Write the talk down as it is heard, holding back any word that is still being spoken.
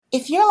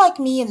If you're like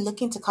me and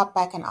looking to cut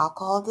back on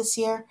alcohol this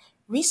year,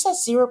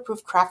 Recess Zero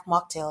Proof Craft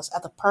Mocktails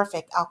are the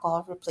perfect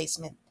alcohol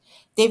replacement.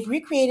 They've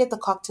recreated the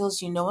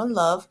cocktails you know and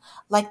love,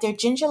 like their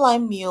ginger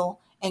lime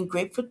mule and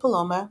grapefruit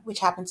paloma,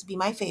 which happen to be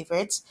my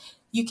favorites.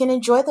 You can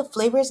enjoy the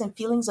flavors and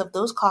feelings of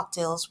those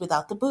cocktails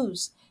without the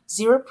booze.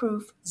 Zero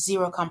proof,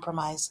 zero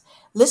compromise.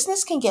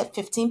 Listeners can get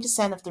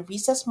 15% of the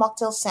Recess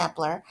Mocktail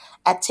Sampler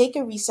at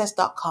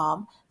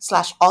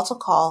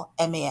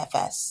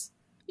takearecess.com/AltocallMAFS.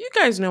 You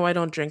guys know I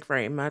don't drink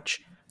very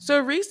much, so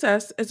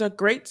Recess is a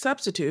great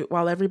substitute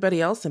while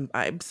everybody else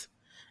imbibes.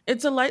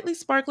 It's a lightly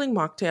sparkling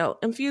mocktail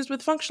infused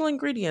with functional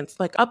ingredients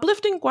like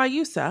uplifting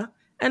guayusa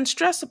and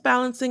stress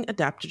balancing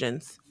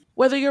adaptogens.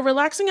 Whether you're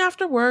relaxing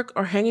after work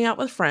or hanging out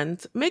with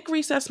friends, make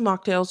Recess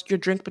mocktails your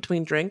drink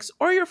between drinks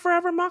or your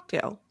forever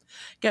mocktail.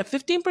 Get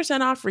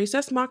 15% off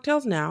Recess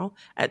mocktails now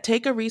at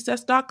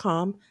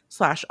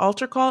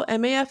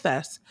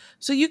takearecess.com/altercallmafs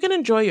so you can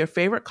enjoy your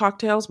favorite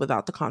cocktails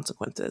without the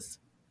consequences.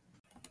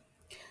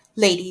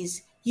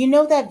 Ladies, you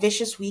know that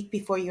vicious week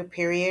before your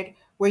period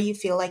where you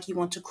feel like you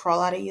want to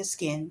crawl out of your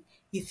skin,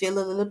 you feel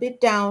a little bit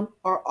down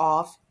or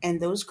off, and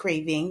those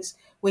cravings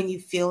when you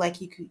feel like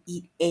you could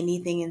eat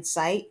anything in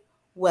sight?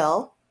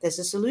 Well, there's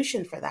a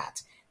solution for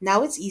that.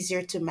 Now it's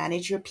easier to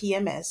manage your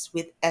PMS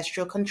with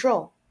Estro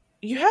Control.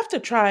 You have to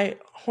try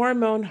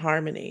Hormone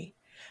Harmony.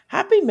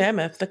 Happy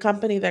Mammoth, the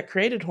company that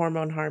created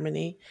Hormone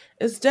Harmony,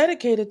 is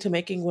dedicated to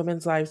making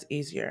women's lives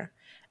easier.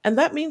 And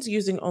that means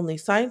using only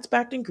science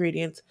backed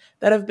ingredients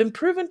that have been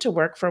proven to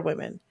work for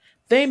women.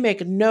 They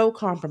make no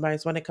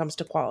compromise when it comes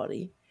to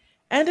quality.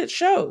 And it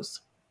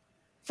shows.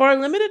 For a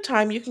limited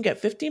time, you can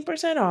get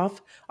 15%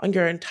 off on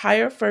your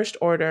entire first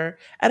order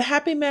at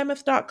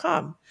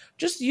happymammoth.com.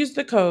 Just use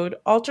the code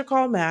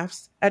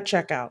ALTERCALLMAFS at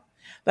checkout.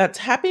 That's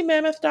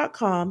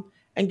happymammoth.com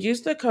and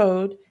use the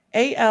code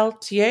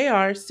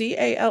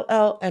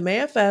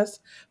ALTARCALLMAFS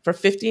for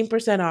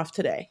 15% off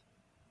today.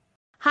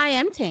 Hi,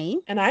 I'm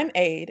Tane. And I'm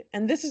Aid,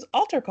 and this is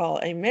Alter Call,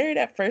 a Married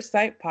at First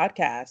Sight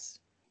podcast.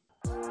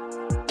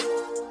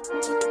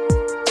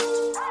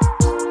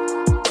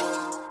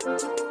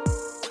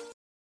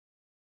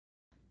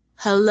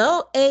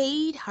 Hello,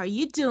 Aid. How are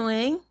you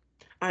doing?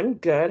 I'm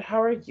good. How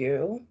are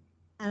you?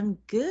 I'm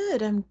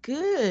good.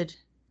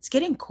 It's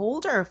getting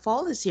colder.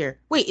 Fall is here.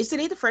 Wait, is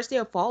today the first day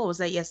of fall or was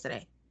that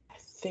yesterday? I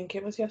think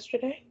it was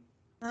yesterday.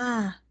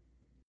 Ah,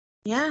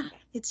 yeah,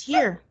 it's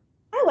here.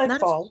 I like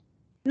Not fall.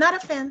 Not a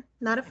fan.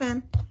 Not a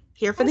fan.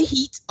 Here for the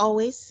heat,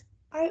 always.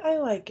 I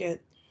like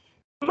it.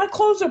 My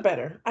clothes are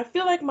better. I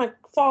feel like my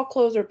fall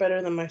clothes are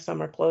better than my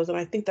summer clothes, and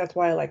I think that's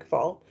why I like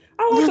fall.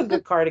 I like a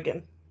good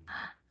cardigan.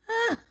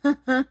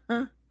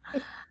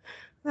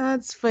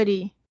 That's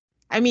funny.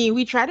 I mean,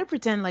 we try to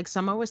pretend like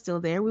summer was still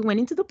there. We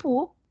went into the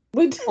pool,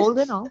 We did. cold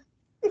and all.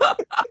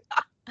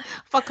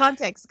 For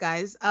context,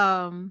 guys,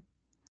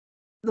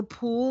 the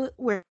pool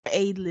where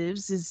Aid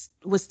lives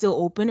was still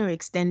open or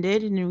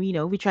extended, and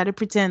we try to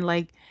pretend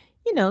like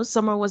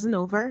summer wasn't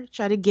over.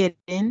 Try to get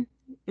in.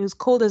 It was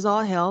cold as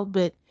all hell,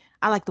 but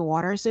I like the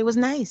water, so it was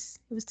nice.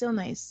 It was still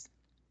nice.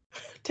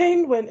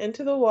 Tane went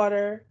into the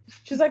water.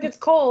 She's like, it's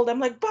cold. I'm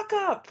like, buck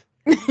up.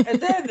 And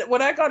then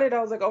when I got in,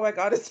 I was like, oh my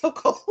God, it's so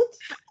cold.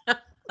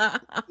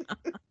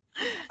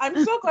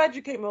 I'm so glad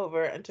you came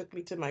over and took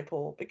me to my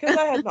pool because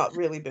I had not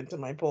really been to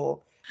my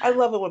pool. I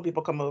love it when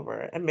people come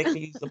over and make me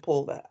use the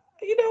pool that,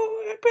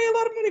 I pay a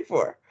lot of money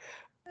for.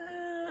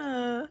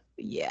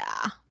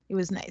 Yeah, it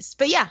was nice.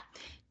 But yeah,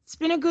 it's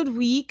been a good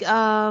week.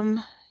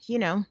 Can't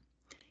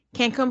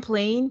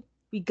complain.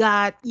 We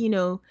got,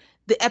 the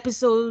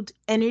episode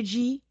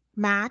energy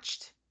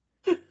matched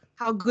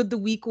how good the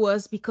week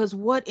was because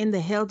what in the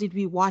hell did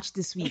we watch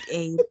this week,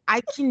 Abe?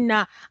 I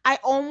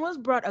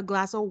almost brought a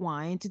glass of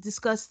wine to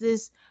discuss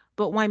this,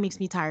 but wine makes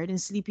me tired and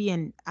sleepy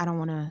and I don't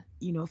want to,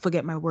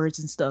 forget my words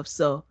and stuff.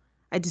 So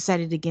I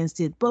decided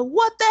against it. But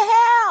what the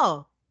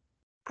hell?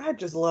 I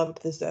just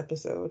loved this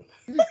episode.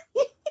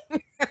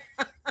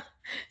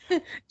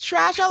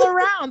 Trash all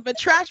around, but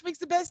trash makes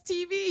the best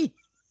TV.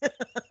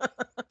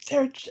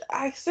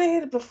 I say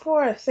it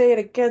before, I say it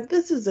again.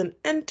 This is an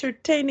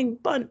entertaining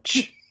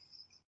bunch.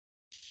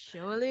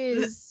 Sure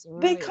is.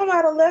 They come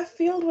out of left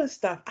field with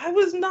stuff. I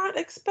was not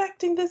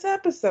expecting this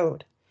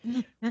episode,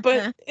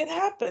 but it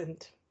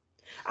happened.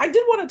 I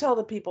did want to tell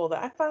the people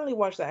that I finally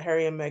watched that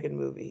Harry and Meghan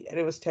movie, and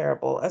it was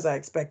terrible as I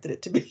expected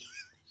it to be.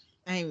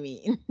 I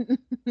mean,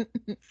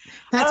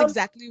 that's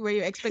exactly where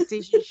your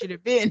expectations should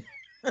have been.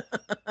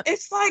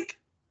 It's like,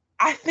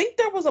 I think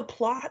there was a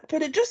plot,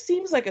 but it just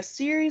seems like a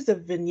series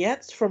of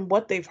vignettes from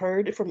what they've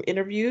heard from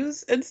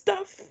interviews and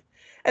stuff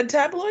and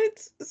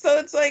tabloids. So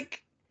it's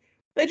like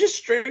they just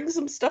string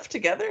some stuff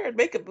together and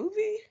make a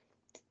movie.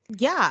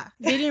 Yeah,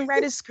 they didn't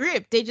write a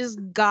script. They just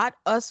got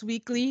Us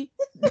Weekly,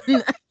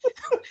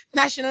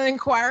 National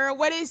Enquirer.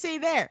 What did they say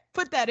there?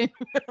 Put that in.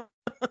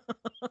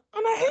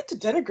 And I hate to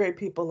denigrate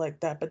people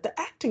like that, but the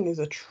acting is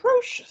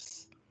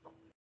atrocious.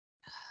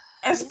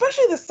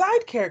 Especially the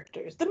side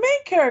characters. The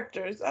main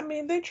characters, I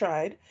mean, they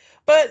tried.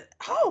 But,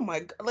 oh my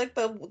God, like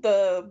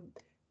the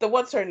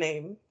what's her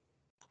name?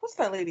 what's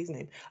that lady's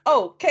name?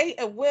 Oh, Kate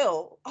and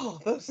Will. Oh,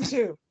 those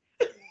two.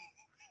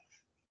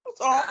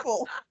 It's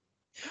awful.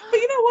 But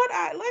you know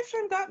what?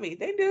 Lifetime got me.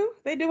 They do.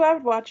 They do. I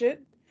would watch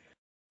it,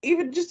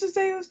 even just to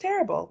say it was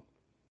terrible.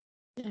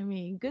 I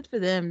mean, good for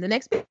them. The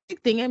next big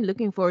thing I'm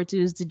looking forward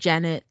to is the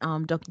Janet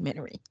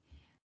documentary.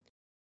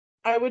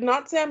 I would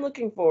not say I'm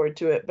looking forward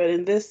to it, but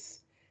in this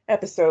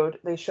episode,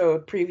 they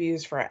showed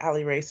previews for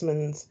Ali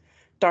Raceman's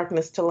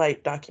Darkness to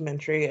Light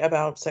documentary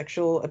about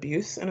sexual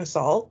abuse and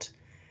assault.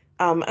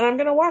 And I'm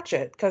gonna watch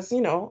it because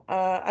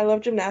I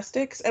love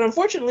gymnastics, and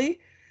unfortunately,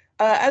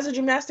 as a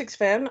gymnastics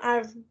fan,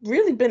 I've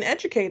really been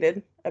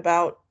educated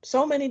about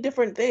so many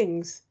different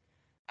things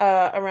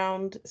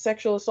around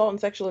sexual assault and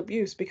sexual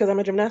abuse because I'm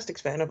a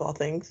gymnastics fan of all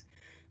things.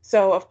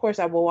 So of course,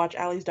 I will watch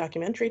Ali's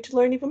documentary to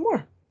learn even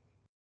more.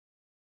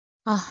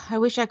 I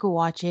wish I could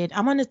watch it.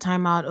 I'm on a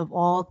timeout of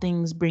all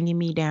things bringing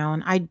me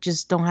down. I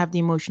just don't have the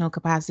emotional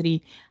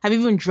capacity. I've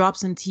even dropped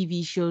some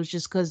TV shows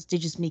just because they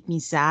just make me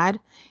sad.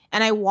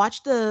 And I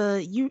watched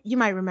you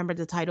might remember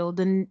the title.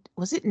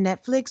 Was it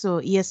Netflix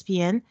or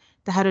ESPN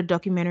that had a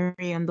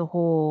documentary on the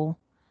whole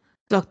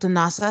Dr.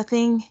 Nasa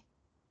thing?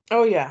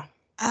 Oh yeah,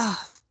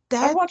 Ah, I've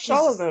that watched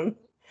all of just them.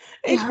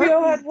 it hurt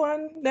HBO had me.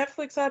 one,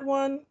 Netflix had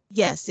one.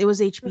 Yes, it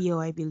was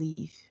HBO, I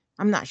believe.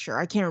 I'm not sure.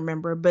 I can't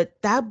remember,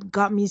 but that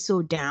got me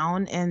so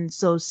down and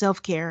so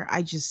self-care.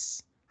 I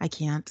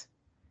can't.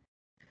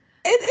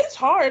 It's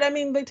hard. I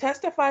mean, they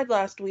testified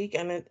last week,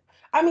 and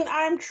I mean,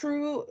 I'm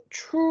true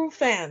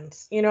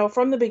fans,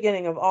 from the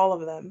beginning of all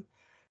of them.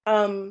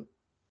 Um,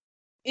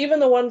 Even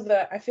the ones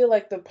that I feel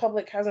like the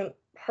public hasn't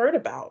heard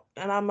about.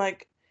 And I'm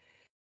like,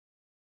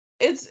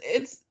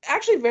 it's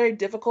actually very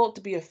difficult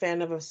to be a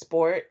fan of a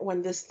sport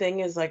when this thing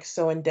is like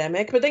so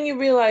endemic. But then you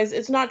realize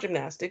it's not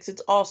gymnastics,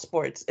 it's all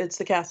sports. It's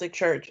the Catholic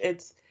Church.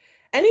 It's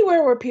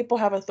anywhere where people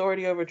have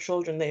authority over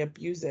children, they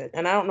abuse it.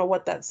 And I don't know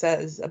what that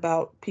says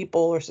about people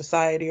or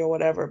society or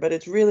whatever, but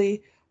it's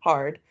really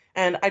hard.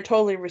 And I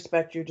totally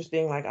respect you just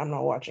being like, I'm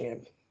not watching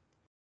it.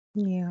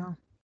 Yeah.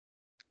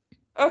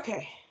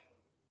 Okay.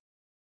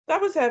 That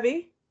was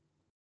heavy.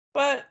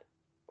 But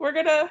we're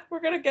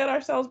gonna get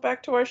ourselves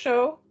back to our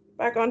show,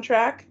 back on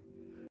track.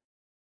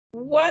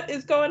 What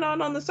is going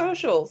on the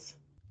socials?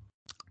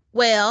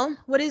 Well,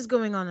 what is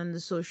going on the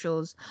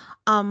socials?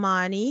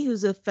 Amani,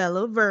 who's a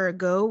fellow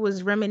Virgo,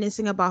 was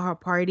reminiscing about her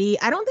party.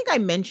 I don't think I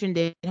mentioned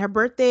it. Her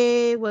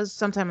birthday was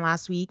sometime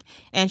last week,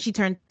 and she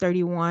turned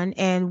 31.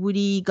 And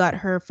Woody got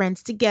her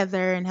friends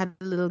together and had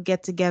a little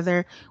get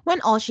together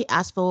when all she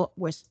asked for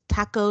was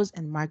tacos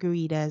and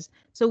margaritas.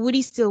 So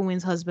Woody still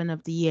wins Husband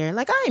of the Year.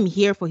 Like, I am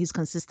here for his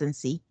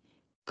consistency.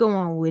 Go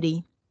on,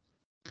 Woody.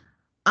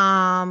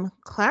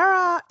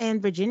 Clara and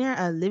Virginia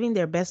are living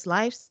their best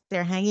lives.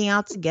 They're hanging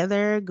out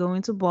together,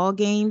 going to ball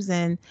games,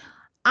 and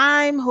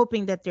I'm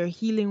hoping that they're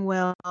healing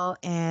well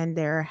and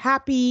they're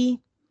happy.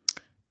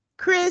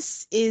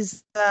 Chris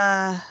is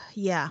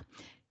yeah,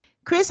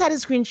 Chris had a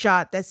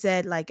screenshot that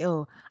said like,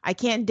 "Oh, I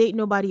can't date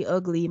nobody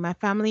ugly. My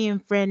family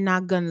and friend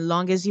not gonna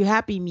long as you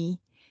happy me."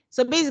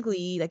 So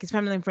basically, like his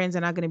family and friends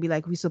are not gonna be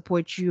like, "We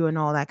support you" and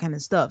all that kind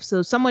of stuff.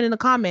 So someone in the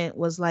comment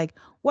was like,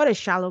 "What a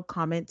shallow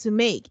comment to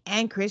make."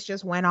 And Chris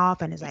just went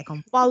off and is like,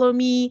 "Come follow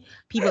me.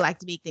 People like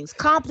to make things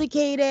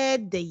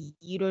complicated.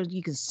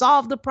 You can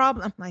solve the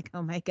problem." I'm like,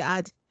 "Oh my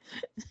god."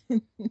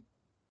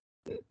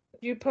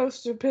 You post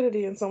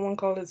stupidity and someone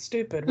called it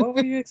stupid. What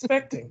were you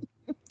expecting?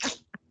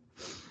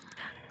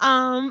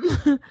 Um,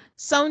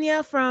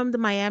 Sonia from the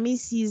Miami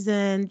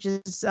season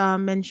just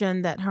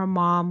mentioned that her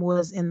mom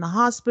was in the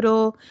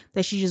hospital,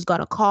 that she just got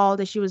a call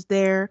that she was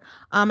there.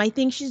 I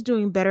think she's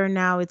doing better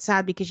now. It's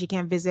sad because she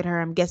can't visit her,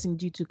 I'm guessing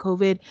due to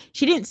COVID.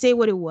 She didn't say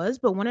what it was,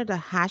 but one of the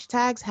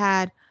hashtags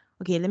had,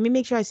 okay, let me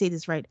make sure I say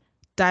this right,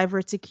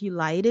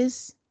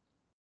 diverticulitis,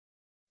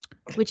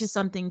 which is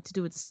something to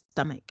do with the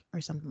stomach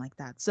or something like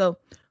that. So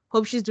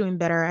hope she's doing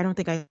better. I don't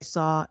think I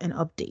saw an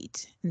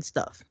update and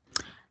stuff.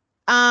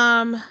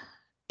 Um,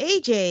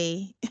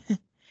 AJ,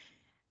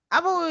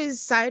 I've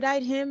always side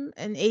eyed him,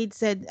 and Aid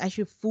said I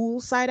should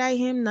full side eye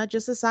him, not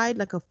just a side,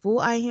 like a full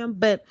eye him.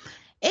 But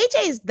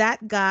AJ is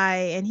that guy,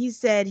 and he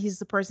said he's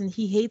the person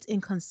he hates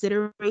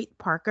inconsiderate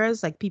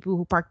parkers, like people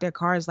who park their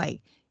cars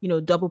like,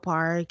 double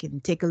park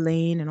and take a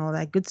lane and all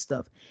that good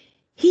stuff.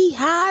 He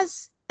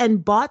has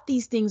and bought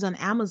these things on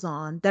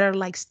Amazon that are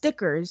like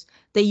stickers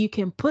that you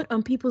can put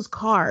on people's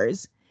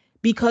cars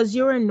because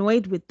you're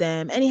annoyed with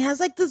them. And he has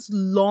like this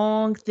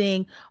long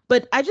thing,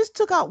 but I just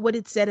took out what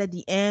it said at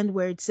the end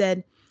where it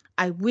said,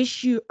 "I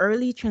wish you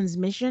early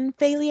transmission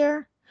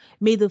failure.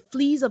 May the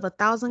fleas of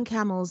 1,000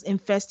 camels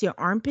infest your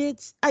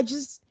armpits."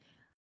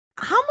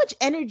 How much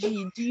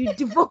energy do you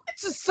devote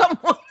to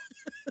someone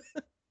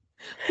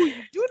who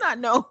you do not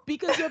know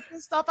because you're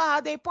pissed off at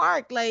how they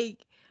park?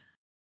 Like,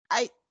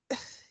 I,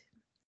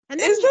 and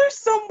then Is there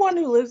someone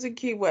who lives in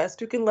Key West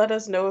who can let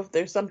us know if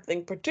there's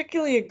something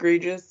particularly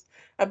egregious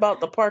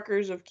about the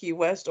Parkers of Key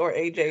West, or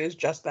AJ is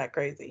just that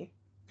crazy?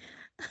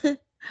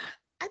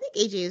 I think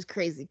AJ is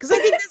crazy because I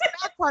think there's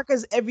bad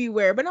parkers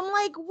everywhere. But I'm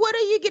like, what are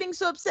you getting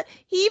so upset?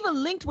 He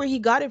even linked where he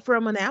got it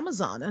from on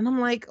Amazon, and I'm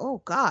like,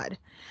 oh god.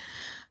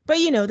 But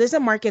there's a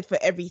market for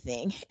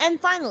everything. And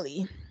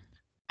finally,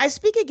 I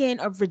speak again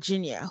of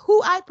Virginia,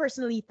 who I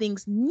personally think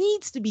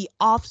needs to be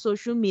off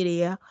social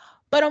media,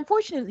 but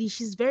unfortunately,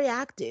 she's very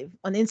active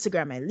on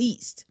Instagram at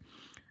least.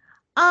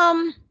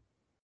 Um,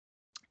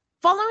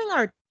 Following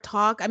our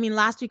talk, I mean,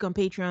 last week on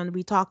Patreon,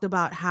 we talked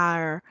about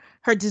her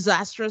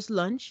disastrous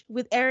lunch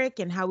with Eric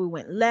and how we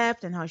went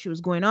left and how she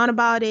was going on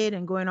about it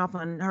and going off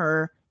on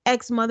her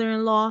ex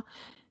mother-in-law.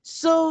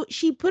 So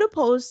she put a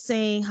post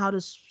saying how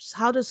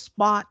to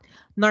spot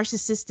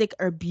narcissistic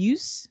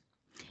abuse,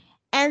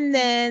 and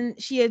then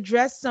she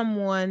addressed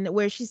someone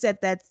where she said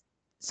that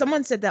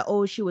someone said that,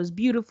 oh, she was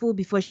beautiful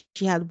before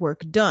she had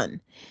work done.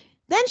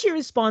 Then she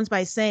responds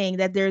by saying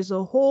that there's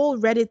a whole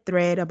Reddit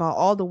thread about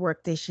all the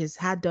work that she's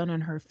had done on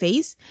her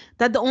face,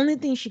 that the only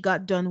thing she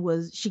got done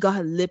was she got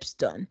her lips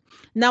done.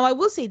 Now, I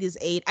will say this,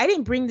 Aid. I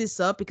didn't bring this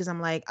up because I'm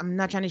like, I'm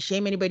not trying to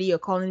shame anybody or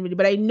call anybody,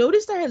 but I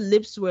noticed that her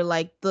lips were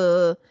like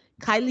the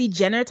Kylie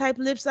Jenner type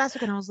lips last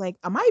week. And I was like,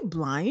 am I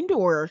blind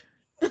or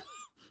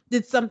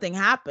did something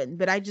happen?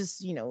 But I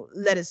just,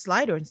 let it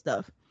slide or and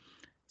stuff.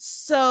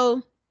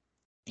 So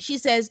she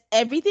says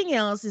everything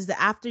else is the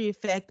after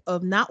effect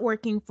of not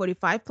working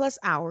 45 plus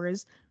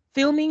hours,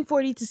 filming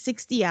 40 to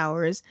 60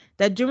 hours,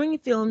 that during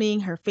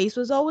filming her face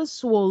was always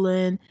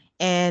swollen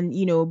and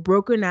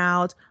broken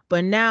out,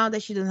 but now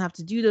that she doesn't have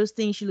to do those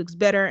things, she looks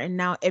better, and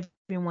now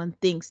everyone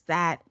thinks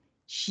that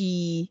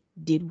she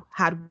did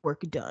had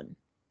work done.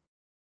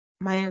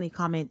 My only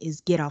comment is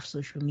get off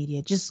social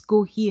media. Just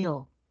go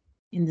heal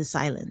in the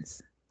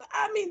silence.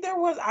 I mean,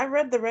 I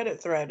read the Reddit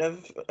thread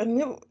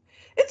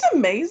it's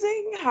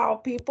amazing how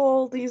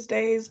people these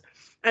days,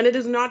 and it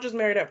is not just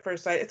Married at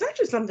First Sight, it's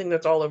actually something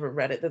that's all over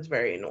Reddit that's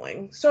very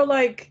annoying. So,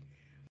 like,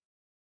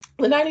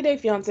 the 90 Day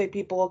Fiance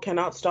people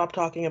cannot stop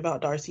talking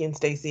about Darcy and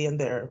Stacy and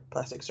their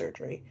plastic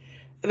surgery.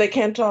 They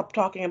can't stop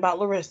talking about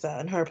Larissa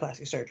and her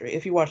plastic surgery.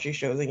 If you watch these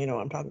shows, then you know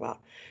what I'm talking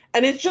about.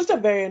 And it's just a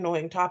very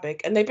annoying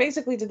topic. And they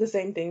basically did the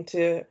same thing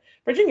to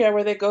Virginia,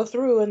 where they go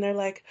through and they're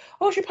like,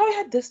 oh, she probably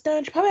had this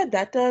done. She probably had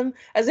that done,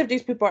 as if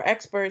these people are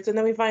experts. And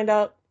then we find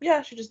out,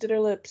 yeah, she just did her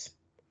lips.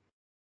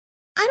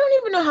 I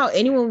don't even know how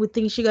anyone would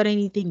think she got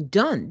anything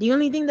done. The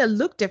only thing that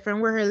looked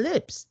different were her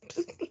lips.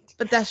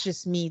 But that's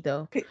just me,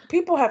 though.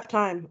 People have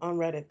time on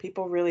Reddit.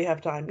 People really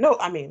have time. No,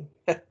 I mean,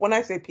 when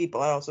I say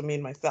people, I also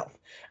mean myself.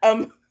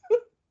 Um,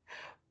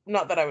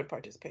 Not that I would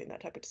participate in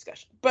that type of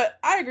discussion. But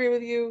I agree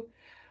with you.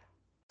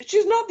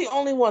 She's not the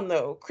only one,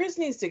 though. Chris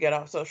needs to get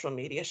off social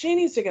media. She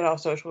needs to get off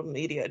social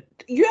media.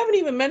 You haven't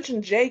even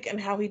mentioned Jake and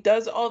how he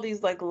does all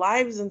these like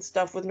lives and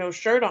stuff with no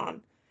shirt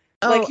on.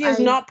 Like Oh, he has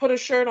I not put a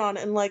shirt on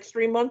in like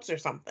 3 months or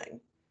something.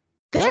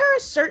 there are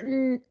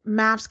certain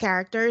MAFS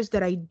characters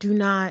that I do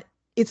not,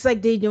 it's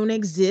like they don't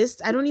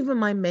exist. I don't even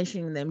mind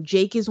mentioning them.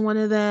 Jake is one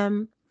of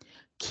them.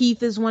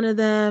 Keith is one of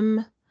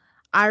them.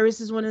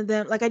 Iris is one of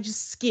them. Like I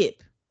just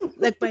skip.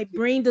 Like my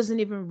brain doesn't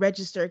even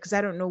register because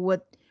I don't know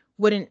what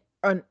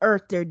on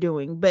earth they're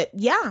doing. But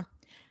yeah.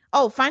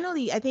 Oh,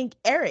 finally, I think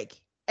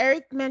Eric.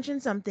 Eric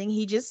mentioned something.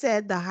 He just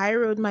said the high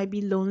road might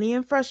be lonely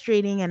and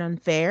frustrating and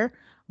unfair,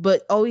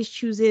 but always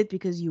choose it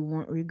because you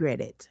won't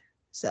regret it.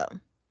 So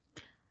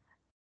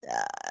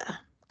uh,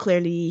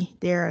 clearly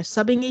they're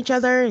subbing each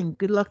other, and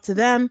good luck to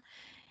them.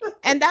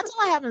 And that's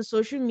all I have on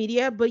social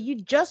media. But you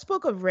just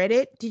spoke of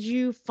Reddit. Did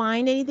you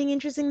find anything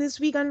interesting this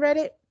week on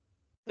Reddit?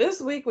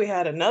 This week we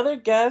had another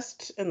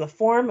guest in the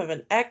form of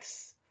an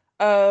ex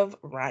of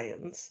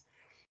Ryan's.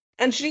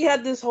 And she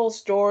had this whole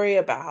story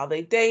about how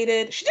they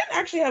dated. She didn't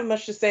actually have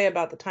much to say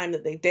about the time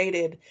that they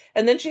dated.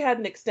 And then she had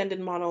an extended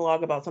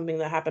monologue about something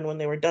that happened when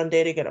they were done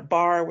dating at a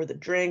bar with a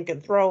drink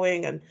and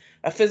throwing and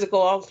a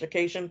physical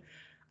altercation.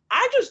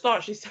 I just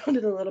thought she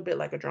sounded a little bit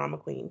like a drama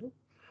queen.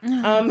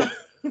 Um,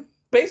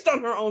 Based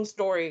on her own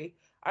story,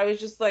 I was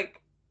just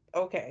like,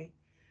 okay.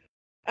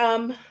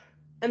 Um,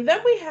 and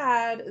then we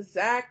had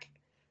Zach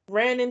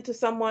ran into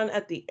someone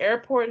at the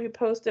airport who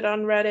posted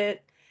on Reddit,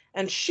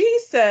 and she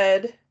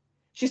said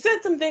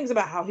some things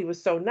about how he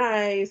was so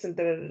nice and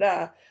da da da.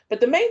 Da.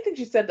 But the main thing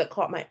she said that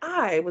caught my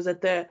eye was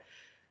that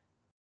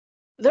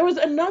there was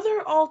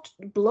another alt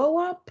blow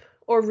up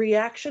or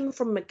reaction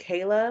from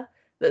Michaela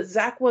that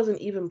Zach wasn't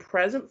even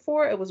present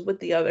for. It was with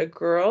the other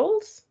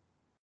girls.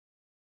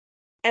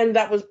 And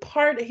that was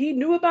he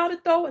knew about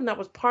it though, and that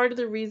was part of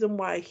the reason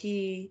why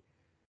he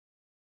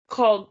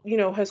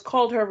has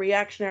called her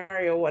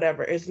reactionary or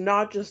whatever. It's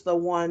not just the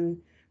one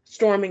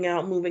storming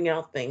out, moving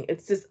out thing.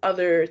 It's this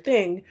other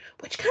thing,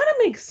 which kind of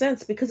makes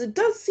sense because it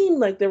does seem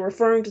like they're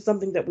referring to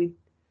something that we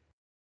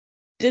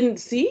didn't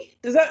see.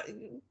 Does that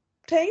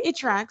Tane? It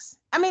tracks.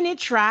 I mean, it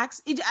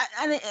tracks.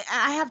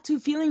 I have two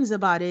feelings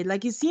about it.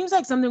 Like, it seems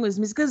like something was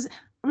missing. Because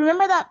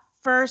remember that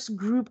first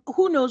group?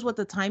 Who knows what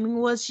the timing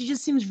was? She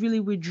just seems really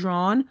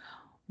withdrawn.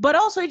 But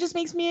also, it just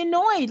makes me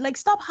annoyed. Like,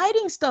 stop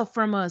hiding stuff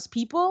from us,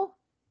 people.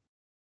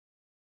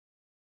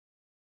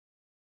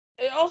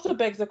 It also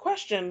begs the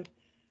question,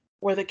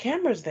 were the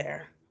cameras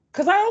there?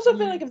 Because I also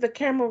feel like Mm. if the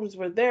cameras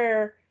were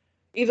there,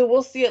 either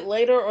we'll see it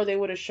later or they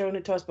would have shown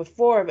it to us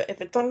before. But if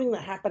it's something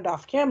that happened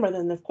off camera,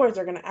 then of course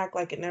they're going to act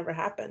like it never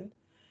happened.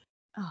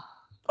 Oh,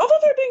 Although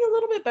they're a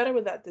little bit better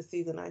with that this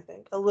season, I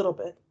think. A little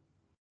bit.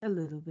 A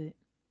little bit.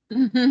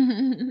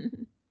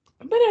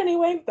 But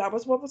anyway, that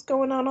was what was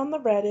going on the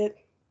Reddit.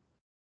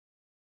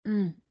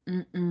 Mm,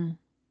 mm, mm.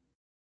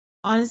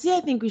 Honestly, I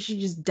think we should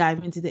just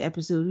dive into the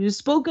episode. We've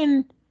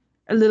spoken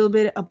a little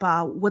bit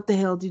about what the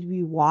hell did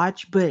we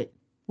watch, but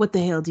what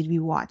the hell did we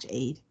watch,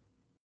 Aid?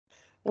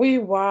 We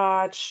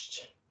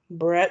watched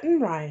Brett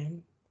and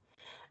Ryan.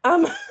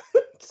 To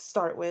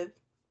start with.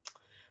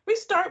 We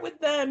start with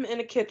them in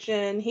a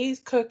kitchen.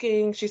 He's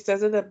cooking. She says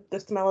that the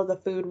smell of the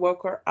food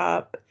woke her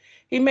up.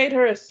 He made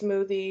her a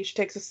smoothie. She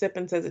takes a sip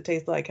and says it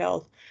tastes like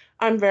health.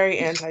 I'm very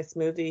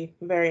anti-smoothie.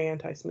 Very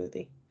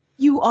anti-smoothie.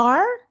 You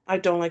are? I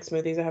don't like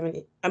smoothies.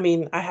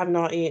 I have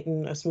not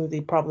eaten a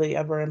smoothie probably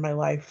ever in my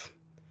life.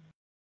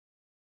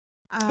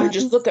 I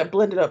just look at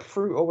blended up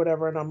fruit or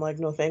whatever and I'm like,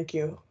 no, thank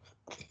you.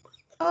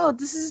 Oh,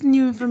 this is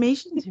new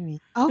information to me.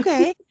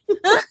 Okay. And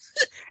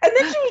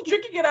then she was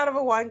drinking it out of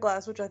a wine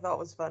glass, which I thought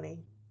was funny.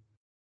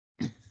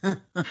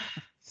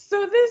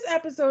 So this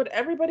episode,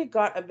 everybody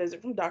got a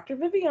visit from Dr.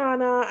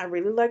 Viviana. I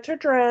really liked her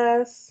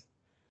dress.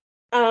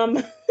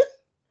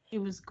 It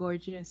was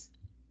gorgeous.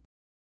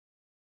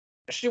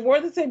 She wore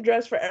the same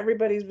dress for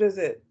everybody's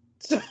visit.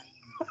 So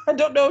I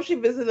don't know if she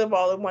visited them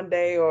all in one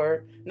day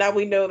or now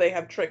we know they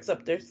have tricks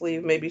up their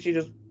sleeve. Maybe she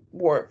just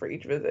wore it for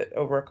each visit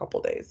over a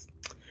couple days.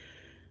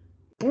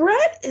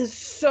 Brett is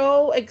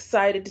so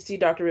excited to see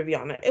Dr.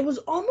 Viviana. It was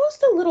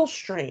almost a little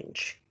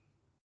strange.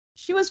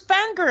 She was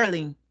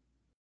fangirling.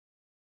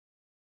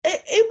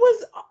 It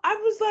was, I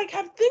was like,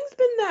 have things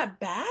been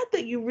that bad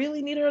that you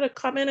really need her to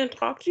come in and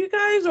talk to you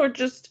guys? Or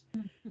just,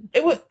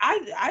 it was,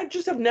 I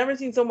just have never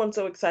seen someone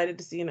so excited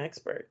to see an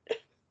expert.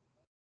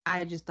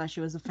 I just thought she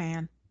was a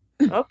fan.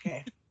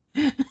 Okay.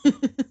 And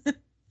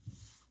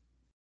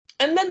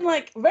then,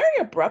 like, very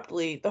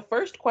abruptly, the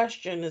first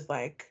question is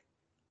like,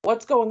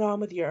 what's going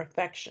on with your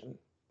affection?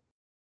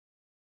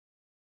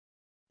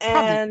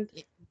 Probably And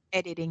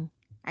editing,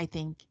 I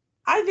think.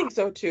 I think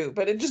so too,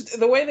 but it just,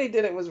 the way they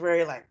did it was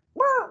very like,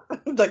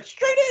 like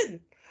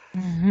straight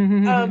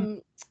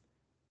in.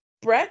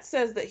 Brett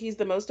says that he's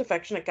the most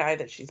affectionate guy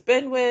that she's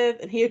been with,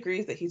 and he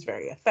agrees that he's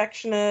very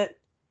affectionate,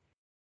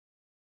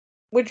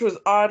 which was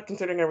odd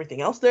considering everything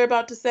else they're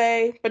about to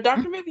say. But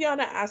Dr.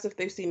 Viviana asks if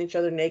they've seen each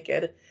other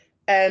naked,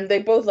 and they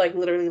both like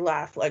literally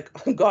laugh, like,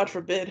 God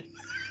forbid.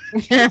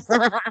 And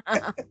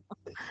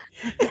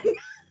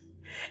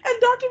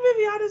Dr.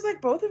 Viviana's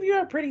like, both of you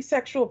are pretty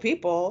sexual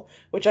people,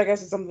 which I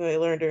guess is something they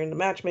learned during the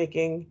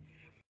matchmaking.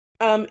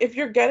 If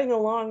you're getting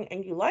along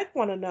and you like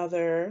one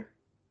another,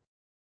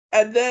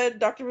 and then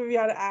Dr.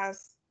 Viviana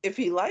asks if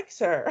he likes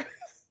her.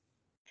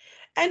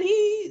 And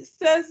he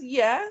says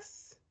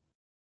yes.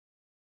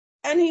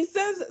 And he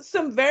says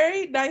some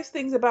very nice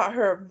things about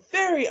her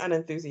very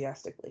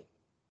unenthusiastically.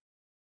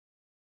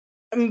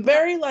 And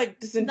very like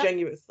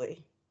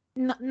disingenuously.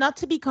 Not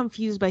to be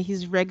confused by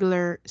his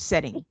regular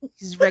setting,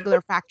 his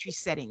regular factory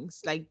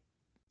settings, like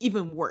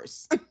even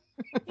worse.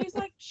 He's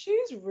like,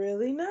 she's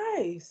really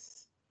nice.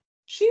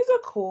 She's a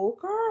cool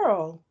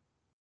girl.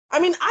 I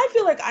mean, I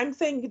feel like I'm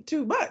saying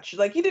too much.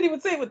 Like, he didn't even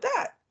say it with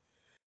that.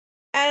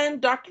 And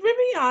Dr.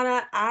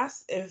 Viviana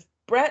asks if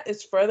Brett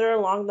is further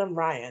along than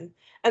Ryan.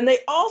 And they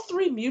all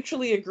three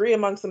mutually agree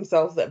amongst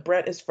themselves that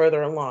Brett is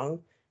further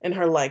along in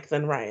her like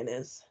than Ryan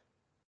is.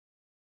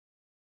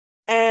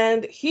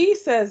 And he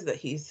says that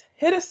he's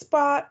hit a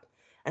spot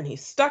and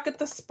he's stuck at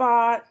the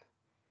spot.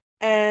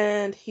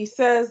 And he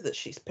says that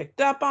she's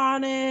picked up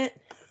on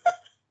it.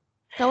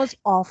 That was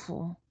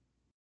awful.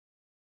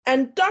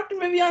 And Dr.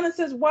 Viviana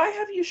says, why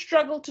have you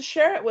struggled to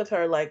share it with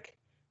her? Like,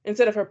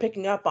 instead of her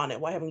picking up on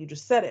it, why haven't you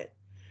just said it?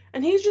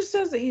 And he just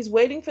says that he's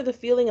waiting for the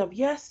feeling of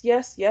yes,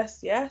 yes, yes,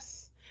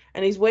 yes.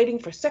 And he's waiting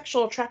for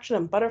sexual attraction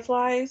and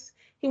butterflies.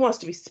 He wants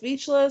to be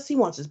speechless. He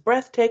wants his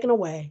breath taken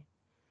away.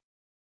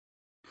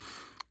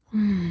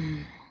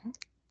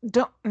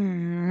 Don't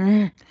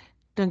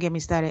get me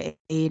started,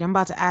 Aid. I'm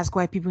about to ask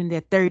why people in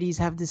their 30s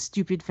have this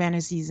stupid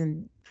fantasies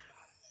and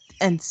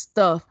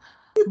stuff.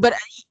 But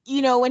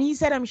when he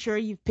said, "I'm sure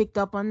you've picked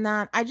up on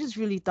that," I just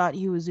really thought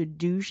he was a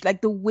douche.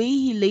 Like the way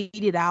he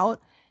laid it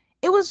out,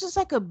 it was just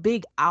like a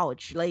big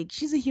ouch. Like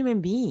she's a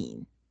human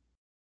being.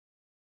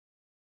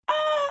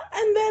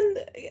 And then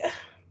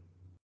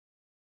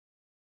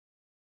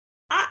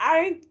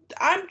I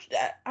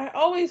I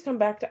always come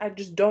back to I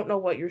just don't know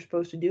what you're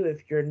supposed to do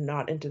if you're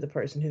not into the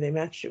person who they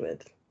matched you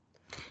with.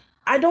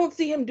 I don't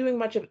see him doing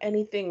much of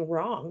anything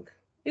wrong.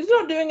 He's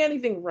not doing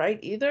anything right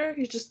either.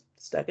 He's just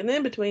stuck in the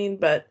in between.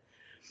 But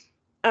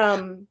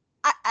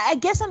I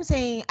guess I'm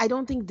saying I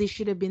don't think this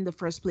should have been the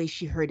first place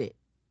she heard it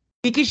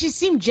because she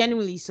seemed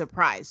genuinely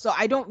surprised. So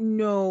I don't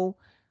know,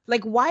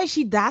 like, why is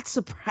she that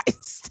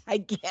surprised? I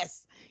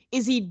guess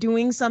is he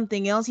doing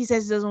something else? He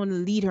says he doesn't want to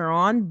lead her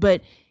on,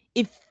 but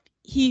if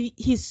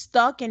he's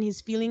stuck and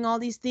he's feeling all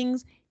these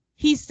things,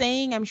 he's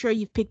saying, "I'm sure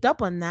you've picked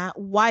up on that."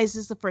 Why is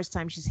this the first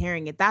time she's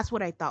hearing it? That's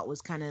what I thought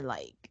was kind of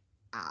like,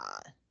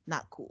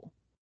 not cool.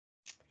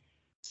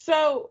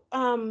 so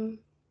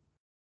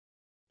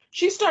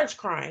she starts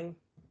crying,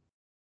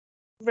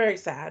 very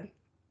sad.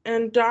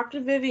 And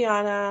Dr.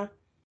 Viviana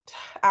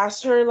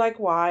asks her like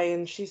why,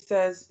 and she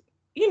says,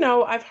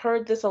 I've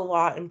heard this a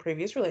lot in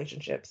previous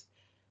relationships.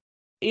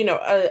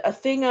 A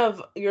thing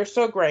of you're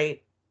so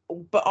great,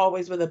 but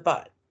always with a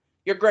but.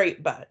 You're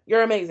great, but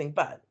you're amazing,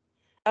 but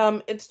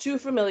it's too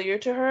familiar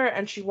to her,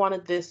 and she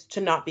wanted this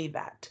to not be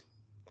that.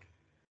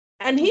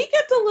 And he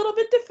gets a little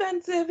bit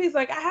defensive. He's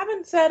like, I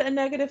haven't said a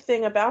negative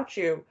thing about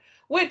you,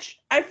 which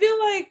I feel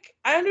like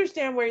I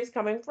understand where he's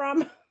coming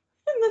from in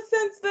the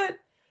sense that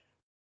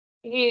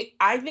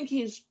I think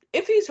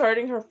if he's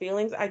hurting her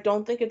feelings, I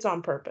don't think it's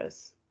on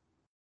purpose.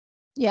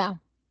 Yeah.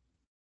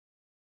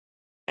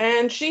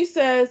 And she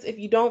says, if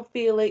you don't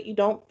feel it, you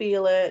don't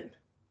feel it.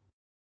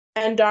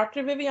 And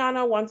Dr.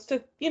 Viviana wants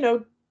to,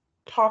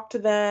 talk to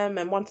them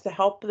and wants to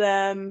help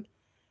them.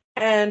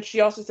 And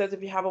she also says,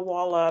 if you have a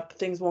wall up,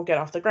 things won't get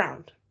off the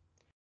ground.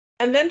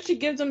 And then she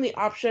gives them the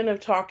option of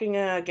talking,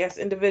 I guess,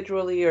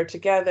 individually or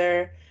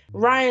together.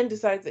 Ryan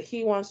decides that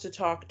he wants to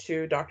talk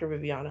to Dr.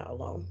 Viviana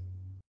alone.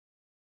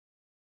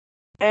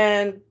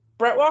 And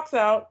Brett walks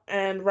out,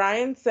 and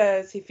Ryan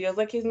says he feels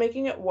like he's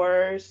making it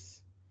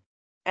worse.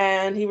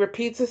 And he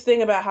repeats this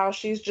thing about how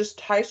she's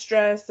just high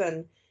stress,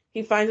 and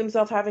he finds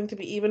himself having to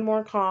be even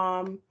more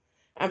calm.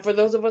 And for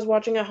those of us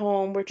watching at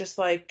home, we're just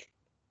like,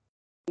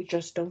 we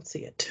just don't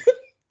see it.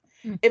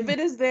 If Mhm. it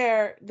is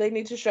there, they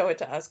need to show it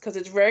to us because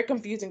it's very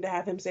confusing to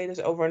have him say this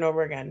over and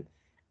over again.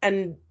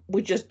 And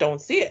we just don't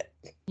see it.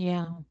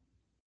 Yeah.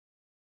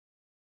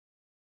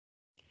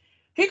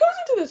 He goes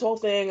into this whole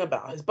thing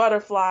about his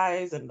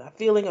butterflies and the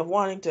feeling of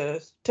wanting to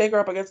take her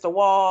up against the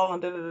wall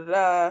and da da da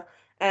da.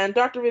 And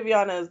Dr.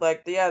 Viviana is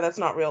like, yeah, that's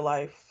not real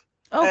life.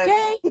 And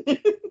Okay.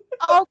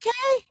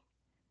 Okay.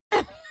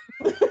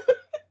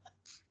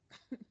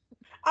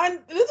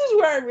 this is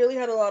where I really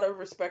had a lot of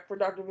respect for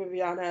Dr.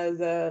 Viviana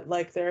as a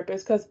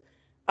therapist because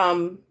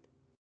um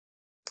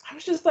I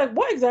was just like,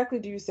 what exactly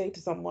do you say to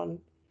someone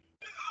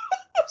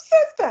who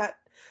says that?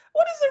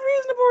 What is a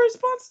reasonable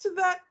response to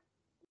that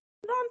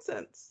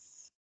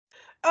nonsense?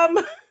 Um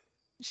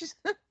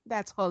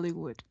That's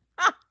Hollywood.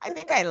 I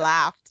think I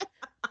laughed.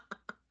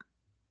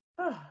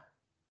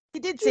 He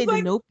did say she's The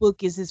like,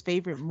 Notebook is his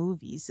favorite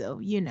movie, so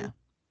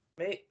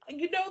mate,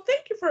 thank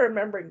you for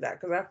remembering that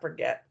because I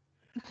forget.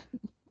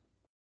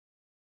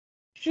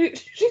 She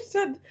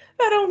said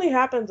that only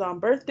happens on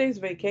birthdays,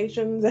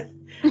 vacations,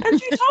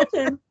 and she told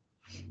him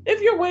if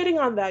you're waiting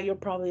on that, you'll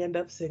probably end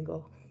up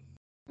single.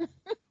 And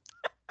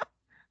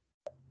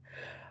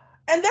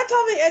that's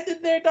how they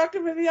ended their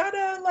Dr.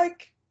 Viviana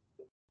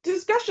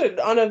discussion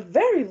on a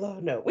very low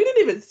note. We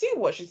didn't even see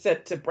what she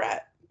said to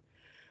Brett.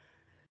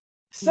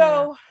 Yeah.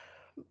 So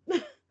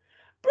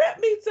Brett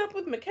meets up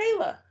with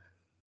Michaela.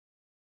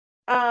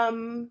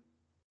 Um,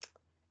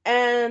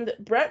 and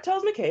Brett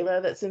tells Michaela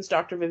that since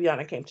Dr.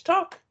 Viviana came to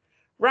talk,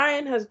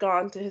 Ryan has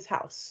gone to his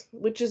house,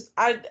 which is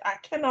I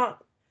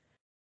cannot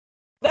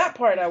that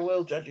part I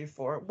will judge you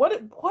for. What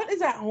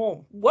is at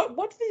home? What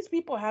do these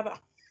people have at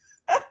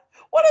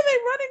what are they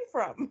running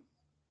from?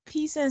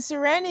 Peace and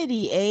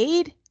serenity,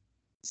 Aid.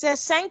 Says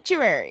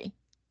sanctuary.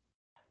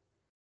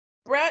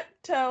 Brett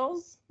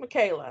tells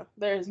Michaela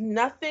there is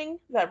nothing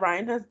that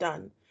Ryan has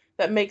done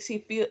that makes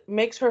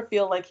her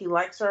feel like he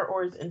likes her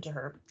or is into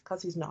her,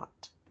 because he's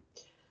not.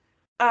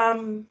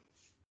 Um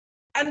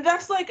and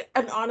that's like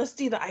an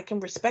honesty that I can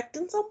respect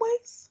in some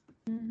ways.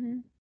 Hmm.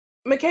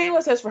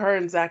 Michaela says for her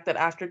and Zach that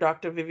after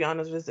Dr.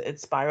 Viviana's visit, it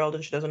spiraled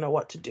and she doesn't know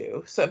what to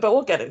do. So, but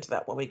we'll get into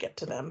that when we get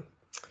to them.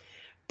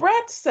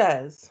 Brett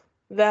says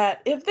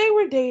that if they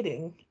were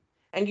dating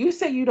and you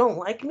say you don't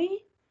like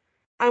me,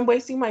 I'm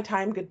wasting my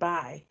time.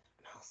 Goodbye.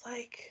 And I was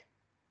like,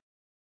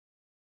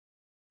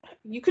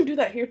 you can do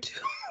that here too.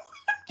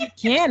 You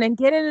can and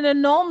get an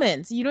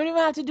annulment. You don't even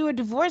have to do a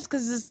divorce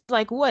because it's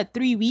like what,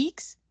 3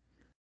 weeks?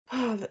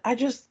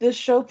 This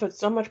show puts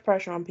so much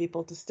pressure on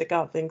people to stick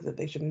out things that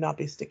they should not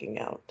be sticking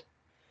out.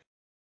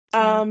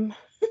 Yeah. Um,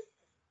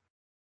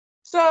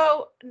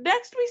 so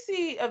next we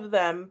see of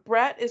them,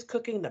 Brett is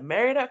cooking the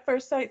Married at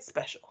First Sight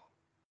special.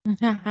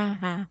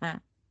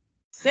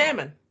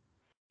 Salmon.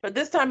 But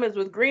this time it's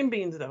with green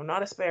beans, though,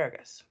 not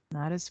asparagus.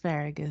 Not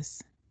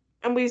asparagus.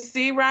 And we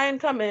see Ryan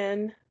come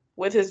in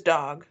with his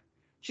dog.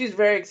 She's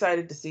very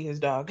excited to see his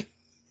dog.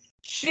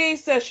 She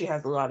says she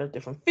has a lot of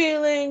different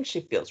feelings.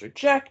 She feels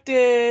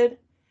rejected.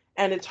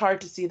 And it's hard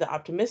to see the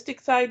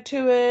optimistic side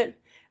to it.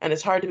 And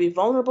it's hard to be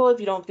vulnerable if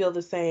you don't feel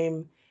the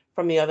same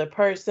from the other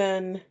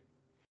person.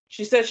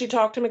 She says she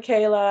talked to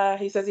Michaela.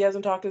 He says he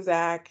hasn't talked to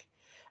Zach.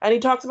 And he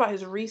talks about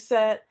his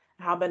reset,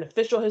 how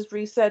beneficial his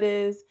reset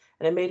is,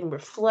 and it made him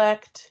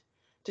reflect,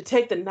 to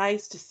take the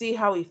nights to see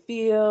how he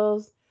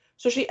feels.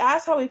 So she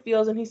asks how he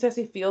feels, and he says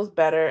he feels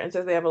better and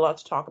says they have a lot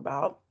to talk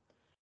about.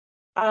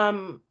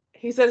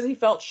 He says he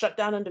felt shut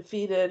down and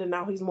defeated, and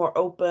now he's more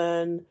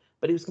open,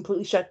 but he was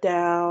completely shut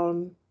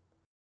down.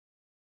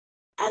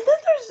 And then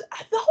there's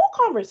the whole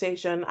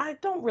conversation. I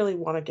don't really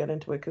want to get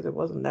into it because it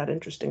wasn't that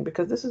interesting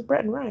because this is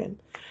Brett and Ryan.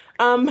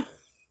 Um,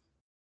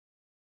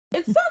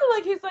 it sounded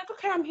like he's like,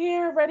 okay, I'm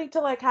here, ready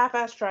to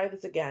half-ass try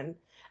this again.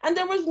 And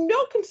there was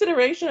no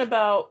consideration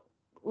about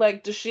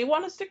does she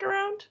want to stick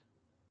around?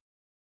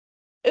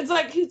 It's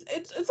like he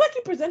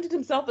presented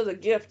himself as a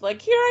gift.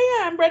 Like, here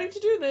I am, ready to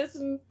do this.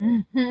 And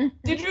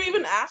did you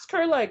even ask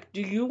her, like,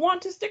 do you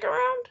want to stick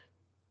around?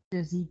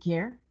 Does he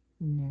care?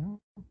 No,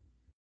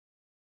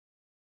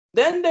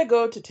 Then they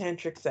go to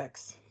tantric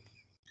sex.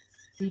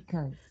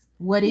 because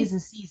what is a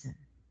season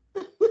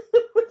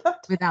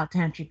without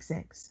tantric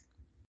sex?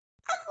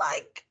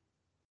 Like,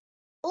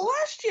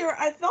 last year,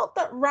 I felt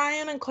that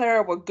Ryan and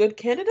Clara were good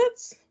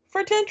candidates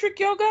for tantric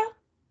yoga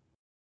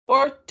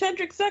or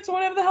tantric sex or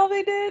whatever the hell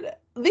they did.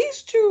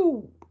 These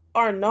two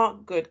are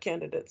not good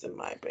candidates, in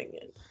my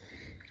opinion.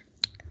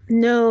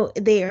 No,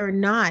 they are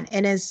not.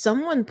 And as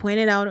someone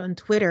pointed out on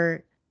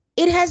Twitter,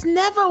 it has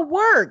never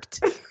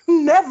worked.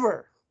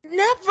 Never.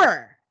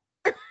 Never.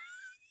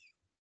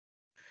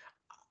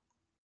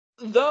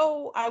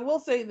 Though I will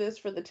say this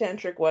for the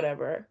tantric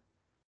whatever,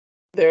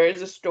 there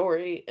is a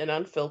story in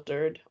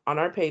Unfiltered on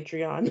our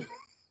Patreon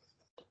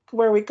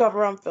where we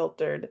cover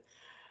Unfiltered.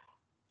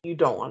 You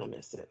don't want to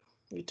miss it.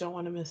 You don't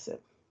want to miss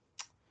it.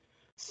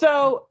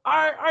 So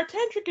our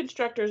tantric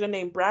instructors are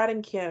named Brad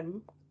and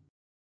Kim,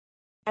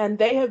 and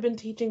they have been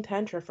teaching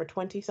tantra for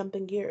 20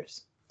 something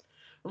years.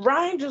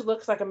 Ryan just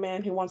looks like a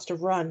man who wants to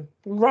run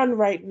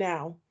right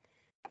now.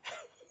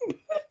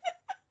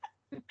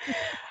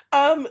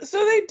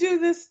 So they do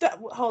this stuff.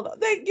 Hold on,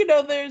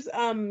 there's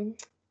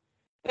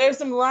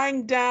some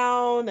lying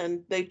down,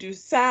 and they do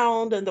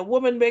sound, and the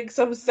woman makes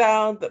some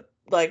sound that,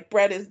 like,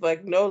 Brett is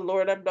like, no,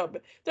 Lord, I'm not.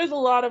 There's a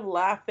lot of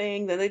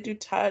laughing. Then they do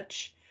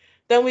touch.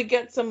 Then we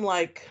get some,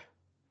 like,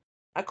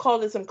 I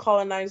call it some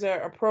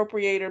colonizer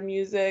appropriator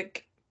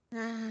music.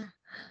 Ah.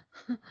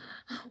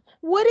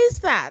 What is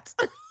that?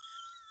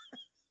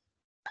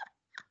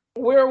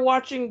 We're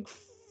watching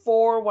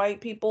four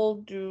white people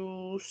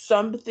do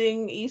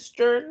something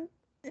Eastern.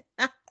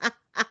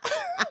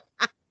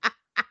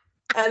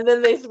 And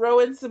then they throw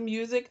in some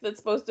music that's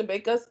supposed to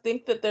make us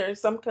think that there is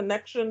some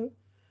connection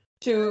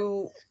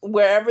to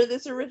wherever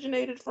this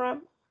originated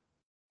from.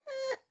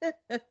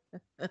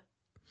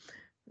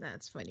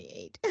 That's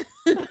funny,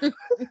 8.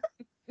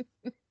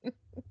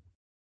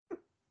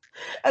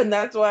 And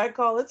that's why I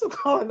call it some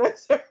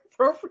colonizer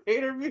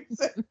appropriator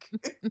music.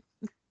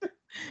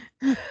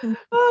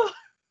 Oh,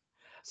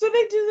 so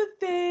they do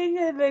the thing,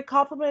 and they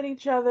compliment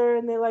each other,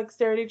 and they, like,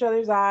 stare at each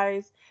other's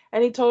eyes.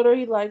 And he told her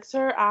he likes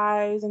her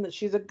eyes and that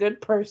she's a good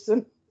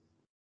person.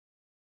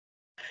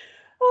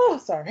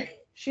 Oh, sorry.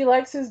 She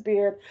likes his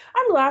beard.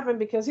 I'm laughing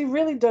because he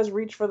really does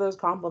reach for those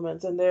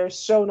compliments, and they're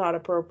so not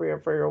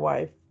appropriate for your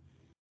wife.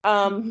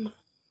 Um,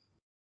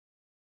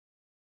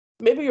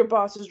 Maybe your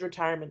boss's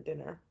retirement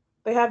dinner.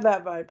 They have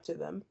that vibe to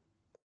them.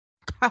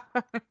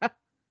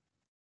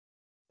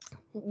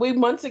 We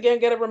once again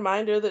get a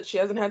reminder that she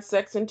hasn't had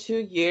sex in 2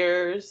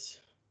 years.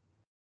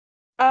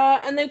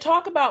 And they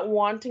talk about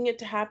wanting it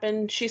to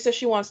happen. She says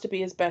she wants to be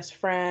his best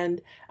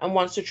friend and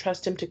wants to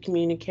trust him to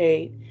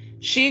communicate.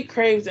 She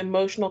craves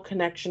emotional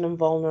connection and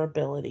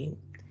vulnerability.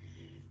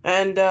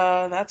 And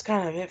that's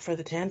kind of it for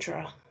the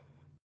Tantra.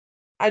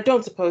 I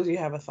don't suppose you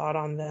have a thought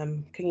on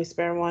them. Can you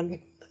spare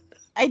one?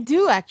 I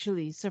do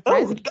actually, Oh,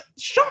 surprisingly.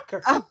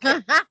 shocker. Okay.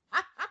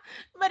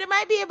 But it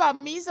might be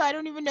about me, so I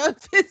don't even know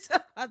if it's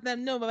about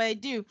them. No, but I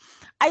do.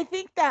 I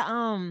think that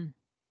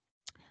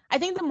I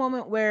think the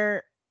moment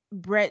where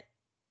Brett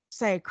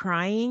started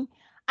crying,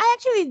 I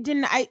actually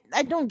didn't I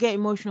don't get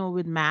emotional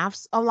with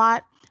MAFS a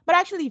lot, but I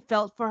actually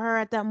felt for her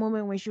at that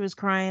moment when she was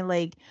crying,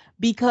 like,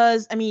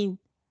 because I mean,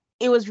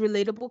 it was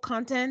relatable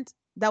content.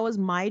 That was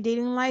my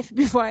dating life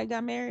before I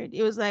got married.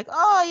 It was like,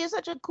 oh, you're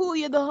such a cool,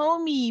 you're the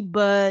homie,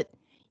 but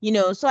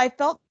so I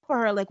felt for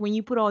her, like, when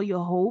you put all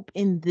your hope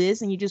in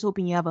this and you're just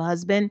hoping you have a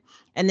husband,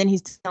 and then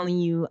he's telling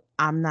you,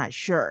 I'm not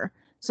sure.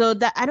 So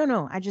that I don't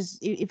know.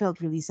 It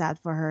felt really sad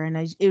for her, and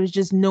it was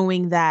just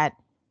knowing that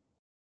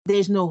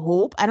there's no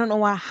hope. I don't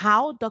know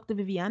how Dr.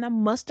 Viviana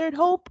mustered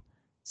hope,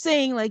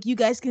 saying, like, you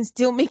guys can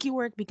still make it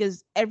work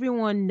because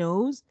everyone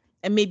knows,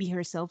 and maybe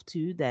herself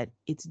too, that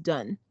it's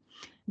done.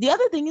 The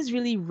other thing is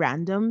really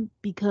random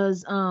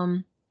because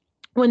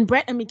when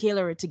Brett and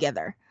Michaela were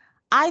together,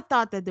 I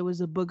thought that there was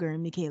a booger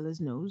in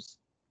Michaela's nose.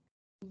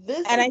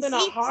 This And has I been a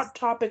see hot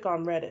topic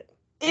on Reddit.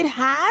 it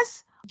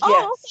has.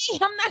 Oh, Yes.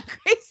 okay. I'm not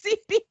crazy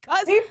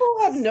because People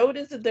have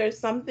noticed that there's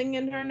something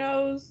in her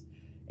nose.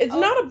 It's oh,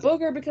 not a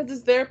booger because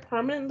it's there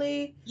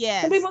permanently. Some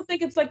yes. people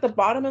think it's like the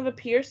bottom of a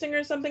piercing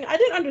or something. I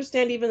didn't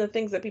understand even the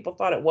things that people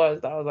thought it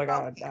was. I was like,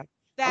 Well, I'm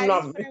that is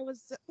not. what I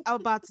was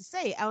about to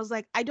say. I was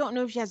like, I don't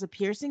know if she has a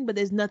piercing, but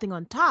there's nothing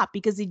on top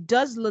because it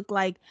does look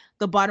like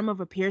the bottom of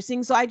a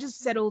piercing. So I just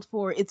settled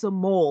for it's a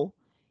mole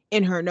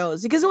in her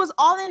nose because it was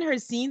all in her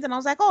scenes. And I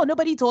was like, oh,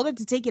 nobody told her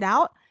to take it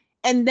out.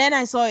 And then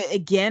I saw it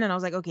again and I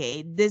was like,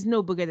 okay, there's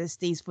no booger that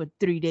stays for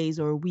 3 days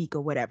or a week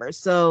or whatever.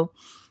 So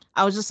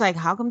I was just like,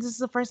 how come this is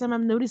the first time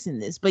I'm noticing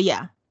this? But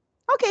yeah.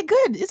 Okay,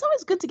 good. It's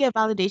always good to get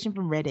validation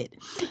from Reddit.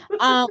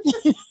 Um,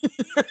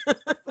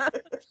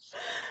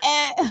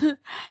 and,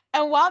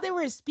 and while they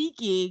were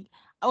speaking,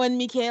 when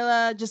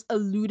Michaela just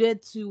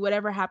alluded to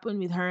whatever happened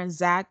with her and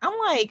Zach, I'm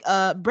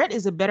like, Brett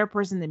is a better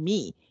person than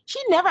me. She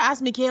never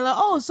asked Michaela,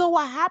 oh, so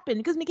what happened?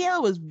 Because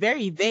Michaela was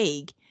very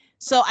vague.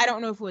 So I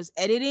don't know if it was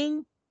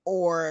editing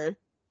or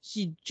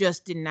she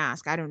just didn't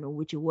ask. I don't know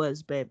which it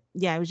was, but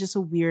yeah, it was just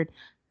a weird.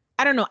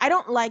 I don't know. I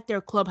don't like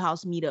their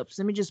clubhouse meetups.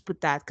 Let me just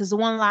put that because the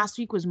one last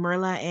week was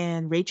Merla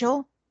and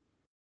Rachel,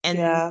 and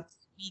Yeah,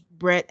 this week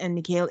Brett and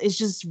Mikhail. It's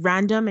just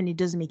random and it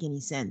doesn't make any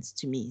sense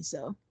to me.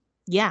 So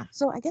yeah.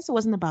 So I guess it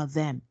wasn't about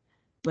them,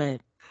 but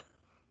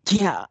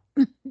yeah,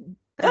 that's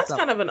that's all.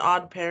 kind of an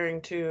odd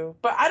pairing too.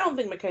 But I don't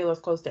think Michaela's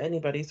close to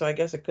anybody, so I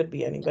guess it could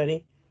be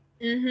anybody.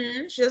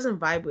 She doesn't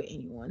vibe with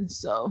anyone.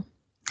 So,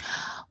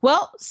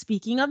 well,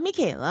 speaking of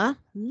Michaela,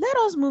 let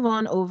us move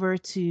on over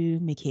to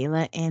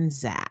Michaela and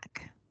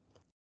Zach.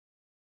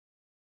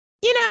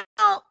 You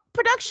know,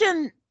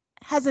 production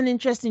has an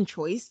interesting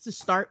choice to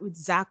start with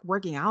Zach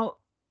working out.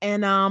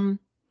 And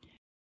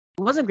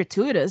it wasn't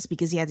gratuitous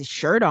because he had his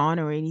shirt on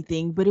or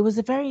anything, but it was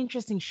a very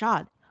interesting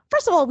shot.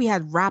 First of all, we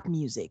had rap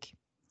music.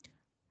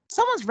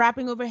 Someone's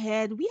rapping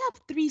overhead. We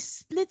have three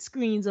split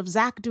screens of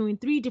Zach doing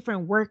three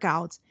different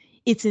workouts.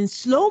 It's in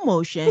slow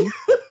motion.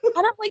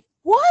 And I'm like,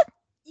 what?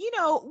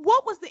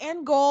 What was the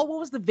end goal? What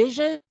was the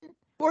vision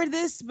for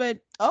this? But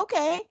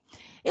okay.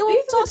 It was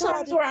These are the also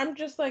times where I'm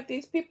just like,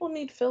 these people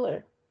need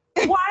filler.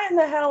 Why in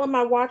the hell am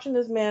I watching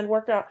this man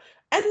work out?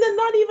 And then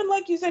not even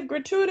like you said,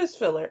 gratuitous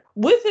filler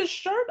with his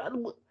shirt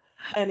on.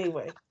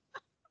 Anyway,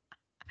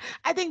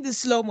 I think the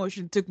slow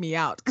motion took me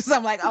out because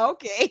I'm like, oh,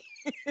 okay.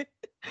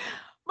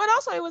 But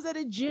also, it was at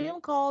a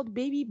gym called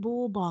Baby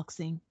Bull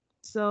Boxing.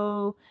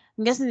 So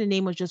I'm guessing the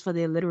name was just for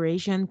the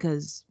alliteration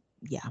because,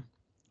 yeah.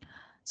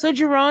 So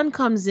Jerron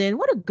comes in.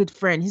 What a good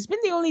friend. He's been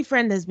the only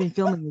friend that's been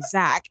filming with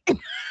Zach.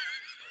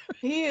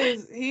 he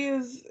is.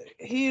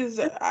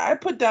 I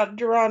put down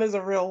Duran as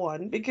a real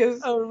one because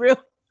Oh, real.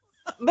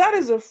 that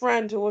is a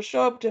friend who will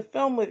show up to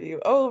film with you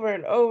over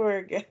and over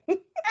again, And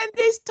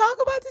they talk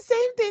about the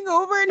same thing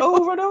over and over.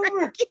 over and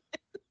over.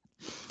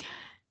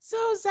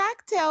 So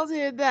Zach tells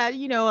her that,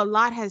 a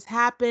lot has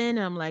happened.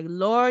 I'm like,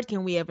 Lord,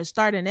 can we ever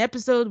start an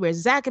episode where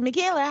Zach and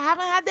Michaela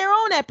haven't had their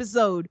own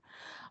episode?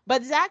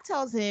 But Zach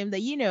tells him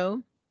that,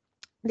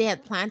 they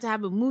had planned to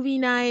have a movie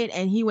night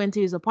and he went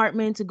to his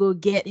apartment to go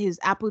get his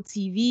Apple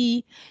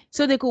TV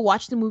so they could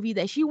watch the movie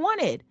that she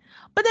wanted.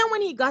 But then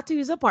when he got to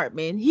his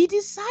apartment, he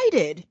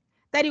decided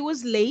that it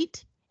was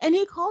late and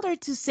he called her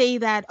to say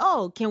that,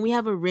 oh, can we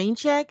have a rain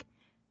check?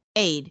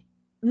 Aid.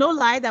 No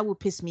lie, that would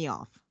piss me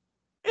off.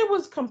 It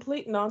was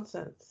complete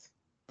nonsense.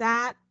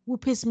 That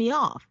would piss me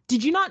off.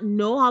 Did you not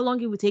know how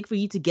long it would take for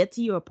you to get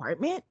to your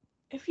apartment?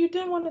 If you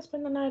didn't want to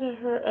spend the night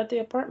at the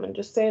apartment,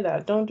 just say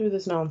that. Don't do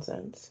this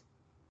nonsense.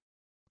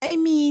 I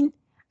mean,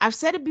 I've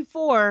said it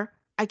before.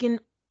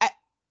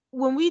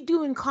 When we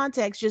do in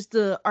context, just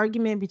the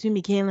argument between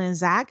Michaela and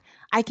Zach,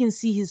 I can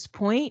see his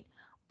point.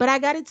 But I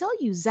got to tell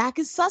you, Zach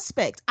is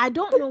suspect. I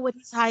don't know what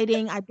he's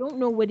hiding. I don't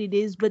know what it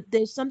is, but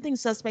there's something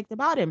suspect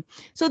about him.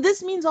 So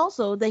this means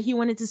also that he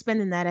wanted to spend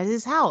the night at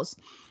his house,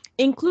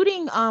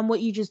 including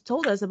what you just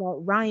told us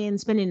about Ryan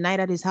spending the night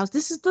at his house.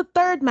 This is the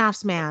third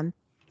MAFS man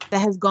that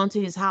has gone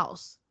to his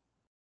house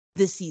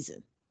this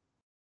season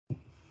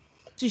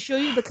to show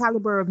you the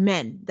caliber of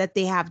men that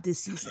they have this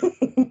season.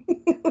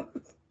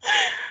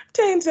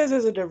 Tane says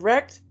there's a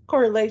direct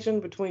correlation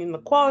between the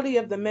quality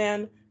of the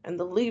man and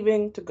the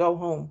leaving to go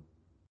home.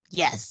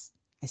 Yes,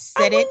 I And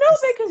said we it. know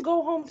they can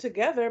go home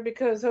together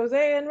because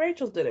Jose and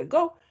Rachel did it.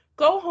 Go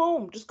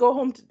home. Just go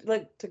home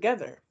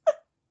together.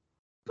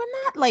 But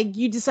not like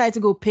you decide to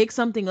go pick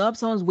something up.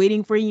 Someone's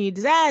waiting for you.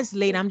 It's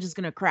late. I'm just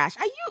gonna crash.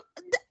 Are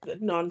you?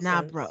 Nah,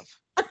 Nonsense. bro.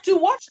 To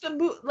watch the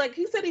movie, like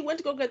he said, he went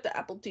to go get the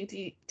Apple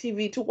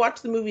TV to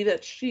watch the movie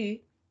that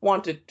she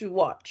wanted to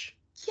watch.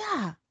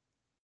 Yeah,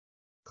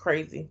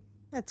 Crazy.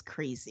 that's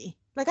crazy.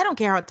 Like I don't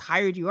care how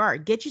tired you are.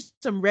 Get you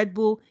some Red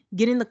Bull.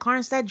 Get in the car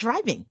and start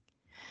driving.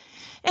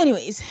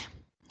 Anyways,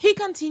 he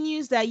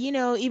continues that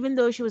even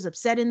though she was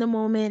upset in the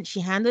moment, she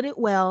handled it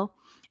well,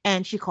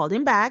 and she called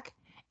him back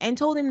and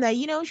told him that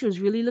she was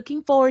really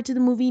looking forward to the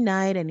movie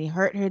night, and it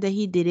hurt her that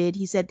he did it.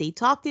 He said they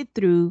talked it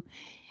through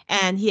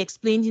and he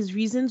explained his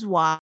reasons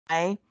why.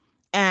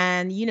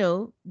 And,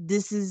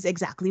 this is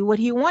exactly what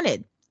he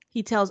wanted.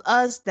 He tells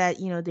us that,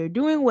 they're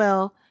doing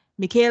well.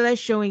 Michaela's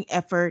showing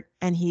effort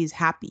and he's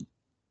happy.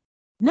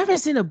 Never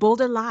seen a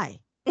bolder lie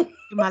in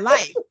my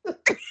life.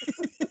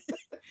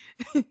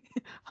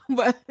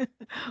 But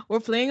we're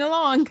playing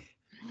along.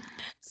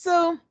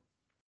 So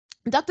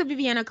Dr.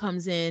 Viviana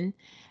comes in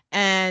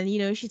and,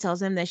 she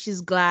tells him that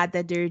she's glad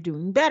that they're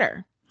doing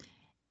better.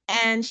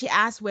 And she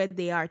asks where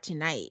they are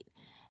tonight,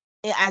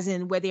 as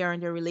in where they are in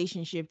their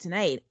relationship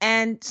tonight.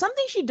 And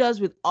something she does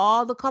with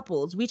all the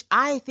couples, which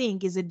I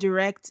think is a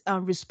direct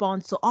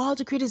response to all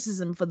the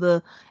criticism for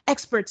the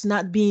experts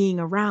not being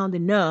around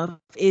enough,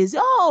 is,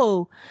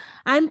 oh,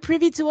 I'm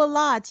privy to a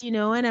lot,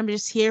 and I'm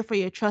just here for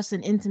your trust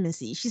and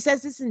intimacy. She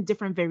says this in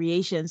different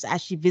variations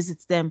as she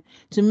visits them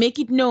to make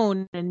it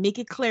known and make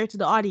it clear to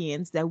the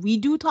audience that we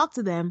do talk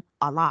to them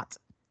a lot.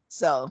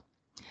 So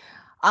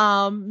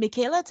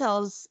Michaela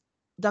tells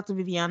Dr.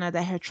 Viviana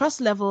that her trust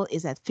level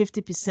is at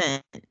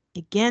 50%.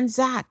 Again,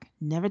 Zach,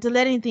 never to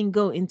let anything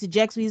go,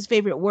 interjects with his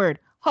favorite word.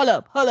 Hold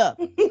up, hold up.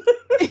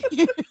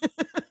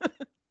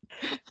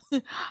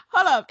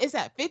 Hold up, it's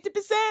at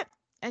 50%?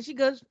 And she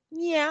goes,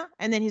 yeah.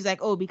 And then he's like,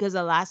 oh, because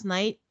of last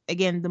night,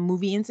 again, the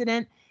movie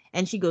incident.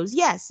 And she goes,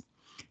 yes.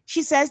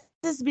 She says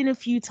there's been a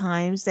few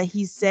times that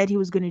he said he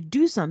was going to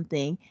do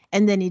something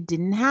and then it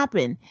didn't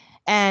happen.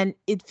 And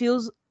it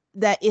feels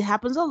that it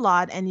happens a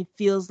lot and it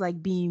feels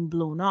like being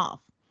blown off.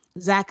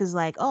 Zach is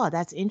like, oh,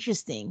 that's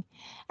interesting.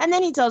 And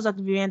then he tells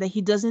Dr. Vivian that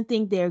he doesn't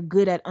think they're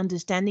good at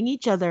understanding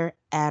each other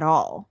at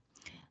all.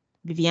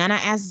 Viviana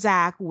asks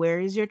Zach, where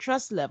is your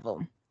trust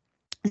level?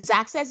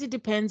 Zach says it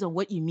depends on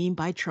what you mean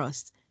by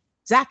trust.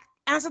 Zach,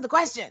 answer the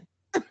question.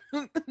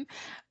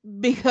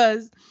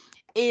 Because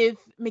if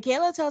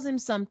Michaela tells him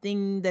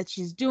something that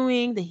she's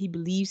doing, that he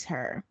believes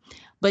her,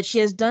 but she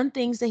has done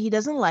things that he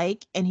doesn't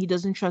like and he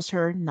doesn't trust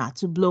her not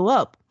to blow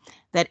up.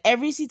 That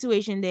every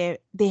situation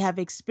they have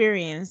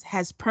experienced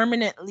has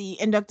permanently,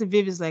 and Dr.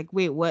 Viv is like,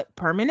 wait, what?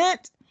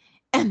 Permanent?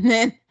 And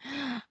then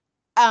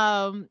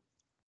um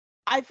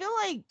I feel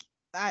like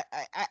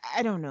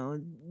I don't know.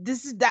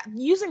 This is that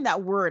using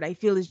that word I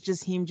feel is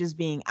just him just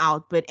being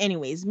out. But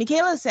anyways,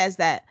 Michaela says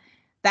that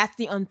that's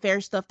the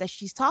unfair stuff that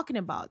she's talking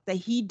about. That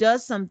he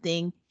does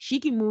something, she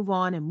can move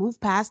on and move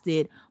past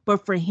it,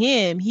 but for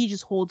him, he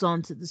just holds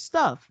on to the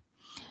stuff.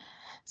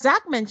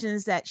 Zach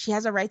mentions that she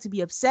has a right to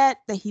be upset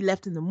that he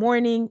left in the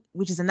morning,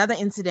 which is another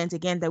incident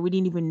again that we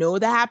didn't even know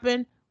that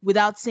happened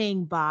without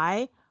saying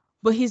bye.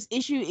 But his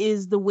issue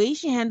is the way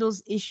she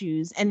handles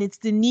issues, and it's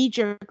the knee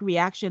jerk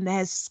reaction that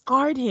has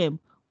scarred him.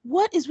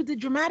 What is with the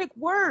dramatic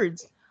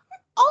words?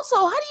 Also,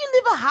 how do you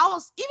leave a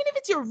house, even if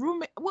it's your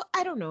roommate? Well,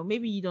 I don't know.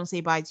 Maybe you don't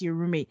say bye to your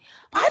roommate.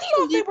 But how I do you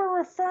thought they leave? were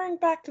referring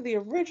back to the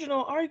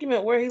original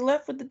argument where he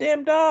left with the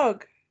damn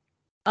dog.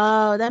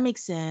 Oh, that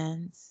makes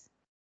sense.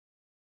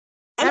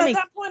 And That at makes.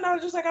 that point, I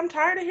was just like, I'm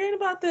tired of hearing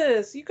about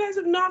this. You guys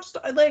have not,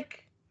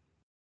 like,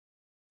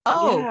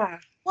 Oh, yeah.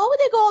 why would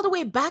they go all the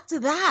way back to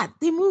that?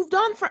 They moved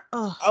on for.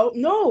 Oh, Oh,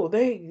 no,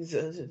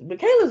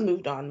 Michaela's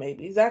moved on,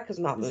 maybe. Zach has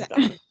not is that?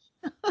 moved on.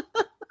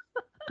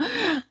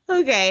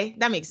 Okay,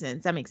 that makes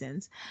sense. That makes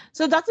sense.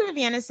 So Dr.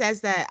 Viviana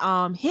says that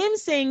him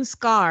saying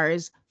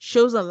scars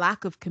shows a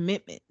lack of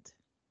commitment.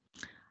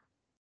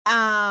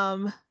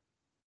 Um,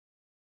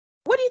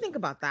 what do you think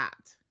about that?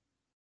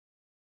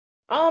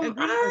 Agree or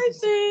I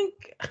disagree?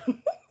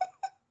 think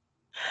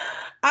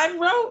I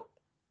wrote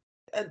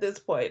at this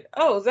point,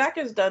 oh, Zach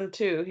is done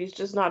too. He's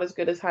just not as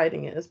good as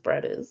hiding it as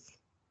Brett is.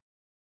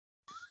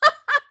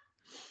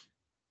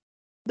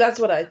 That's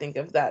what I think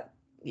of that.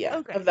 Yeah,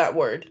 of Okay. that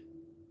word.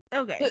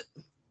 Okay.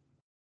 The,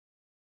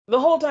 the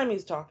whole time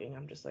he's talking,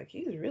 I'm just like,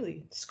 he's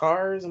really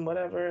scars and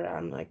whatever.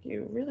 I'm like,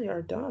 you really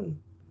are done.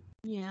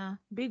 Yeah,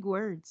 big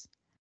words.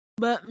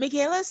 But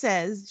Michaela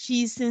says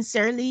she's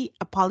sincerely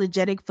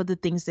apologetic for the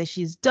things that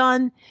she's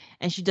done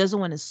and she doesn't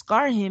want to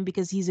scar him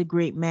because he's a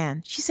great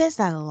man. She says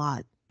that a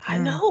lot. I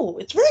know.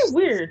 It's very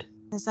weird.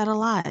 Says that a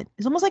lot.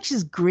 It's almost like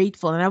she's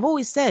grateful. And I've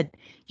always said,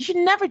 you should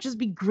never just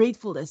be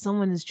grateful that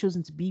someone has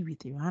chosen to be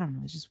with you. I don't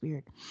know. It's just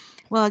weird.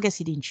 Well, I guess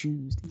he didn't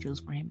choose. They chose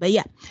for him. But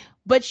yeah.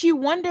 But she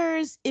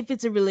wonders if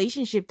it's a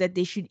relationship that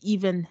they should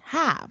even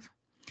have.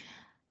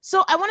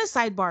 So I want to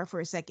sidebar for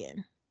a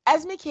second.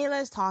 As Michaela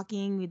is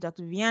talking with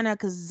Dr. Viviana,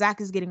 because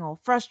Zach is getting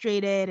all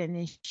frustrated and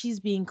then she's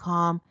being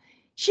calm,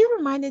 she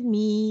reminded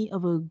me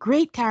of a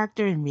great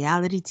character in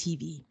reality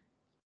TV.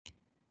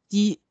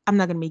 I'm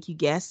not going to make you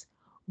guess,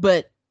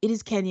 but it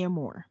is Kenya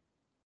Moore.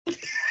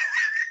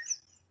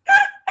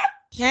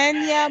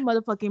 Kenya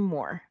motherfucking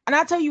Moore. And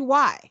I'll tell you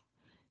why.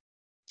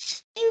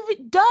 She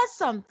does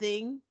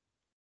something,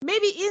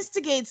 maybe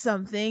instigates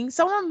something,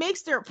 someone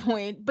makes their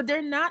point, but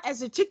they're not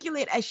as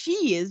articulate as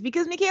she is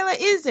because Michaela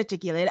is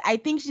articulate. I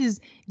think she's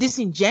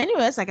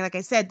disingenuous, like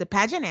I said, the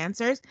pageant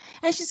answers,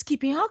 and she's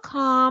keeping her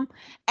calm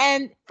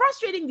and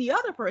frustrating the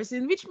other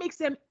person, which makes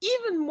them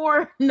even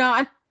more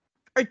not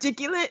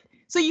articulate.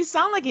 So you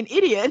sound like an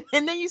idiot,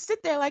 and then you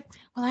sit there like,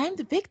 well, I am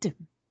the victim.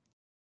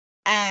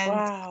 And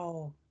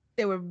Wow.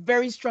 there were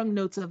very strong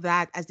notes of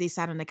that as they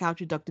sat on the couch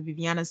with Dr.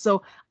 Viviana.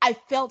 So I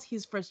felt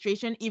his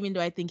frustration, even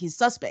though I think he's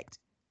suspect.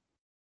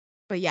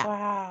 But yeah,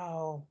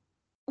 Wow.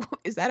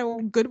 is that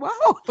a good wow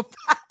or a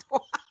bad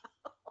wow?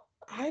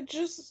 I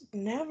just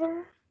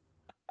never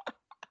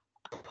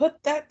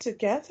put that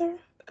together.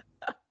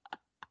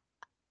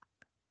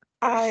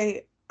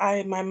 My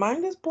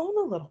mind is blown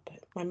a little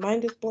bit. My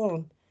mind is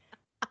blown.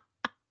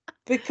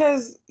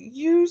 Because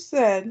you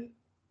said,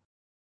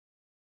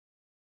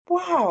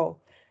 wow.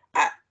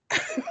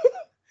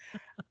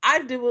 I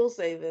will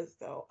say this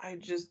though. I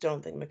just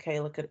don't think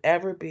Michaela could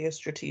ever be as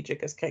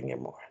strategic as Kenya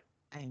Moore.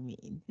 I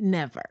mean,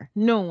 never.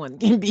 No one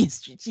can be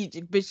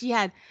strategic, but she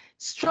had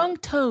strong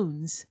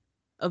tones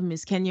of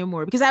Miss Kenya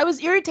Moore because I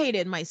was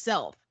irritated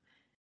myself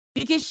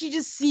because she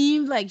just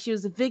seemed like she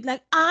was a big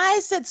like I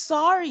said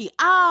sorry,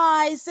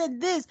 I said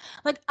this,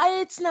 like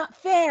it's not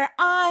fair,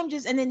 I'm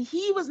just, and then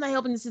he was not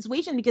helping the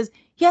situation because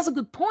he has a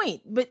good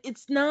point, but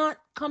it's not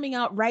coming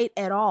out right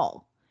at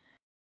all.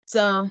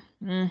 So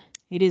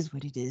it is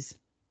what it is.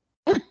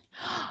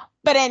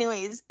 But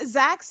anyways,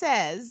 Zach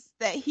says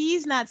that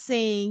he's not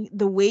saying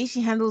the way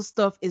she handles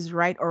stuff is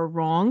right or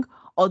wrong.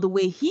 or the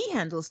way he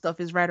handles stuff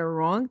is right or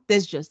wrong.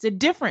 There's just a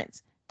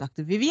difference.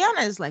 Dr.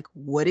 Viviana is like,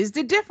 what is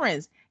the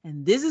difference?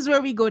 And this is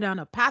where we go down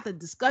a path of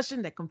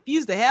discussion that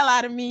confused the hell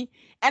out of me.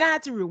 And I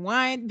had to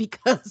rewind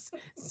because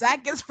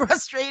Zach gets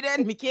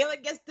frustrated, Michaela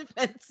gets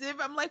defensive.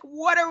 I'm like,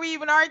 what are we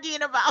even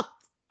arguing about?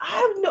 I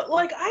have no,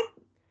 like,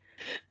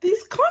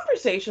 these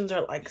conversations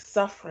are like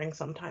suffering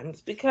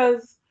sometimes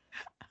because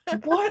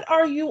what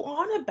are you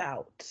on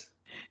about?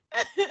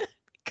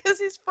 Because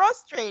he's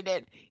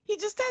frustrated. He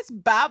just starts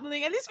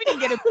babbling. At least we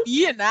didn't get a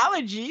bee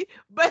analogy,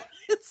 but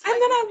it's And like,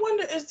 then I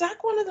wonder, is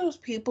Zach one of those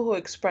people who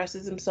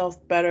expresses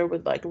himself better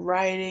with like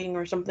writing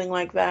or something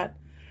like that?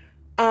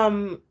 I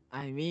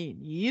mean,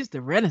 he's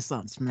the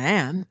Renaissance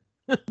man.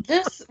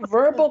 This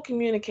verbal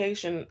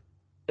communication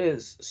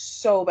is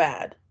so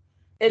bad.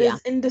 It Yeah,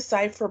 is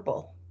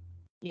indecipherable.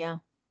 yeah,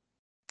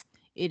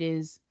 it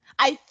is.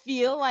 I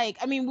feel like,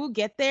 I mean, we'll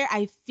get there.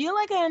 I feel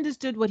like I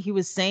understood what he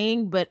was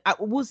saying, but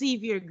we'll see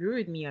if you agree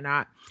with me or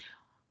not.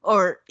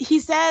 Or he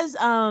says,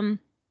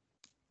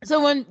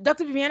 so when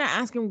Dr. Viviana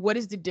asked him what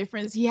is the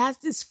difference, he has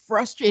this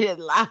frustrated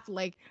laugh,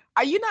 like,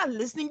 are you not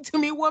listening to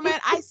me, woman?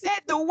 I said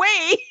the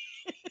way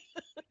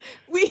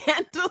we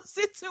handle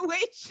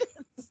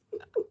situations.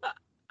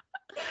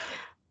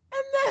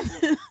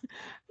 And then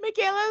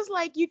Michaela's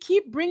like, you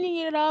keep bringing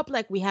it up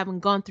like we haven't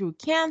gone through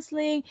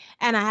canceling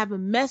and I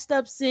haven't messed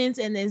up since.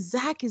 And then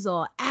Zach is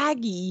all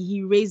aggy.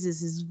 He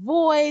raises his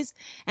voice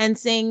and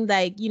saying,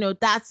 like,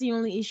 that's the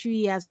only issue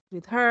he has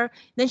with her.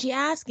 Then she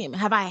asks him,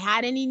 have I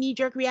had any knee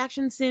jerk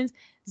reactions since?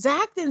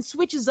 Zach then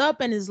switches up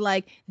and is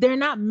like, they're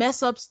not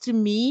mess ups to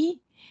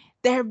me.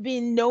 There have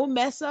been no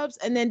mess ups.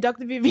 And then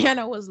Dr.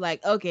 Viviana was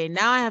like, okay,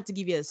 now I have to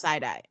give you a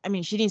side eye. I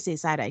mean, she didn't say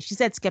side eye. She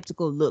said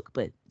skeptical look,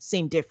 but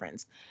same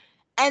difference.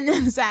 And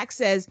then Zach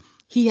says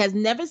he has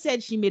never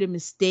said she made a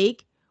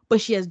mistake, but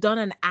she has done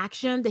an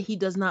action that he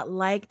does not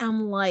like.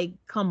 I'm like,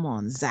 come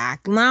on,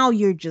 Zach. Now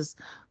you're just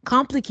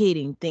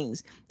complicating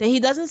things. That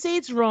he doesn't say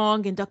it's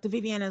wrong. And Dr.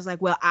 Viviana is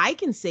like, well, I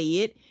can say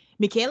it.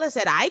 Michaela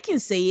said, I can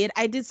say it.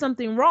 I did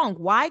something wrong.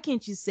 Why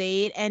can't you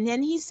say it? And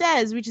then he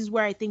says, which is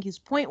where I think his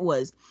point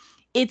was,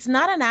 it's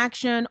not an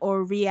action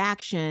or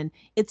reaction.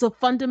 It's a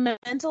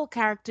fundamental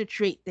character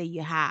trait that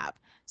you have.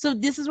 So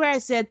this is where I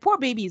said, poor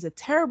baby is a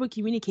terrible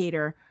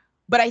communicator,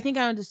 but I think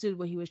I understood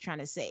what he was trying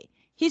to say.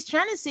 He's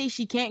trying to say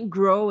she can't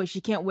grow or she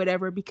can't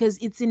whatever because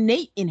it's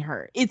innate in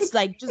her. It's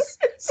like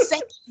just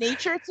second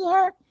nature to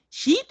her.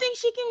 She thinks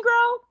she can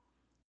grow,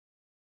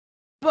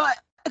 but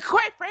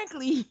quite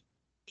frankly,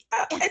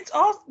 It's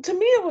all, to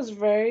me it was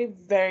very,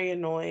 very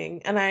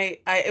annoying. And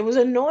it was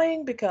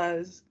annoying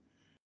because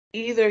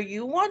either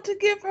you want to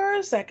give her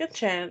a second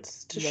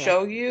chance to yeah.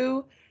 show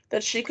you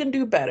that she can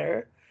do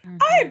better. I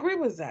Mm-hmm. agree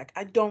with Zach.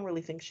 I don't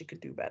really think she could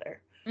do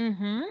better.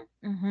 Mm-hmm.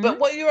 Mm-hmm. But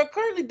what you are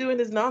currently doing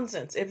is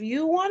nonsense. If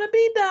you want to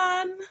be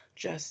done,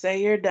 just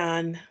say you're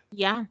done.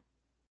 Yeah.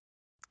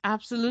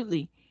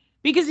 Absolutely.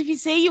 Because if you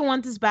say you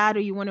want this bad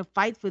or you want to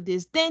fight for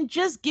this, then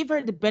just give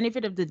her the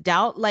benefit of the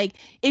doubt. Like,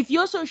 if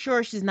you're so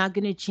sure she's not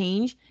going to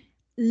change,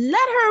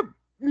 let her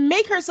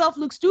make herself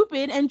look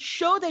stupid and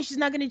show that she's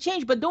not going to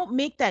change. But don't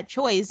make that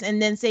choice and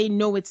then say,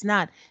 no, it's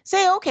not.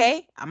 Say,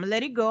 okay, I'm going to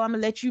let it go. I'm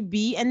going to let you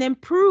be. And then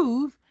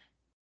prove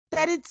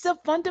that it's a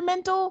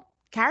fundamental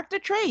character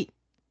trait.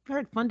 I've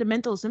heard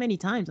fundamental so many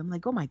times. I'm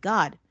like, oh my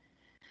God.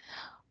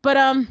 But,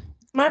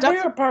 My Dr.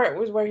 favorite part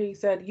was where he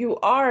said, "You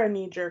are a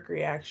knee jerk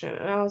reaction."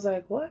 And I was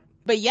like, what?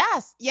 But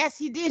yes,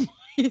 he did.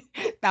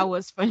 That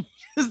was funny.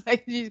 Just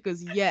like she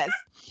goes, yes.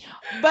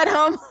 But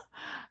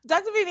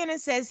Dr. Vivian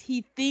says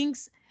he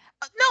thinks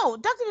no,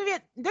 Dr.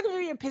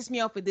 Vivian pissed me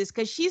off with this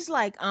because she's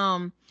like,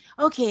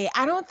 okay,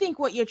 I don't think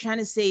what you're trying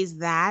to say is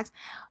that.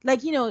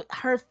 Like,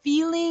 her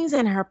feelings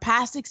and her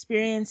past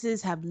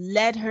experiences have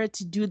led her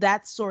to do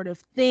that sort of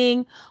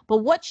thing. But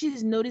what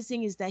she's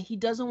noticing is that he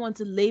doesn't want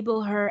to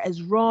label her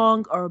as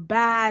wrong or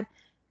bad.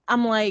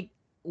 I'm like,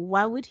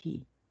 why would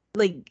he?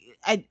 Like,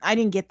 I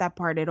didn't get that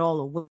part at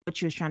all of what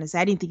she was trying to say.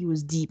 I didn't think it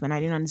was deep and I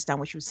didn't understand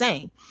what she was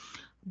saying.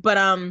 But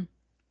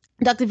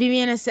Dr.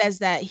 Viviana says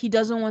that he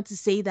doesn't want to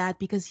say that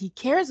because he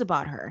cares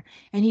about her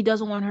and he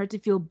doesn't want her to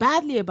feel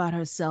badly about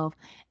herself.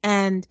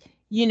 And,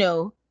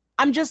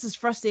 I'm just as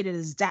frustrated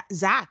as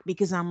Zach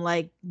because I'm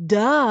like,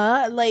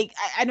 duh, like,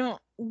 I don't,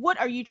 what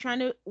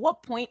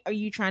point are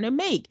you trying to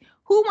make?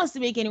 Who wants to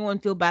make anyone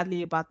feel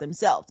badly about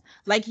themselves?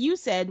 Like you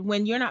said,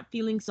 when you're not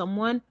feeling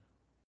someone,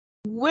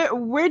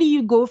 where do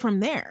you go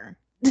from there?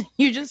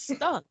 You're just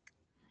stuck.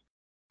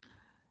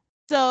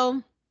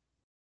 So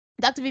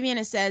Dr.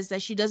 Viviana says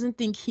that she doesn't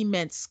think he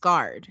meant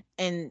scarred.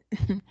 And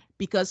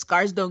because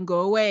scars don't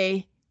go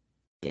away,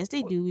 yes,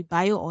 they do with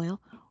bio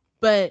oil,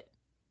 but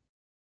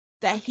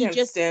I that he can't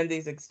just, stand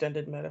these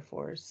extended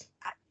metaphors.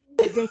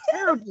 they're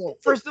terrible.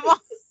 First of all,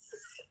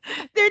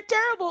 they're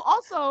terrible.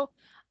 Also,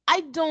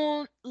 I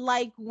don't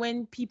like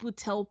when people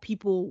tell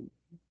people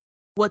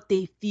what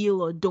they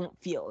feel or don't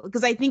feel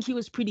because I think he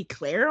was pretty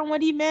clear on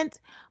what he meant.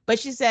 But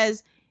she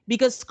says,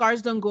 because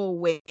scars don't go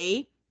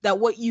away, that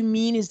what you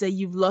mean is that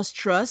you've lost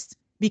trust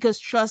because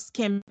trust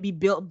can be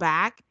built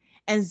back.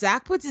 And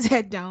Zach puts his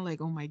head down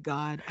like, oh my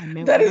God, I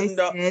meant That what is I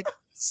no. said.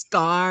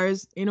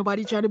 Scars. Ain't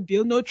nobody trying to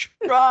build no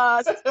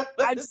trust.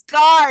 I'm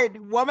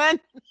scarred, woman.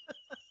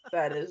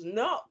 That is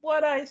not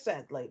what I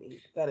said, lady.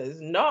 That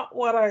is not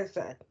what I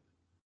said.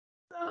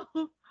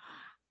 So,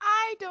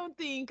 I don't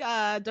think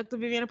Dr.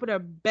 Viviana put her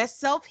best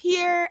self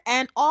here.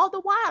 And all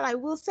the while, I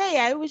will say,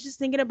 I was just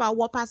thinking about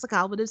what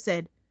Pascal would have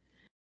said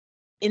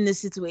in this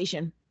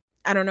situation.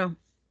 I don't know.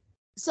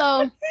 So,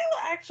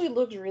 Michaela actually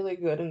looks really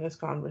good in this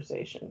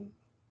conversation.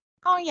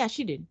 oh yeah,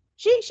 she did.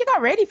 She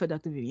got ready for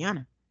Dr.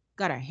 Viviana.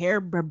 Got her hair,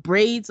 her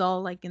braids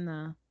all like in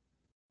the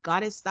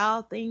goddess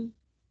style thing.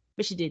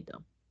 But she did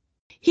though.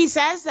 He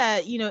says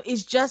that,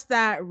 it's just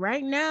that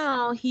right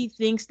now he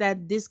thinks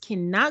that this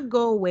cannot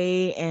go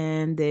away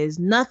and there's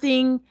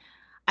nothing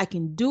I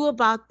can do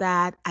about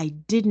that. I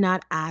did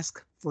not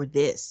ask for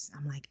this.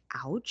 I'm like,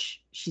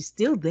 ouch. She's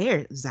still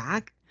there,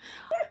 Zach.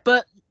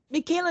 But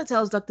Michaela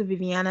tells Dr.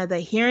 Viviana that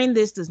hearing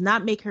this does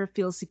not make her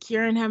feel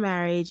secure in her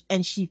marriage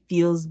and she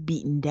feels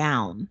beaten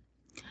down.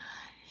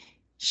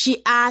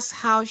 She asks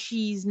how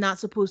she's not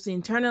supposed to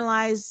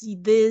internalize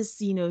this,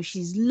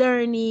 she's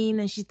learning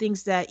and she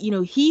thinks that,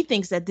 he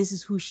thinks that this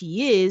is who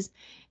she is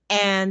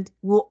and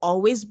will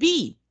always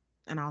be.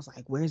 And I was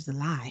like, where's the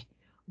lie?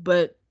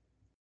 But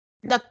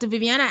Dr.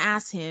 Viviana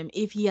asks him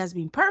if he has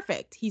been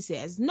perfect. He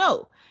says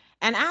no,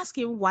 and asks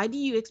him, why do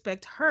you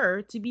expect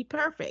her to be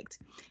perfect?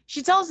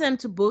 She tells them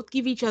to both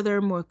give each other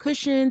more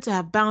cushion, to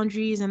have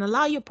boundaries, and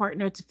allow your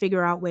partner to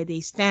figure out where they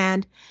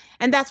stand.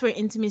 And that's where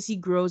intimacy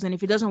grows. And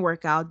if it doesn't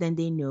work out, then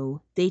they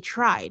know they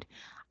tried.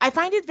 I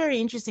find it very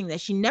interesting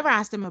that she never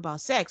asked them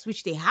about sex,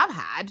 which they have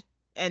had,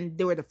 and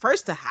they were the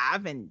first to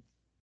have, and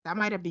that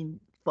might have been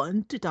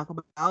fun to talk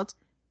about,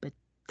 but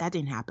that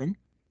didn't happen.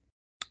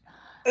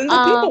 And the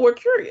Um, people were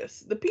curious.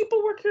 The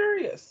people were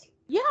curious.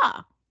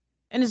 yeah.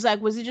 And it's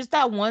like, was it just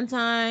that one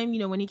time,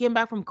 when he came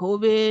back from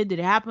COVID? Did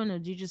it happen or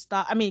did you just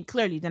stop? I mean,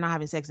 clearly they're not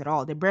having sex at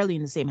all. They're barely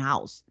in the same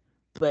house.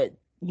 But,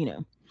 you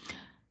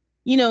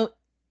know,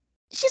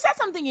 she said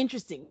something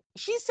interesting.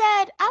 She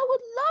said, I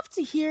would love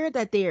to hear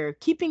that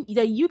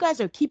you guys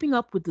are keeping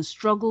up with the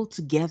struggle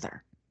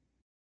together.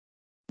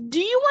 Do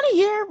you want to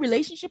hear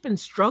relationship and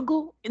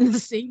struggle in the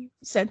same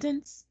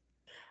sentence?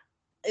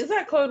 Is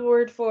that code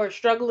word for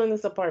struggle in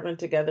this apartment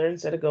together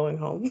instead of going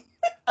home?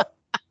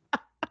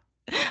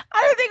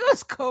 I don't think it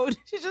was code.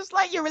 She's just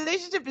like, your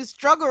relationship is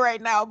struggle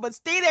right now, but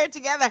stay there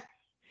together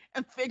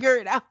and figure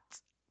it out.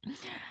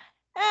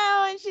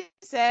 Oh, and she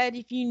said,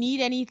 if you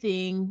need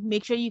anything,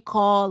 make sure you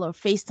call or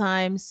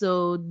FaceTime.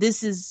 So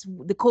this is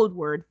the code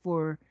word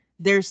for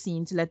their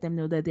scene to let them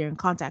know that they're in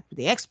contact with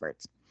the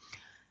experts.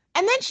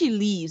 And then she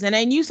leaves, and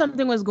I knew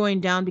something was going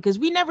down because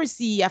we never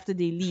see after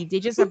they leave. They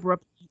just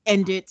abruptly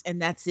end it,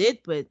 and that's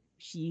it. But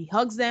she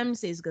hugs them,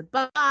 says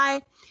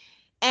goodbye,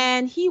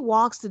 and he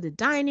walks to the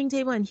dining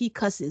table and he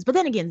cusses. But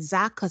then again,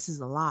 Zach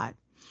cusses a lot.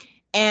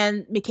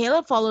 And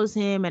Michaela follows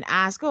him and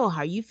asks, "Oh,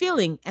 how are you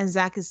feeling?" And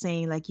Zach is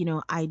saying, like,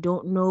 I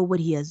don't know what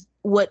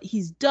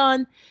he's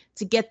done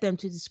to get them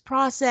to this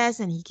process.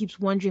 And he keeps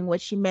wondering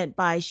what she meant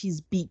by she's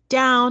beat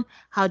down.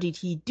 How did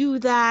he do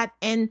that?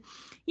 And,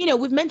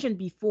 we've mentioned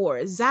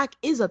before, Zach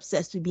is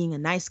obsessed with being a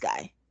nice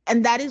guy.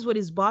 And that is what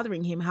is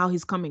bothering him, how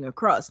he's coming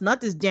across.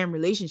 Not this damn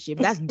relationship.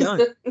 That's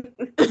done.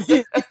 It's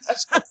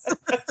just,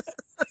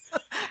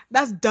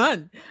 that's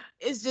done.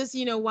 It's just,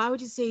 why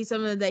would you say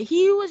something that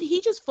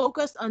he just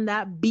focused on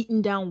that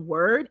beaten down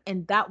word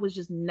and that was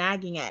just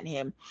nagging at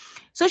him.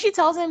 So she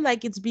tells him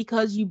like it's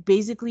because you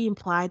basically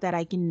implied that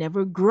I can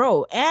never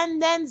grow.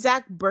 And then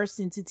Zach bursts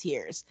into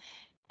tears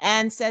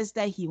and says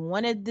that he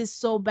wanted this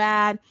so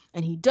bad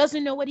and he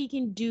doesn't know what he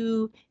can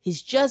do.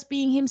 He's just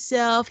being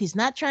himself. He's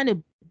not trying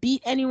to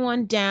beat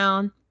anyone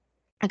down.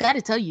 I got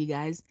to tell you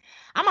guys,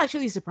 I'm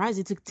actually surprised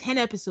it took 10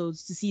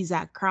 episodes to see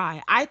Zach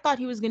cry. I thought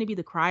he was going to be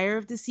the crier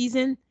of the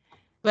season,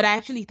 but I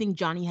actually think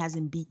Johnny has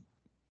him beat.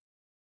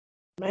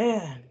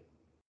 Man.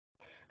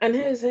 And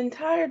his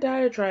entire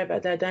diatribe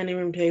at that dining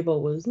room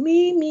table was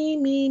me, me,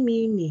 me,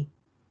 me, me.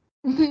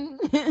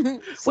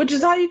 Which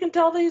is how you can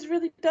tell that he's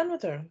really done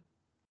with her.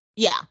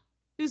 Yeah,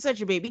 he was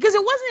such a baby because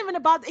it wasn't even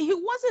about, he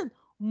wasn't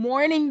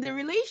mourning the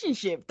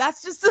relationship.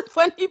 That's just the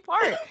funny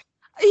part.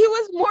 He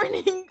was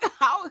mourning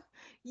how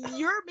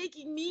you're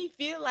making me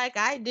feel like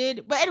I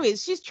did. But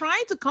anyways, she's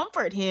trying to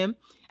comfort him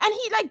and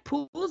he like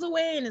pulls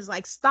away and is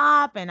like,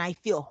 stop. And I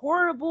feel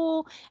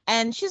horrible.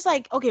 And she's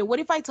like, okay, what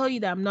if I tell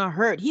you that I'm not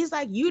hurt? He's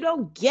like, you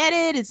don't get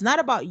it. It's not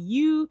about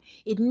you.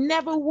 It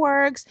never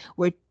works.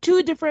 We're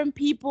two different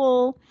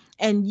people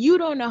and you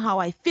don't know how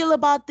I feel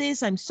about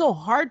this. I'm so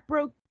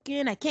heartbroken.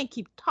 I can't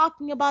keep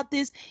talking about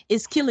this.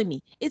 It's killing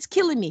me. It's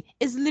killing me.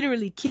 It's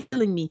literally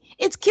killing me.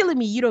 It's killing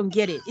me. You don't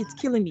get it. It's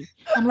killing me.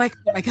 I'm like,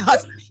 oh my God,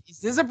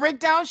 is this a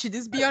breakdown? Should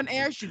this be on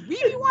air? Should we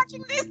be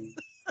watching this?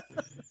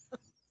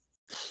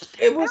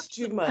 It was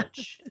too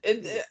much.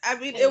 I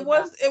mean, it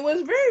was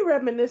very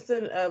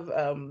reminiscent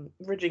of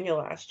Virginia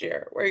last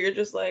year, where you're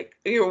just like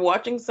you're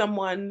watching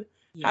someone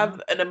Yeah.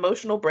 have an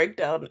emotional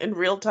breakdown in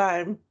real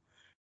time.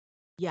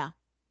 Yeah.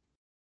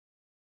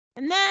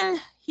 And then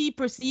he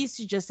proceeds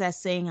to just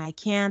as saying, I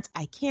can't,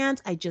 I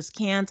can't, I just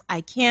can't,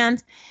 I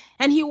can't.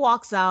 And he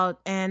walks out.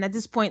 And at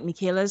this point,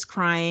 Michaela's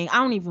crying. I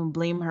don't even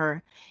blame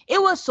her.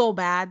 It was so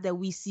bad that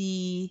we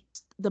see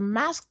the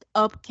masked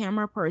up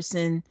camera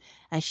person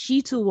as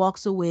she too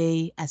walks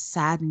away as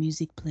sad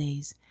music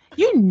plays.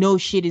 You know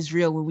shit is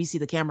real when we see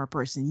the camera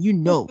person. You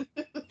know.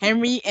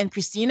 Henry and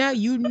Christina,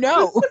 you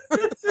know.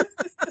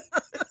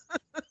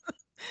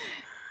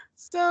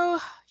 So,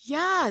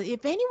 yeah,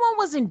 if anyone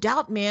was in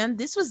doubt, man,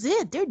 this was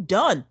it. They're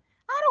done.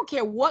 I don't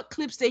care what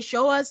clips they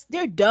show us,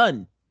 they're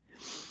done.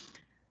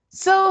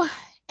 So,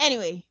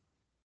 anyway,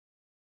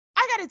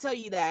 I got to tell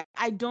you that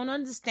I don't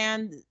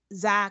understand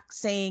Zach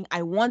saying,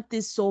 I want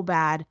this so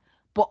bad,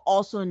 but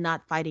also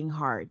not fighting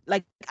hard.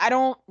 Like, I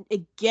don't,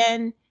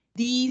 again,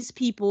 these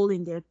people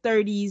in their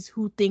 30s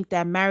who think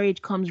that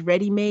marriage comes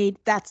ready made,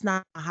 that's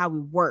not how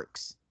it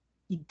works.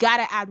 You got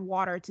to add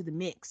water to the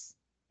mix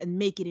and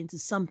make it into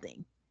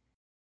something.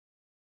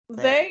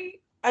 But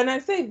And I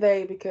say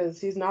they because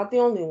he's not the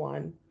only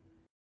one,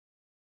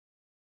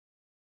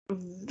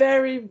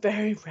 very,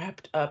 very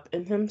wrapped up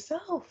in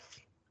himself.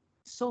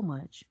 so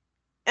much.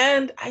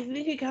 And I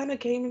think he kind of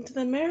came into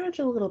the marriage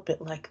a little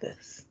bit like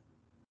this.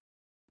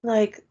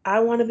 Like, I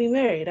want to be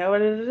married. I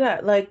want to do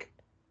that. Like,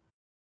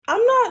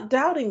 I'm not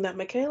doubting that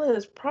Michaela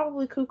is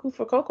probably cuckoo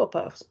for Cocoa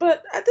Puffs,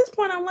 but at this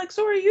point, I'm like,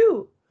 so are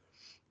you.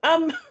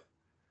 Um,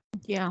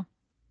 Yeah.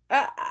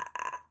 I,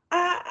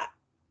 I,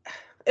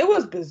 it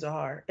was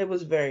bizarre. It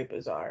was very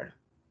bizarre.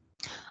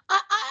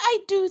 I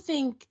do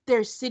think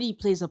their city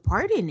plays a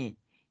part in it.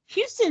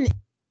 Houston,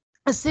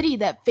 a city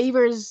that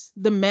favors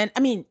the men. I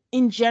mean,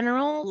 in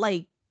general,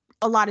 like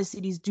a lot of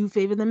cities do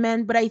favor the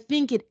men, but I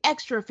think it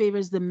extra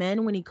favors the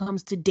men when it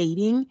comes to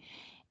dating.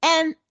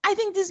 And I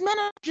think these men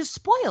are just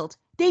spoiled.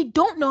 They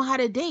don't know how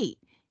to date.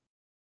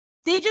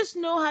 They just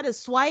know how to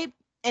swipe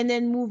and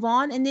then move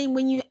on. And then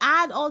when you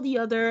add all the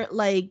other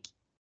like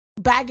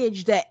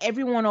baggage that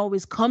everyone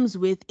always comes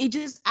with, it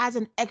just adds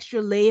an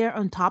extra layer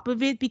on top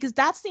of it because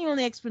that's the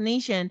only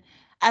explanation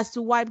as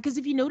to why. Because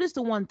if you notice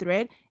the one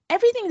thread,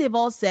 everything they've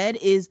all said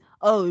is,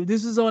 oh,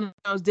 this is on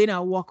I was dating,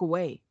 I'll walk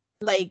away.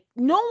 Like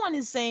no one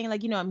is saying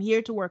like, I'm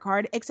here to work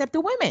hard except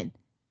the women.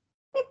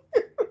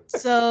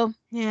 So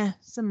yeah,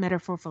 it's a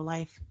metaphor for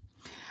life.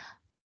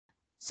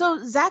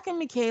 So Zach and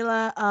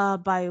Michaela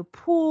by a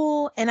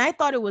pool, and I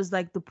thought it was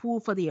like the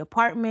pool for the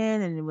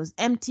apartment, and it was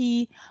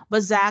empty.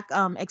 But Zach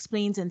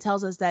explains and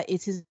tells us that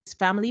it's his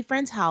family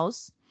friend's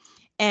house,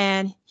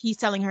 and he's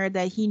telling her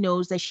that he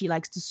knows that she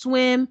likes to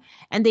swim,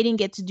 and they didn't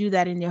get to do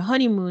that in their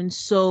honeymoon,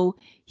 so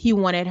he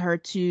wanted her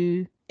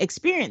to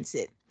experience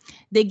it.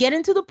 They get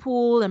into the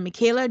pool, and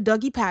Michaela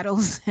doggy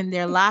paddles, and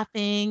they're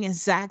laughing, and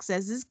Zach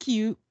says it's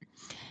cute.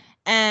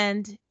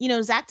 And,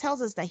 Zach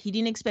tells us that he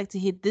didn't expect to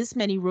hit this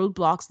many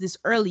roadblocks this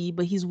early,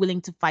 but he's willing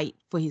to fight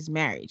for his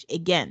marriage.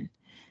 Again,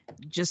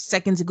 just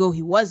seconds ago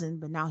he wasn't,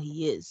 but now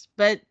he is.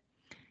 But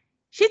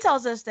she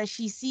tells us that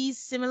she sees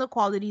similar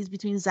qualities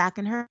between Zach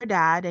and her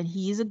dad, and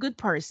he is a good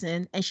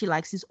person, and she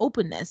likes his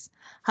openness.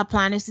 Her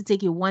plan is to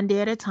take it one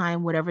day at a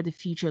time, whatever the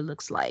future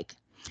looks like.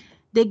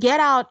 They get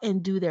out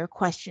and do their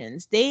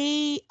questions.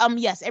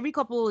 Yes, every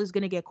couple is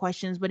going to get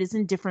questions, but it's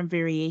in different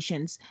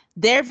variations.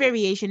 Their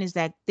variation is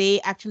that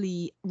they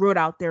actually wrote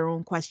out their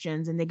own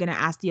questions and they're going to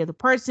ask the other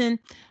person,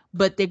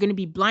 but they're going to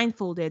be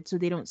blindfolded so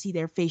they don't see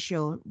their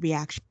facial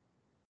reaction.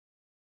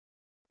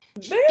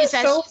 She They're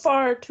says so she's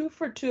far 2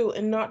 for 2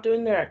 in not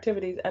doing their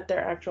activities at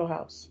their actual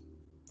house,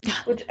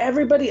 which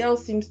everybody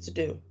else seems to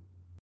do.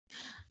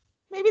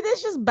 maybe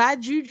that's just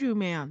bad juju,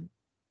 man.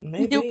 He'll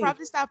Maybe.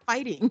 probably stop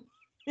fighting.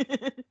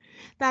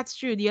 That's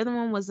true. The other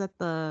one was at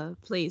the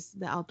place,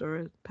 the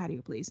outdoor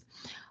patio place.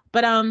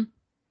 But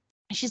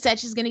she said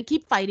she's going to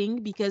keep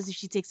fighting because if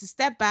she takes a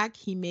step back,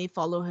 he may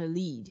follow her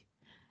lead.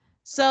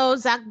 So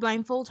Zach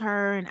blindfolds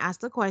her and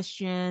asks the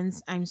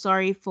questions. I'm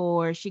sorry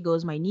for, she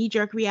goes, my knee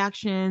jerk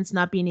reactions,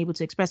 not being able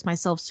to express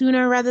myself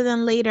sooner rather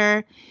than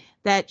later,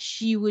 that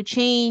she would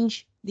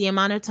change the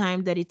amount of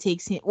time that it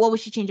takes him. What would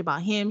she change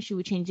about him? She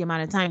would change the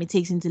amount of time it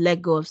takes him to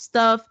let go of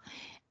stuff.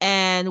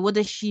 And what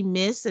does she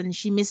miss? And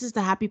she misses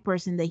the happy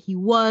person that he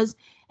was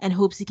and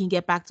hopes he can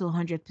get back to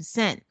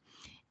 100%.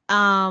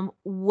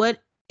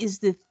 What is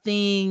the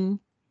thing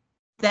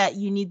that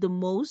you need the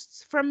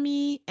most from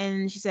me?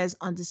 And she says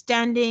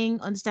understanding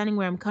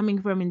where I'm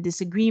coming from in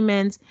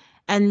disagreements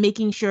and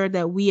making sure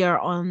that we are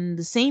on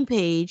the same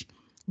page.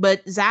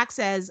 But Zach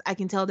says, I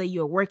can tell that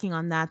you're working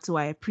on that, so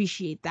I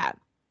appreciate that.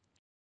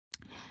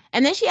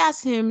 And then she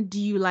asked him, do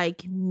you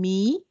like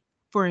me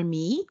for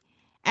me?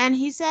 And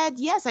he said,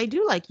 yes, I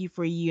do like you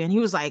for you. And he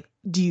was like,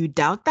 do you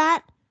doubt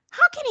that?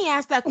 How can he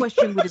ask that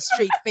question with a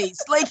straight face?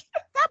 Like,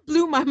 that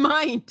blew my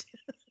mind.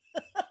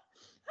 How the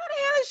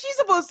hell is she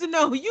supposed to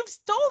know? You've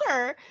told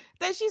her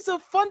that she's a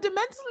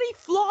fundamentally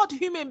flawed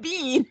human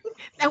being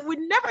that would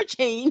never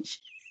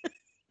change,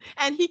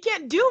 and he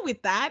can't deal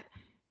with that.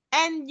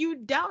 And you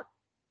doubt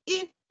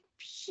if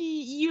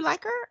you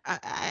like her.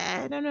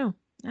 I don't know.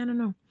 I don't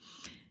know.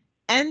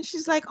 And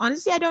she's like,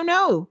 honestly, I don't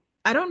know.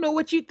 I don't know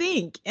what you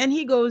think. And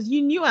he goes,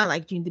 you knew I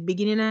liked you in the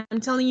beginning.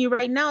 I'm telling you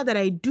right now that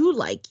I do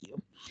like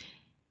you.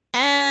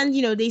 And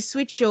they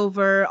switched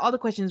over. All the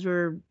questions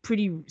were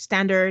pretty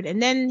standard.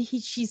 And then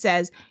she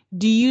says,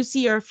 "Do you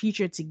see our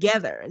future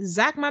together?"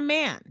 Zach, my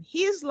man,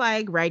 he's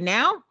like, "Right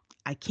now,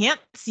 I can't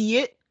see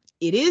it.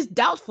 It is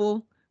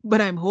doubtful,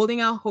 but I'm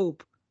holding out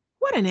hope."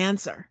 What an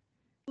answer!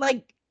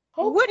 Like,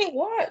 Hope what? for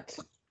what?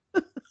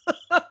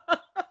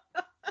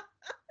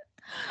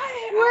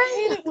 I What?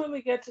 hate it when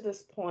we get to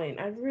this point.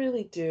 I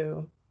really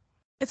do.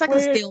 It's like a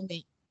Where,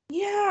 stalemate.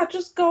 yeah,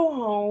 just go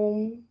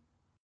home.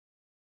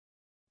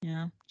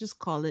 Yeah, just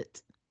call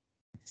it.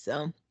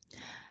 So,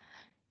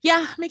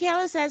 yeah,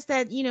 Michaela says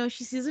that,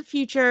 she sees a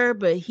future,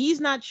 but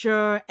he's not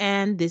sure,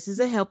 and this is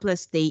a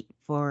helpless state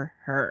for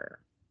her.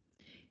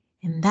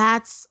 And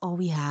that's all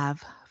we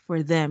have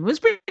for them. It was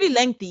pretty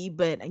lengthy,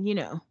 but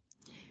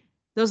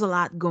there's a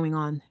lot going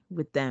on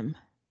with them.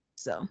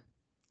 So,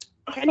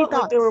 I any felt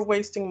like they were thoughts?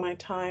 wasting my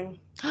time.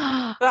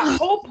 That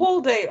whole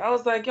pool date, I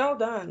was like, y'all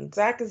done.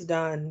 Zach is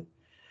done.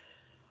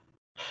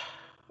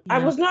 I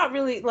Yeah. was not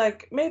really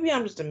like, maybe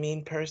I'm just a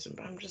mean person,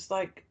 but I'm just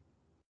like,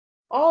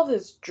 all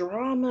this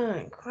drama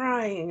and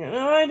crying, and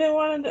I didn't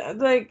want to,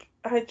 like,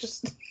 I'm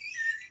just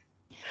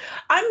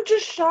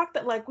shocked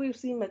that, like, we've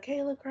seen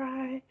Michaela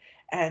cry,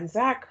 and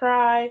Zach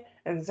cry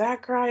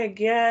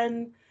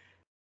again.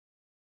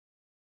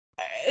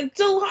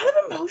 It's a lot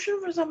of emotion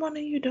for someone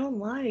that you don't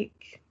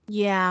like.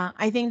 Yeah,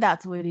 I think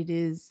that's what it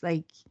is.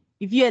 Like,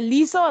 if you at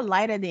least saw a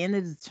light at the end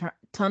of the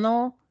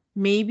tunnel,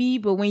 maybe,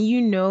 but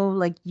when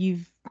like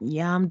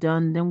yeah, I'm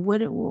done, then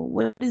what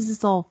is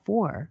this all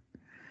for?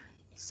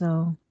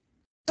 So,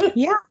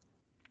 yeah.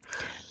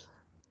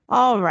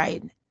 All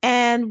right.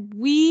 And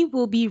we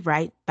will be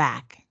right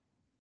back.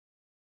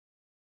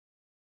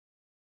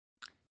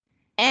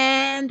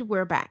 And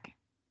we're back.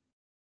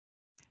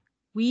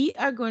 We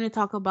are going to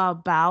talk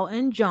about Bao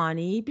and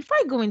Johnny. Before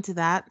I go into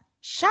that,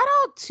 shout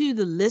out to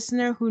the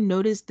listener who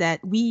noticed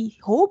that we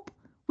hope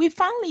we've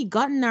finally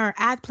gotten our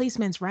ad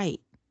placements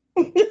right.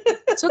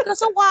 Took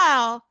us a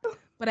while,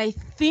 but I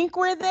think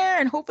we're there.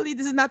 And hopefully,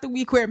 this is not the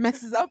week where it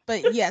messes up.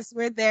 But yes,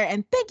 we're there.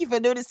 And thank you for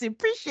noticing.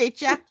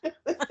 Appreciate ya.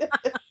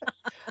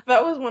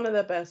 That was one of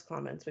the best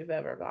comments we've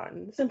ever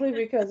gotten, simply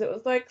because it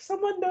was like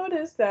someone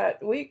noticed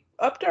that we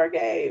upped our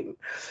game.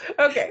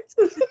 Okay.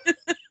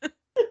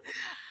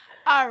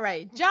 All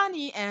right,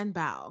 Johnny and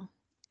Bao.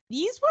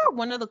 These were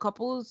one of the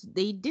couples.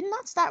 They did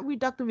not start with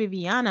Dr.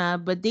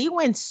 Viviana, but they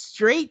went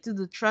straight to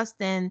the trust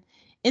and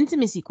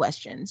intimacy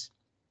questions.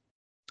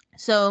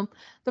 So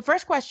the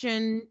first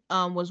question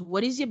was,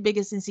 what is your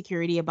biggest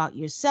insecurity about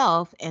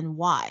yourself and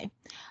why?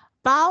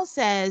 Bao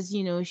says,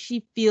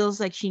 she feels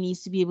like she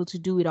needs to be able to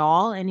do it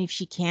all. And if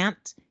she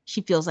can't,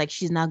 she feels like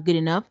she's not good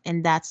enough.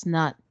 And that's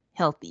not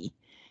healthy.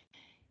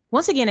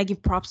 Once again, I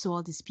give props to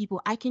all these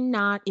people. I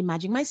cannot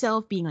imagine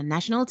myself being on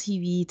national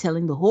TV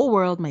telling the whole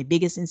world my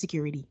biggest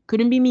insecurity.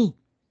 Couldn't be me.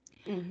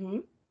 Mm-hmm.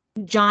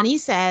 Johnny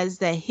says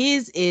that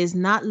his is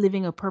not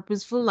living a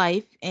purposeful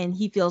life and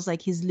he feels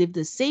like he's lived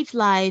a safe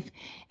life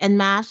and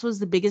MAFS was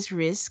the biggest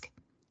risk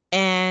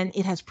and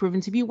it has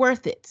proven to be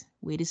worth it.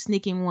 Way to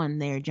sneak in one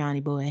there,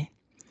 Johnny boy.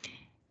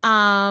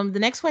 The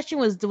next question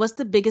was, what's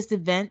the biggest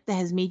event that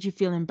has made you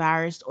feel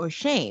embarrassed or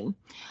shame?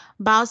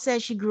 Bao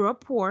says she grew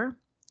up poor,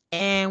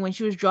 and when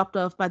she was dropped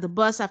off by the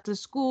bus after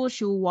school,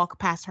 she would walk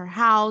past her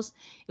house.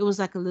 It was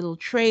like a little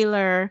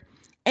trailer.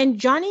 And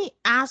Johnny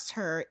asked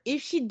her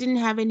if she didn't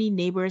have any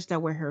neighbors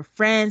that were her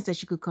friends that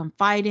she could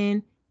confide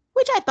in,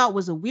 which I thought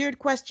was a weird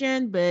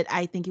question, but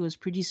I think it was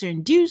producer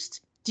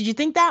induced. Did you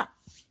think that?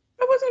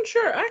 I wasn't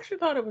sure. I actually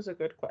thought it was a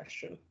good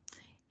question.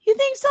 You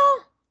think so?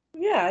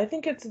 Yeah, I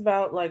think it's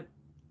about like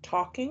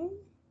talking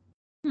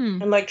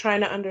Hmm. and like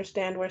trying to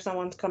understand where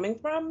someone's coming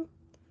from.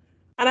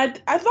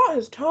 And I thought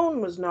his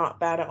tone was not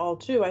bad at all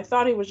too. I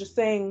thought he was just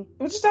saying,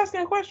 he was just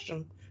asking a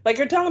question. Like,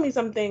 you're telling me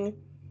something,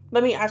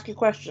 let me ask you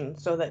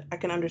questions so that I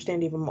can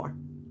understand even more.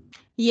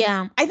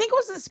 Yeah, I think it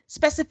was the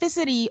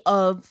specificity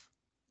of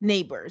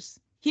neighbors.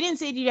 He didn't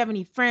say, did you have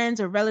any friends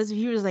or relatives?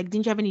 He was like,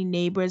 didn't you have any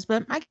neighbors?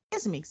 But I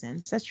guess it makes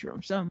sense. That's true.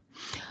 So,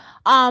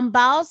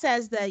 Bao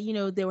says that,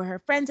 they were her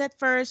friends at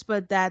first,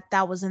 but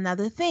that was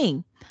another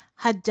thing.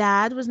 Her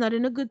dad was not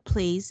in a good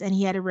place and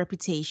he had a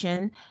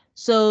reputation.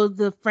 So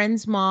the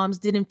friends' moms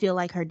didn't feel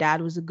like her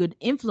dad was a good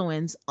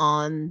influence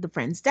on the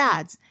friends'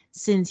 dads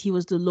since he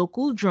was the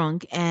local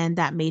drunk and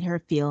that made her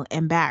feel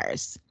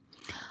embarrassed.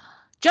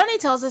 Johnny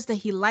tells us that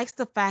he likes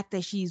the fact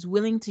that she's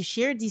willing to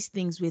share these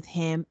things with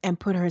him and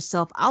put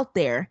herself out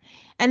there.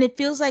 And it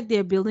feels like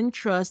they're building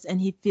trust, and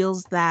he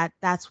feels that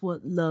that's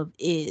what love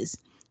is.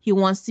 He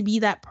wants to be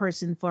that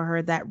person for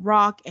her, that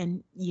rock,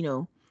 and,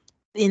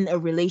 in a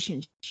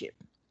relationship.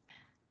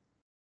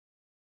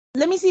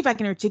 Let me see if I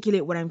can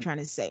articulate what I'm trying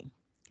to say.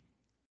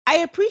 I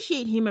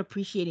appreciate him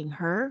appreciating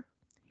her,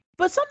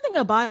 but something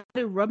about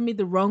it rubbed me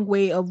the wrong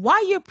way of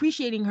why you're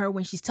appreciating her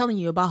when she's telling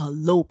you about her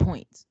low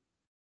points.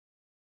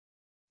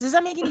 Does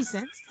that make any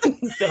sense?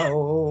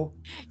 No.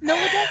 No,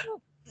 it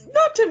doesn't.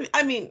 Not to me.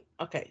 I mean,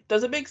 okay,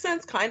 does it make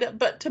sense? Kind of.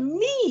 But to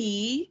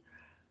me,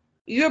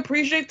 You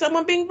appreciate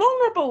someone being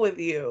vulnerable with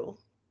you.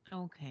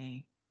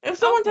 Okay. If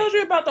someone Okay. tells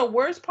you about the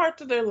worst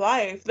parts of their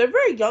life, they're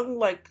very young,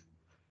 like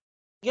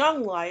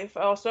young life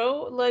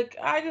also, like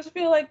I just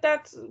feel like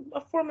that's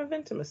a form of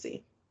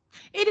intimacy.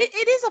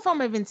 It is a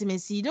form of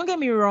intimacy. Don't get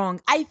me wrong.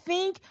 I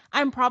think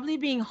I'm probably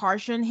being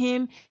harsh on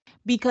him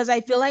because I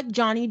feel like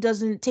Johnny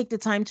doesn't take the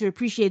time to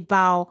appreciate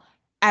Bao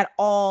at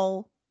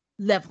all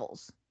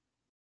levels.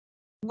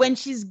 When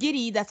she's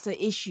giddy, that's an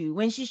issue.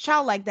 When she's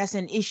childlike, that's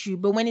an issue.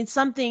 But when it's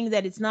something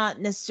that it's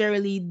not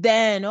necessarily,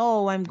 then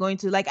oh, I'm going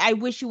to like. I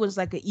wish it was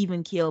like an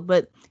even kill,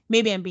 but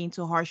maybe I'm being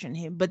too harsh on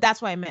him. But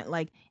that's why I meant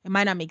like it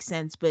might not make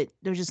sense, but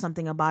there's just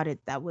something about it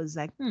that was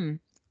like, hmm.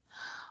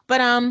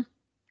 But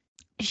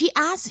she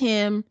asked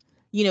him,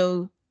 you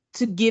know,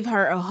 to give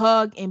her a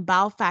hug in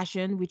Bao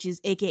fashion, which is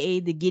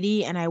AKA the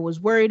giddy. And I was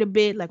worried a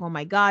bit, like, oh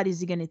my God, is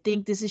he gonna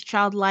think this is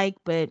childlike?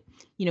 But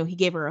he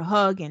gave her a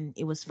hug and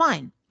it was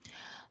fine.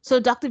 So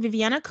Dr.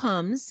 Viviana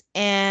comes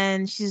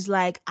and she's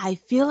like, I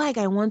feel like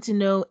I want to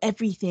know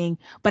everything,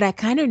 but I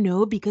kind of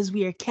know because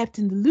we are kept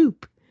in the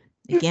loop.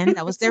 Again,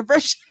 that was their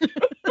version.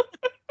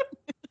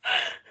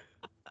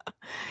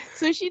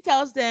 So she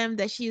tells them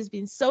that she has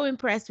been so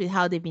impressed with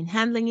how they've been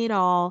handling it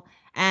all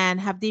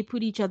and have they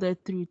put each other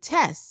through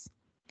tests.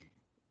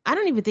 I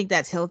don't even think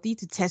that's healthy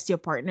to test your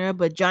partner,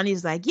 but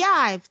Johnny's like, yeah,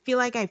 I feel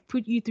like I've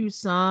put you through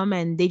some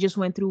and they just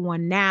went through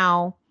one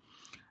now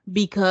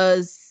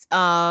because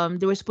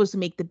they were supposed to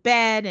make the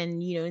bed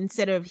and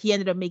instead of he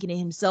ended up making it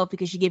himself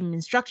because she gave him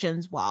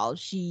instructions while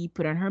she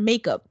put on her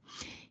makeup.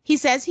 He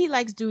says he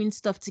likes doing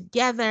stuff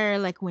together,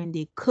 like when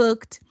they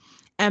cooked.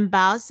 And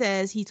Bao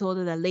says he told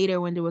her that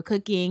later when they were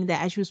cooking,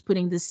 that as she was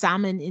putting the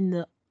salmon in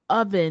the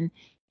oven,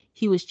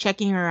 he was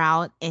checking her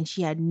out and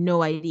she had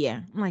no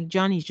idea. I'm like,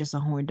 Johnny's just a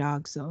horn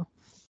dog, so.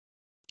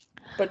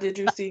 But did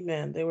you see,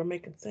 man? They were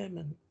making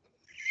salmon.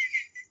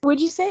 What'd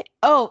you say?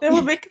 Oh, They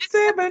were making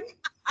salmon.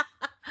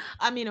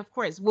 I mean, of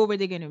course, what were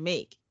they going to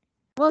make?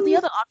 Well, the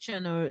other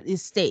option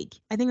is steak.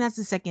 I think that's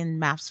the second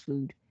MAFS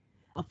food,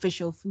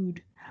 official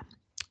food.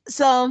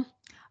 So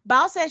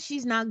Bao says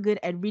she's not good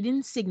at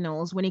reading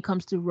signals when it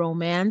comes to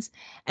romance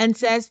and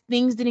says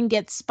things didn't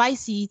get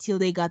spicy till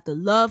they got the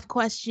love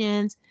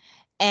questions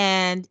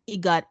and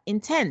it got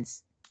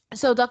intense.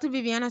 So Dr.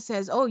 Viviana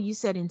says, oh, you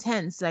said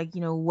intense. Like,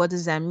 what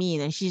does that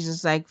mean? And she's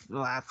just like,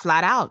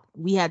 flat out,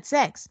 we had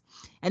sex.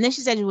 And then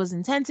she said it was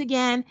intense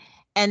again.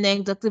 And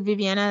then Dr.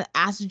 Viviana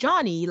asked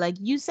Johnny, like,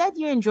 you said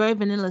you enjoy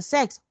vanilla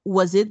sex.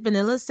 Was it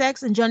vanilla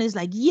sex? And Johnny's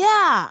like,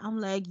 yeah. I'm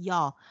like,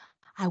 y'all,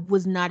 I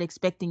was not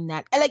expecting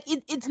that. And like,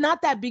 it's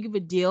not that big of a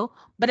deal.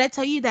 But I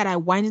tell you that I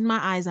winded my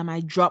eyes and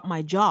I dropped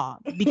my jaw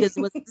because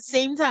it was at the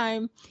same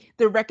time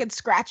the record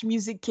scratch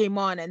music came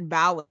on and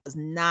Bao was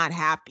not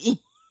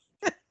happy.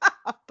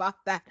 About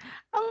that.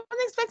 I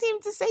wasn't expecting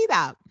him to say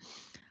that.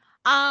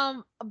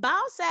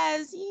 Bao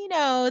says,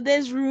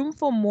 there's room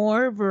for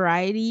more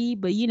variety,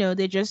 but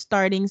they're just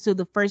starting. So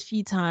the first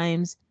few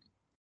times,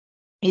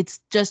 it's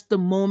just the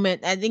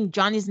moment. I think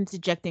Johnny's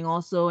interjecting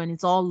also, and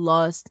it's all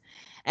lust,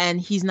 and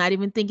he's not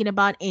even thinking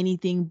about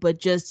anything but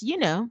just,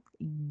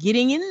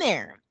 getting in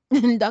there.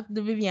 And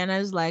Dr. Viviana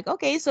is like,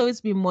 okay, so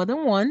it's been more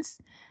than once.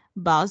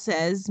 Bao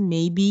says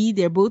maybe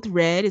they're both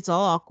red. It's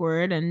all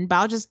awkward. And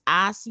Bao just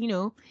asks,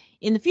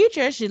 in the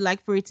future, she'd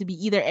like for it to be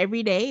either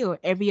every day or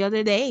every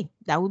other day.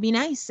 That would be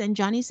nice. And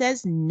Johnny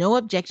says no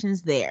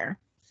objections there.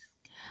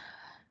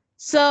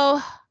 So,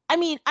 I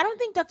mean, I don't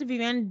think Dr.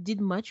 Vivian did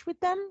much with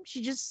them.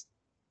 She just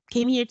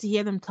came here to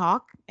hear them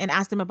talk and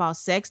ask them about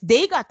sex.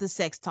 They got the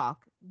sex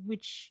talk,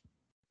 which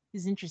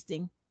is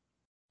interesting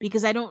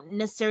because I don't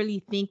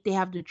necessarily think they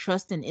have the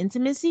trust and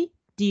intimacy.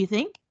 Do you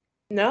think?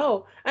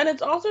 No, and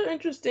it's also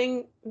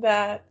interesting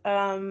that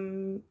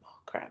oh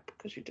crap,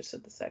 because you just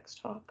said the sex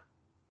talk.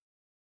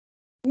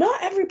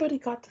 Not everybody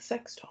got the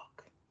sex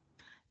talk,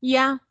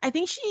 Yeah, I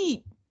think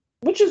she.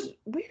 which is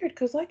weird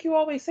because, like you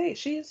always say,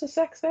 she is a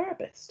sex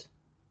therapist.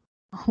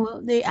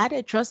 Well, they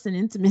added trust and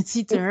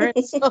intimacy to her,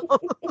 so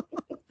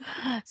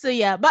so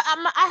yeah. But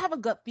I have a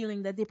gut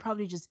feeling that they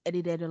probably just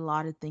edited a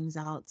lot of things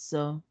out,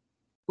 so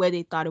where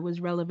they thought it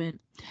was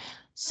relevant.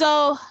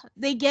 So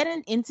they get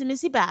an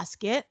intimacy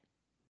basket,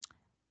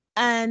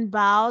 and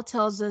Bao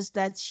tells us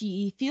that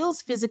she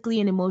feels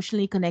physically and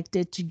emotionally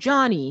connected to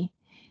Johnny.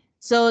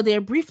 So they're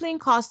briefly in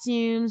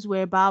costumes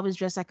where Bob is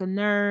dressed like a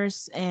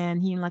nurse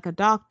and he like a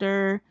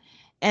doctor.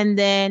 And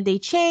then they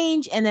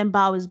change, and then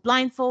Bob is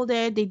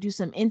blindfolded. They do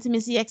some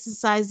intimacy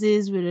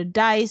exercises with a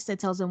dice that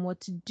tells them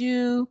what to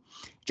do.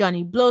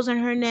 Johnny blows on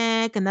her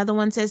neck. Another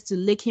one says to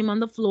lick him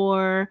on the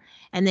floor,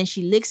 and then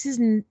she licks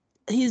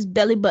his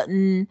belly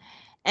button.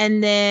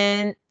 And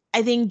then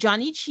I think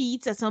Johnny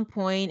cheats at some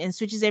point and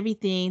switches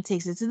everything,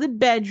 takes it to the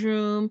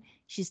bedroom.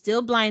 She's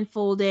still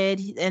blindfolded,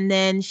 and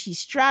then he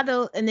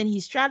straddles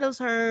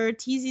her,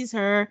 teases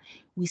her.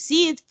 We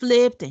see it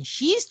flipped, and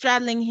she's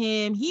straddling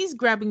him. He's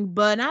grabbing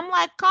butt. I'm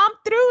like, come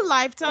through,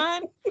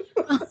 Lifetime.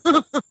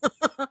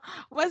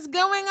 What's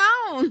going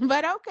on?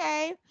 But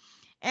okay.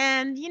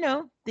 And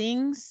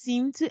things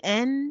seem to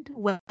end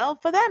well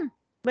for them.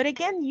 But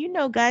again,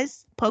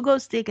 guys, pogo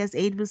stick, as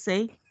Aid would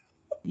say.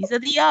 These are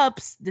the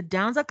ups. The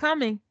downs are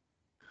coming.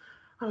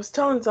 I was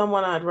telling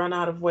someone I'd run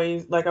out of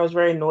ways, like I was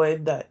very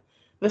annoyed that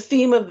the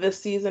theme of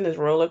this season is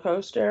roller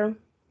coaster.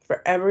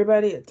 For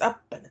everybody, it's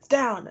up and it's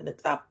down and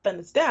it's up and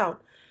it's down.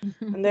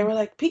 And they were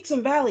like, peaks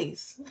and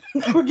valleys.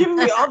 They were giving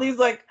me all these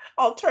like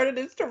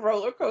alternatives to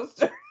roller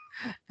coaster.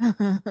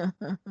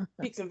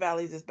 Peaks and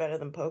valleys is better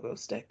than pogo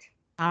stick.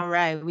 All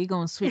right, we're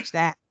gonna switch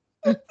that.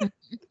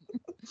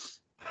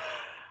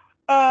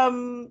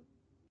 Um,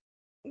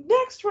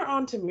 Next we're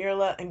on to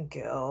Mirla and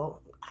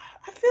Gil.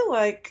 I feel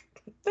like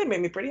they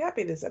made me pretty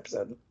happy this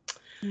episode.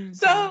 Mhm.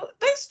 So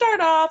they start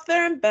off,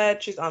 they're in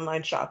bed, she's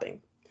online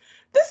shopping.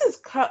 This is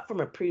cut from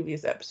a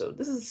previous episode.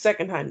 This is the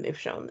second time they've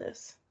shown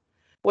this.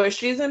 Where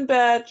she's in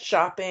bed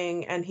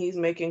shopping and he's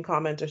making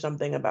comments or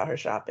something about her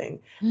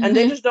shopping. And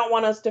they just don't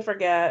want us to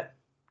forget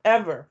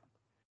ever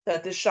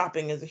that this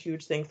shopping is a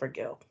huge thing for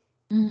Gil.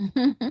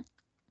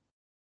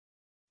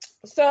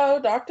 So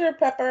Dr.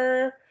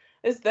 Pepper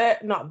is there,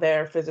 not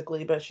there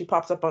physically, but she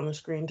pops up on the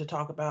screen to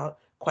talk about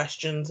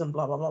questions and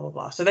blah, blah, blah, blah,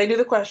 blah. So they do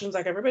the questions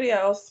like everybody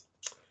else.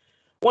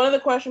 One of the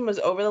questions was,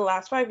 over the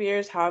last 5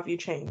 years, how have you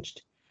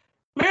changed?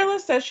 Marilyn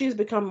says she's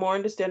become more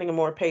understanding and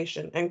more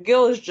patient, and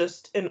Gil is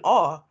just in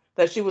awe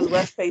that she was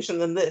less patient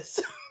than this.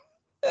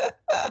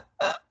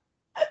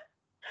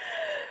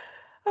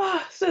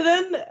 So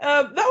then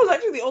that was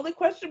actually the only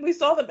question we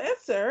saw them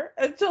answer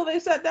until they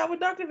sat down with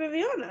Dr.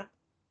 Viviana.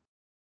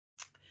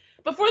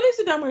 Before they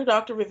sit down with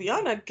Dr.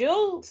 Viviana,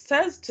 Gil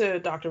says to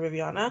Dr.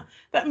 Viviana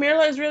that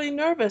Mirla is really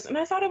nervous, and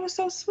I thought it was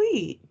so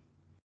sweet.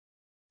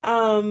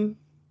 Um,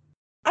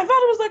 I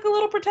thought it was like a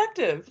little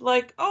protective,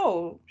 like,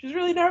 oh, she's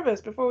really nervous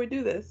before we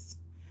do this.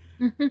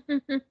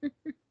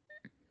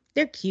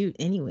 They're cute,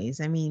 anyways.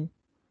 I mean,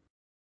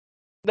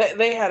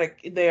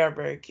 They are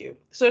very cute.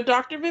 So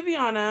Dr.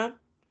 Viviana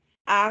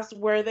asks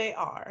where they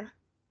are,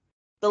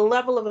 the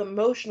level of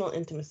emotional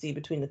intimacy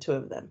between the two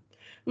of them.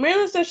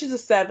 Marilyn says she's a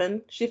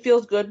 7. She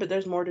feels good, but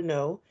there's more to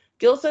know.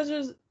 Gil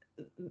says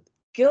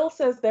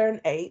they're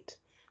an 8,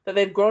 that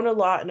they've grown a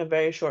lot in a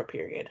very short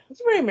period.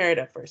 It's a very married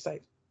at first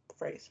sight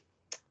phrase.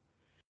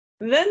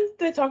 Then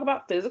they talk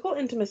about physical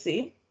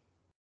intimacy.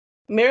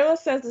 Marilyn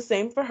says the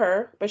same for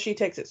her, but she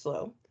takes it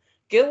slow.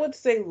 Gil would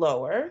say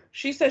lower.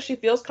 She says she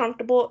feels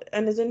comfortable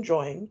and is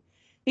enjoying.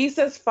 He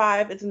says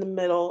 5, it's in the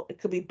middle. It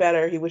could be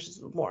better. He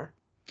wishes more.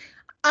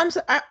 I'm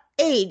so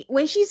 8.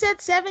 When she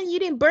said 7, you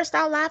didn't burst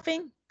out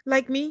laughing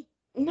like me.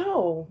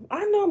 No,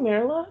 I know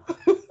Marla.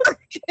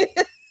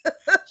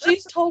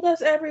 She's told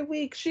us every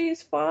week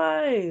she's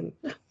fine.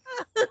 I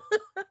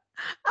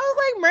was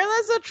like,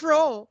 Merla's a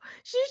troll.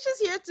 She's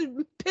just here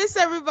to piss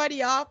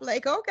everybody off.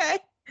 Like, okay,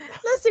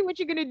 let's see what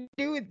you're gonna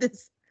do with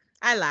this.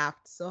 I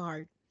laughed so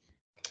hard.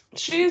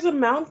 She's a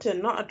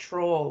mountain, not a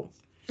troll.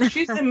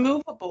 She's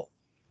immovable.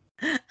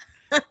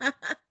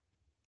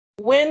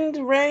 Wind,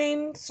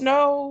 rain,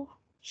 snow.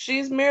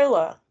 She's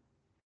Mirla.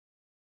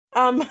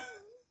 Um,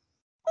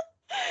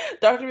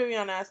 Dr.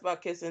 Viviana asked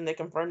about kissing. They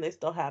confirmed they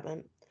still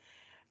haven't.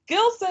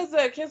 Gil says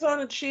that kiss on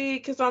the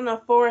cheek, kiss on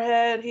the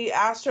forehead. He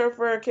asked her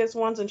for a kiss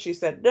once and she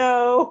said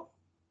no.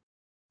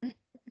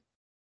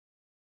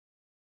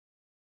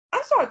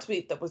 I saw a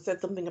tweet that was said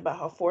something about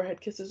how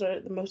forehead kisses are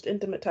the most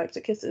intimate types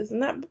of kisses,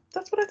 and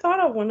that's what I thought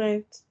of when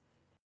I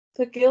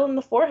said Gil in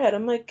the forehead.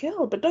 I'm like,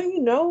 Gil, but don't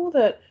you know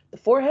that the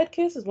forehead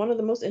kiss is one of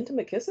the most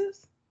intimate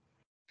kisses?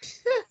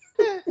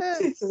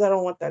 He says, I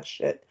don't want that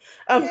shit.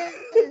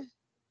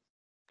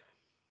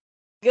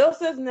 Gil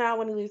says now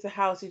when he leaves the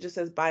house, he just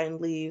says bye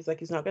and leaves, like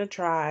he's not going to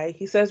try.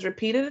 He says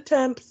repeated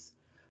attempts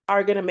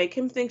are going to make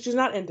him think she's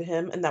not into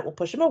him, and that will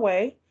push him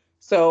away.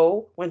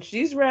 So when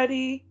she's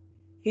ready,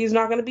 he's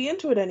not going to be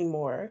into it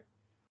anymore.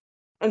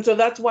 And so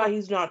that's why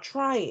he's not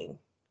trying.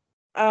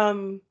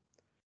 And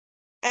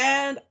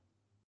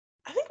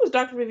I think it was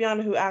Dr.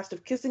 Viviana who asked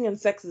if kissing and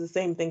sex is the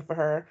same thing for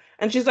her.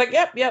 And she's like,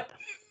 yep, yep.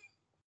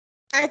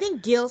 I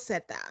think Gil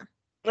said that.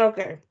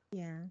 Okay.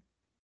 Yeah.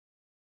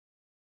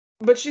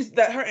 But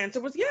her answer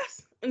was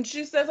yes. And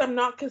she says, I'm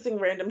not kissing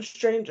random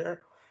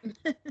stranger.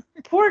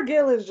 Poor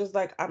Gil is just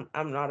like,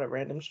 I'm not a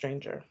random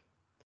stranger.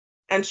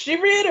 And she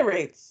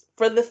reiterates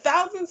for the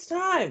 1000th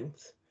time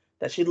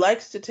that she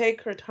likes to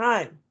take her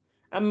time,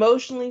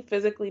 emotionally,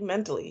 physically,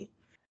 mentally.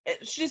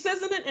 She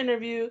says in an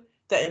interview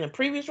that in a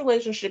previous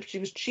relationship she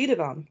was cheated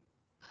on.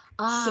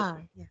 Yeah.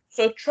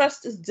 So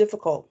trust is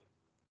difficult.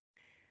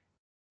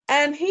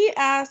 And he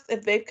asked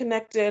if they've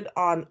connected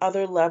on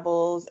other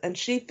levels, and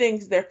she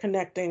thinks they're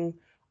connecting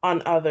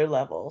on other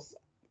levels.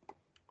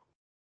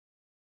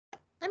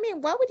 I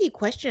mean, why would he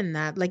question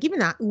that? Like, even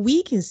that,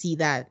 we can see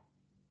that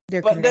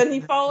they're But then he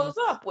connected. follows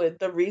up with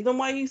the reason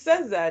why he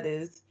says that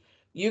is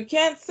you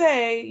can't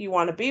say you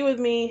want to be with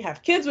me,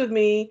 have kids with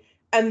me,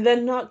 and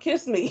then not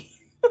kiss me.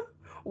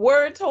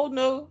 Words hold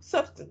no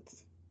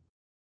substance.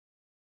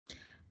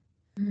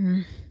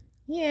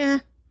 Yeah.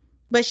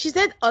 But she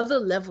said other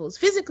levels.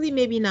 Physically,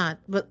 maybe not,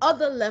 but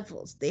other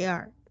levels they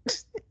are.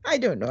 I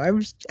don't know.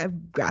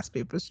 I'm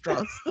grasping for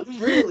straws.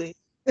 Really.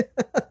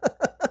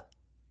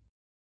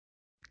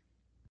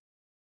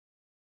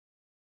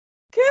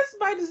 Kiss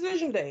by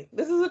decision day.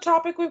 This is a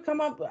topic we've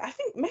come up. I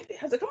think maybe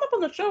has it come up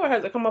on the show or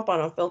has it come up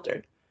on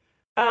Unfiltered?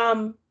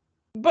 Um,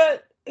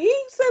 but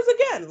he says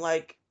again,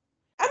 like,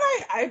 and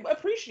I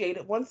appreciate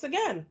it once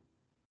again.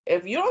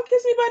 If you don't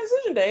kiss me by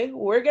decision day,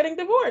 we're getting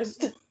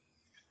divorced.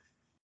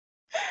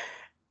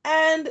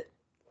 And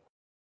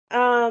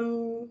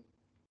um,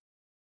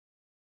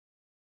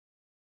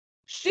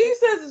 she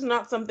says it's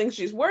not something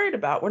she's worried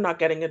about. We're not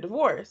getting a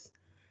divorce.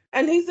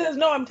 And he says,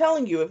 no, I'm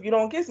telling you, if you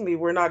don't kiss me,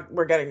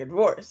 we're getting a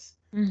divorce.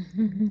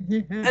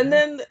 And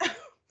then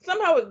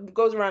somehow it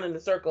goes around in a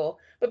circle.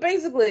 But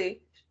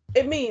basically,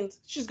 it means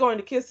she's going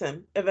to kiss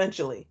him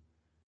eventually.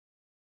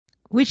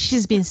 Which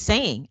she's been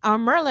saying. Our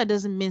Merla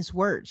doesn't mince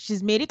words.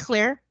 She's made it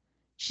clear.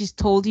 She's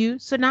told you.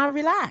 So now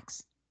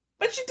relax.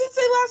 But she did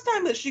say last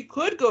time that she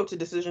could go to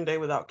decision day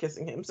without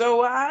kissing him.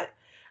 So I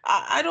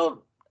don't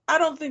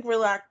think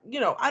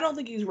I don't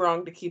think he's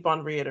wrong to keep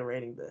on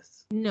reiterating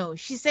this. No,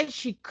 she said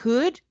she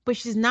could, but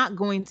she's not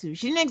going to.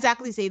 She didn't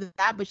exactly say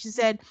that, but she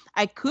said,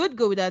 I could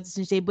go without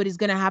decision day, but it's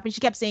going to happen.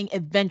 She kept saying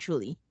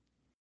eventually.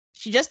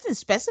 She just didn't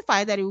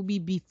specify that it would be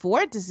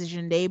before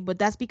decision day, but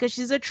that's because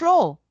she's a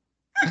troll.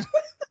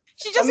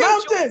 She just a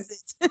mountain.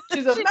 enjoys it.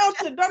 She's a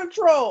mountain, not a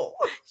troll.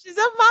 She's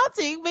a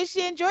mountain, but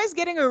she enjoys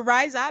getting a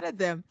rise out of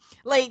them.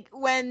 Like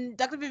when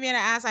Dr. Viviana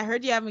asked, I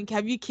heard you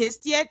have you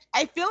kissed yet?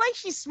 I feel like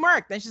she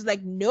smirked and she's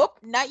like, nope,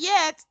 not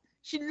yet.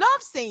 She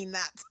loves saying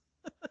that.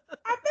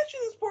 I bet you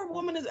this poor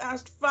woman is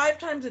asked 5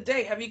 times a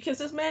day, have you kissed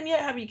this man yet?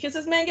 Have you kissed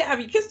this man yet?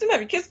 Have you kissed him?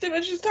 Have you kissed him?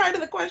 And she's tired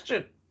of the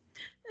question.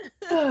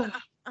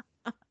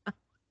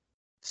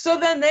 So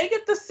then they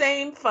get the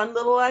same fun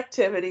little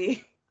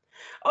activity.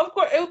 Of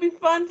course, it would be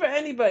fun for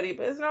anybody,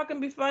 but it's not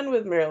going to be fun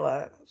with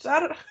Mirla. So I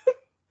don't.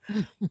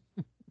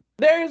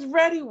 There's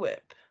Ready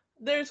Whip.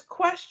 There's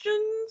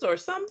questions or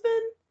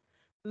something.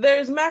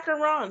 There's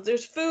macarons.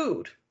 There's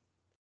food.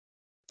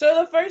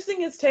 So the first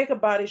thing is take a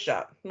body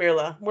shot.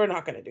 Mirla, we're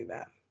not going to do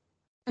that.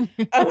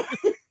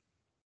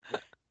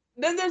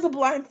 Then there's a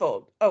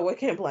blindfold. Oh, I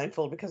can't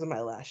blindfold because of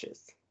my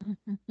lashes.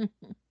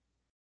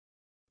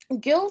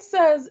 Gil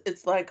says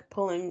it's like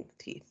pulling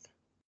teeth.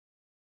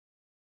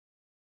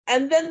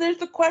 And then there's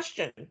the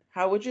question,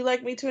 how would you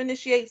like me to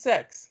initiate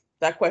sex?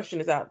 That question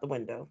is out the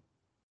window.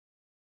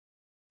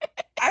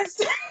 I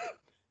said,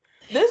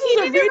 this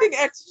is a reading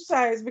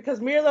exercise because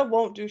Mirla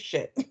won't do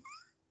shit.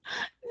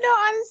 No,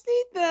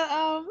 honestly,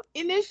 the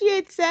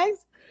initiate sex,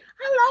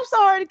 I laugh so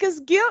hard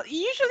because Gil,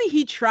 usually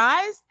he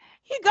tries.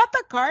 He got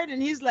the card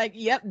and he's like,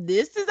 yep,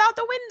 this is out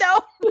the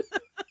window.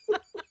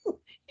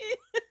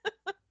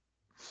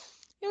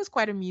 It was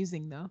quite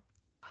amusing though.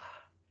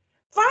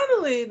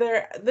 Finally,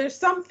 there's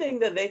something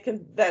that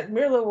that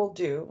Mirla will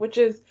do, which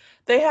is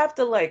they have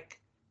to like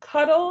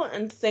cuddle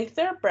and sync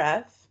their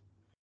breath.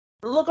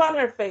 The look on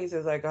her face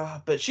is like,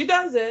 oh, but she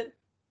does it.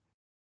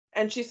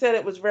 And she said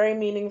it was very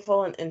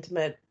meaningful and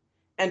intimate,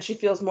 and she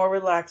feels more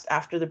relaxed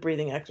after the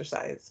breathing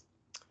exercise.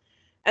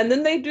 And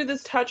then they do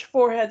this touch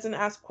foreheads and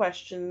ask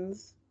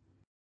questions.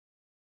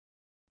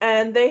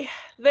 And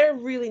they're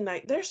really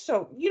nice. They're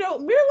so,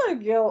 Mirla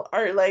and Gil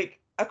are like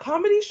a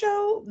comedy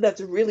show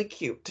that's really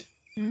cute.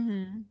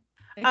 Mm-hmm.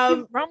 A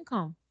cute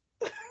rom-com.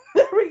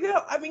 There we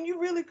go. I mean, you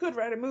really could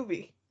write a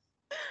movie.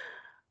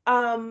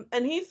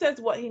 And he says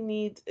what he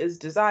needs is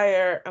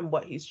desire, and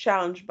what he's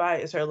challenged by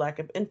is her lack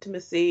of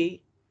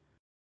intimacy.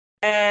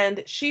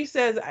 And she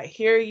says, I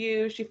hear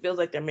you. She feels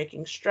like they're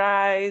making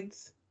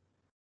strides.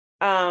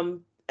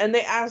 And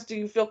they ask, do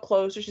you feel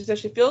closer? She says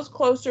she feels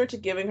closer to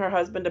giving her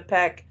husband a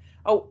peck.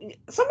 Oh,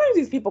 sometimes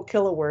these people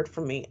kill a word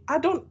for me. I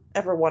don't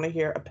ever want to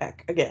hear a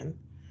peck again.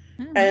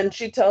 Mm-hmm. And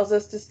she tells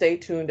us to stay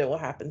tuned. It will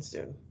happen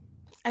soon.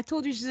 I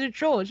told you she's a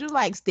troll. She was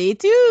like, stay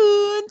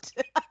tuned.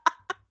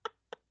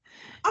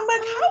 I'm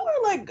like, how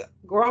are like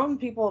grown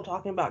people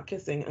talking about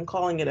kissing and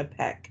calling it a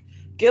peck?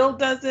 Gil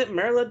does it.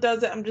 Mirla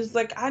does it. I'm just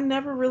like, I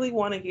never really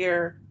want to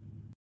hear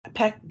a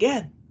peck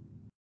again.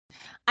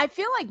 I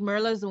feel like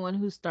Mirla's the one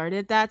who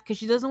started that because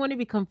she doesn't want to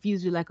be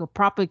confused with like a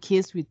proper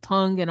kiss with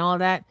tongue and all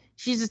that.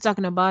 She's just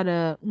talking about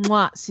a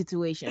mwah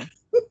situation.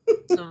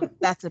 So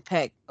that's a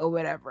peck or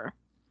whatever.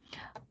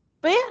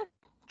 But yeah,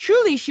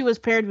 truly she was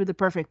paired with the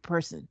perfect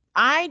person.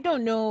 I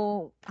don't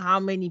know how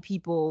many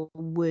people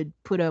would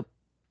put up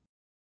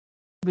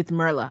with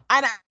Mirla.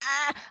 And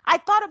I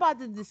thought about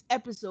this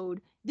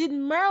episode. Did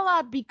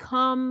Mirla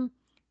become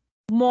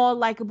more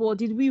likable?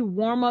 Did we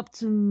warm up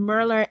to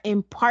Mirla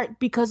in part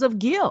because of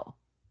Gil?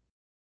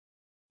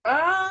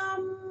 I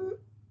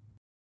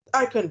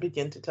couldn't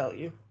begin to tell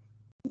you.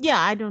 Yeah,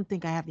 I don't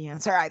think I have the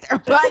answer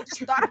either. But I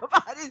just thought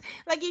about it.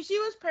 Like if she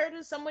was paired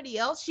with somebody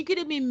else, she could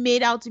have been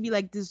made out to be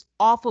like this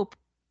awful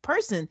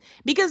person.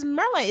 Because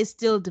Mirla is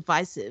still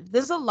divisive.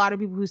 There's a lot of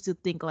people who still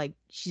think like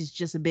she's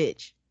just a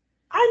bitch.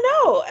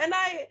 I know, and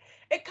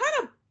it kind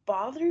of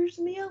bothers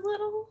me a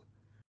little.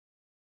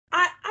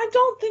 I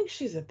don't think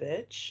she's a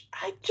bitch.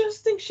 I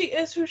just think she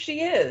is who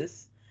she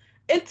is.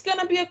 It's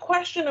gonna be a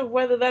question of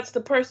whether that's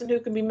the person who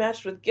can be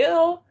matched with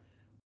Gil,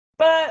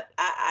 but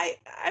I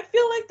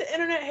feel like the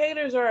internet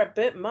haters are a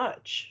bit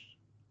much.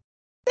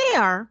 They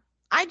are.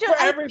 For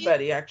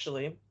everybody,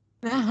 actually.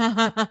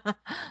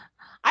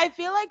 I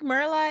feel like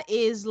Merla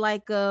is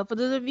like for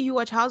those of you who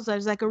watch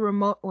Housewives, like a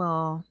remote.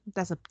 Well,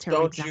 that's a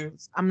terrible Don't you? example.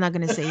 I'm not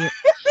gonna say it.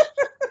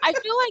 I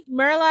feel like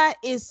Merla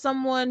is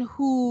someone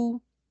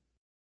who,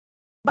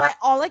 by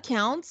all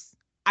accounts,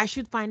 I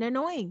should find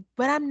annoying,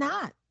 but I'm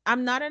not.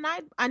 I'm not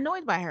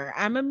annoyed by her.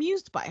 I'm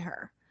amused by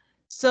her.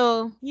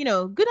 So,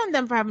 good on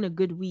them for having a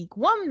good week.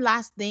 One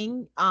last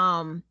thing,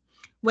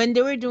 when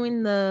they were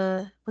doing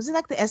was it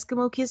like the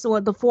Eskimo kiss or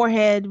the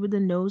forehead with the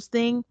nose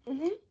thing?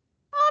 Hmm.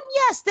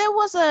 Yes, there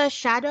was a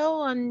shadow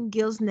on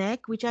Gil's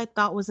neck, which I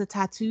thought was a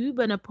tattoo,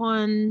 but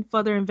upon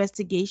further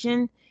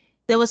investigation,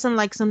 there was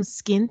some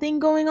skin thing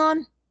going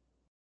on.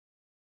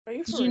 Are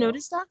you Did for you real?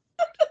 notice that?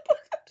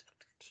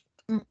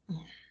 Mm.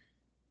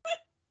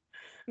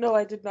 No,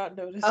 I did not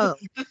notice. Oh,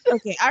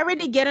 okay. I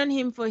already get on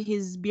him for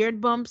his beard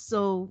bump,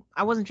 so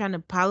I wasn't trying to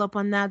pile up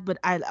on that, but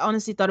I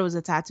honestly thought it was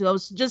a tattoo. I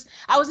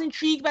was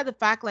intrigued by the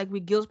fact, like,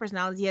 with Gil's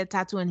personality, he had a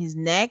tattoo on his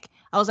neck.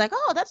 I was like,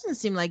 oh, that doesn't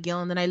seem like Gil.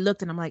 And then I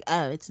looked and I'm like,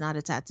 oh, it's not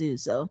a tattoo.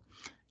 So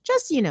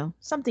just,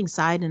 something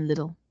side and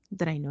little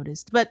that I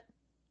noticed. But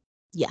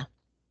yeah,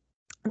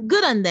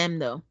 good on them,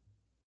 though.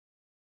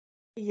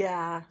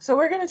 Yeah. So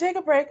we're gonna take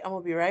a break and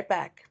we'll be right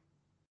back.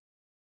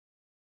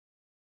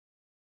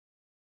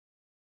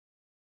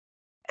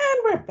 And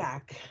we're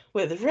back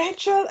with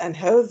Rachel and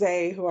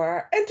Jose, who are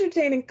our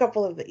entertaining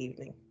couple of the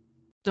evening.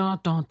 Dun,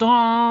 dun, dun.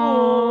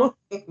 Oh.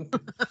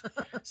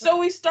 So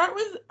we start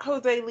with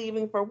Jose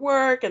leaving for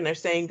work, and they're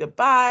saying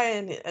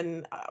goodbye,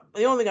 and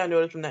the only thing I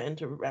noticed from that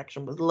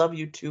interaction was "love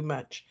you too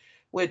much,"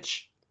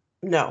 which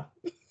no,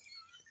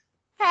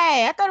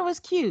 Hey, I thought it was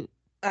cute.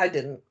 I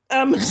didn't.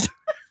 And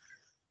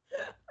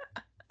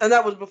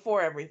that was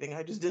before everything.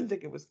 I just didn't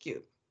think it was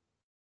cute.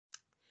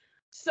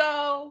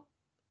 So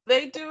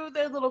they do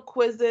their little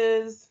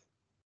quizzes,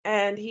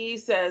 and he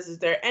says, "Is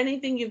there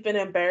anything you've been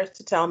embarrassed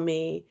to tell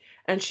me?"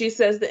 And she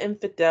says the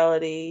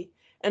infidelity,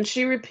 and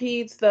she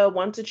repeats the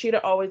once a cheater,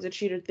 always a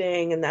cheater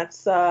thing, and that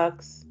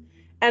sucks.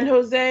 And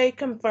Jose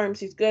confirms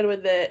he's good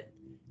with it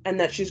and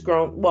that she's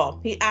grown. Well,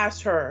 he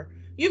asked her,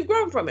 "You've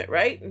grown from it,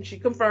 right?" And she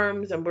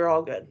confirms, and we're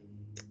all good.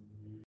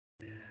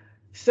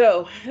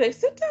 So they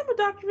sit down with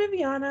Dr.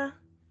 Viviana,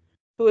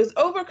 who is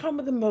overcome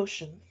with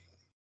emotion.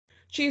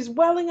 She's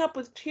welling up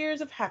with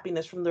tears of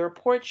happiness from the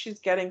reports she's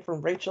getting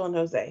from Rachel and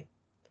Jose.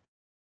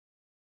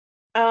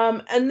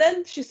 And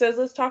then she says,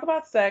 "Let's talk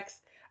about sex."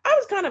 I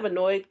was kind of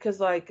annoyed because,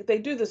 like, they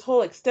do this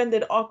whole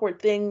extended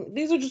awkward thing.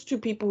 These are just two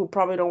people who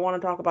probably don't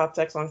want to talk about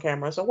sex on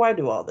camera, so why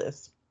do all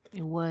this?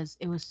 It was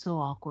so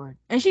awkward.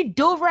 And she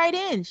dove right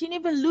in. She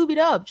didn't even lube it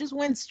up, just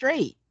went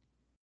straight.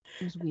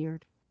 It was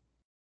weird.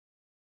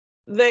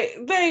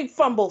 They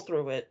fumble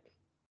through it.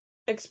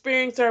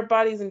 Experience our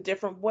bodies in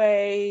different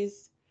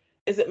ways.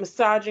 Is it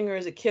massaging or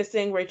is it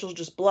kissing? Rachel's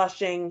just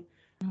blushing.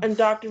 And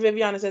Dr.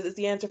 Viviana says it's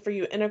the answer for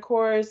you,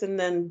 intercourse. And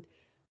then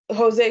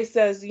Jose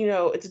says,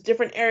 it's a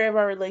different area of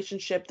our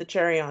relationship, the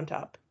cherry on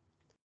top.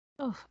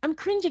 Oh, I'm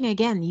cringing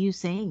again, you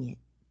saying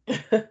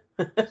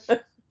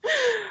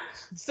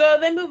So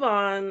they move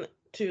on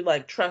to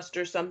like trust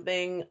or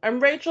something.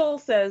 And Rachel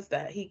says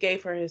that he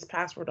gave her his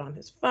password on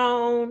his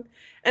phone.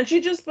 And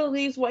she just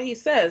believes what he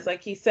says.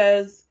 Like he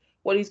says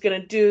what he's going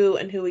to do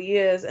and who he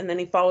is. And then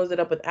he follows it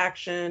up with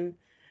action.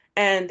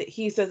 And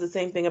he says the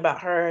same thing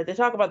about her. They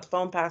talk about the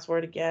phone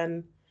password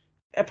again.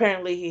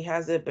 Apparently he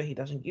has it, but he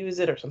doesn't use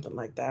it or something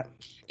like that.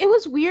 it. It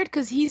was weird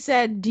because he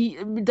said,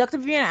 Dr.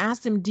 Viviana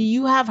asked him, do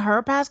you have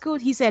her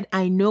passcode? He said,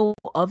 I know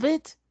of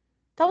it.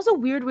 That was a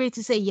weird way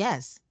to say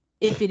yes,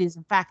 if it is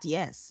in fact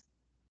yes.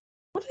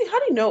 How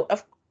do you know?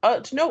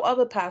 To know of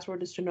a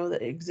password is to know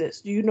that it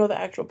exists. Do you know the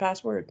actual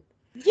password?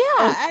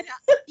 Yeah,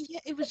 Um, yeah,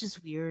 it was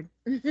just weird.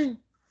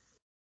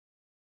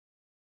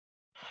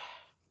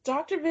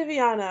 Dr.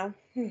 Viviana,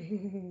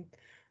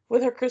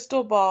 with her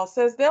crystal ball,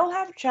 says they'll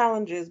have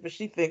challenges, but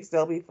she thinks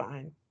they'll be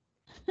fine.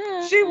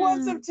 She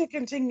wants them to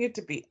continue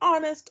to be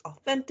honest,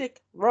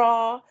 authentic,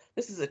 raw.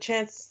 This is a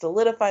chance to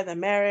solidify the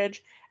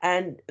marriage,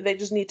 and they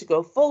just need to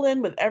go full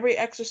in with every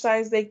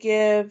exercise they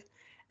give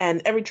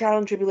and every trial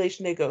and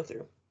tribulation they go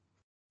through.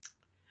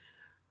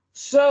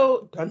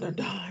 So, dun dun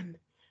dun.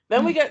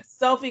 Then we get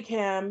selfie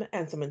cam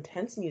and some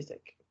intense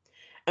music.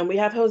 And we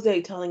have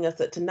Jose telling us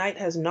that tonight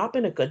has not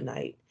been a good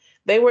night.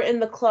 They were in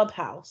the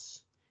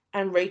clubhouse,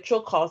 and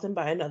Rachel calls him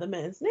by another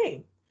man's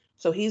name.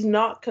 So he's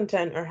not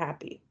content or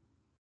happy.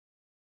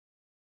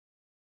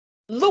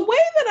 The way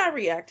that I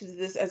reacted to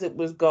this as it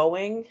was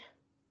going,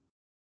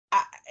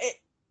 I, it,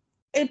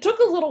 it took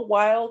a little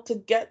while to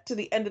get to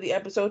the end of the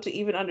episode to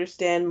even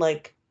understand,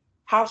 like,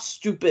 how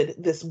stupid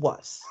this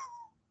was.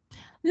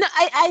 No,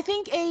 I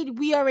think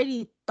we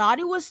already thought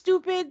it was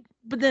stupid,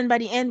 but then by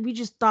the end we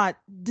just thought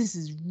this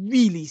is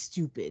really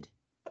stupid.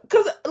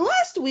 Because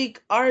last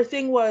week, our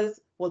thing was,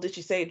 well, did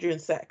she say it during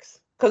sex?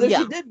 Because if Yeah,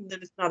 she didn't, then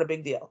it's not a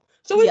big deal.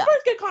 So we yeah.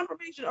 first get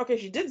confirmation. Okay,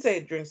 she did say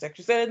it during sex.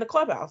 She said it in the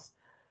clubhouse.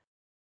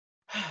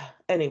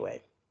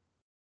 Anyway,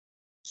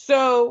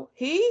 so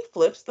he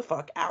flips the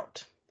fuck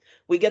out.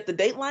 We get the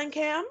Dateline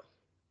cam.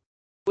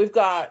 We've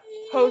got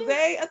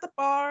Jose at the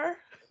bar,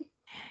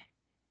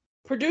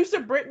 producer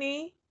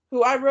Brittany,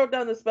 who I wrote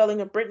down the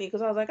spelling of Brittany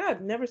because I was like,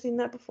 I've never seen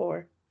that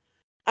before.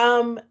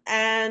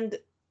 And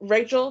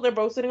Rachel, they're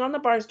both sitting on the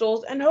bar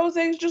stools, and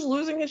Jose's just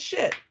losing his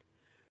shit.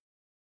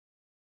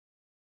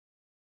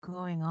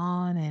 Going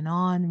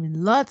on with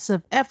lots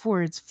of F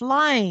words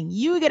flying.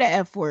 You get a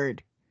F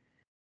word.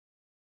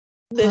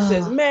 This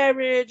is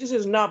marriage. This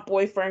is not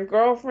boyfriend,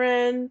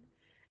 girlfriend.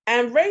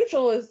 And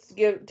Rachel is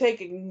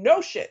taking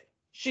no shit.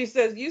 She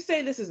says, you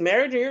say this is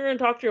marriage and you're going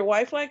to talk to your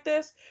wife like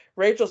this?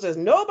 Rachel says,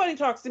 nobody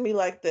talks to me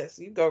like this.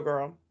 You go,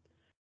 girl.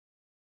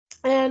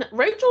 And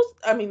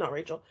not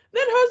Rachel.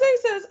 Then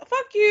Jose says,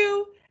 fuck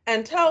you,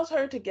 and tells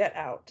her to get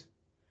out.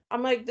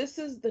 I'm like, this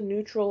is the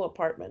neutral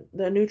apartment,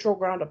 the neutral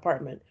ground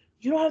apartment.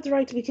 You don't have the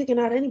right to be kicking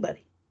out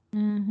anybody.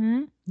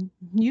 Mm-hmm.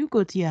 You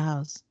go to your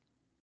house.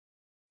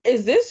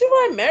 Is this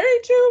who I'm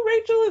married to?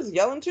 Rachel is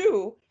yelling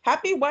too.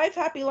 Happy wife,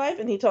 happy life,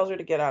 and he tells her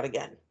to get out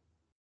again.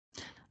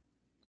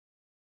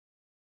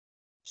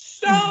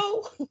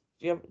 So, do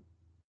you have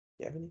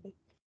anything?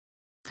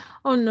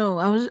 Oh no,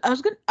 I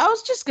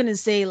was just gonna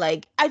say,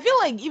 like, I feel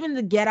like even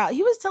the get out,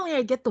 he was telling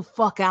her get the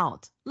fuck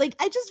out. Like,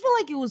 I just feel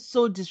like it was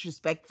so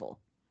disrespectful.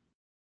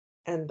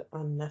 And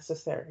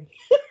unnecessary.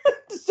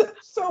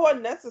 So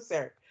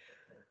unnecessary.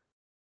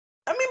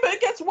 I mean, but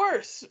it gets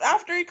worse.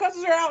 After he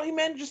cusses her out, he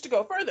manages to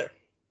go further.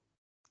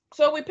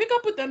 So we pick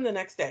up with them the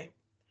next day.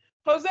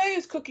 Jose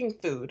is cooking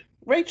food.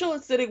 Rachel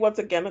is sitting once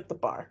again at the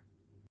bar.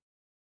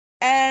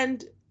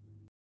 And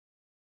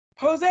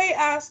Jose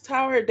asks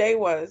how her day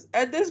was.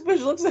 And this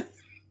bitch looks at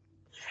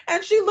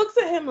and she looks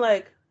at him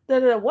like,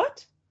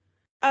 what?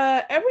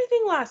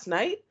 Everything last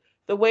night,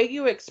 the way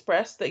you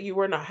expressed that you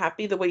were not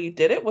happy, the way you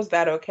did it, was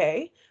that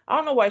okay? I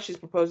don't know why she's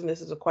proposing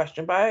this as a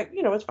question, but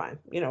it's fine.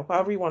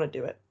 However you want to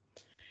do it.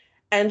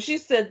 And she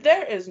said,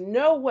 there is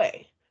no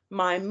way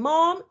my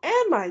mom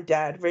and my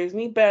dad raised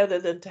me better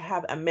than to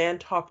have a man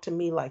talk to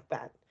me like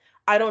that.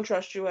 I don't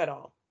trust you at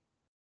all.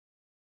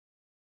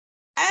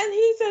 And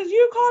he says,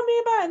 you called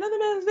me by another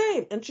man's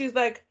name. And she's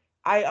like,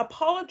 I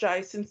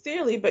apologize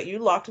sincerely, but you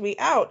locked me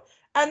out.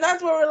 And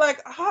that's where we're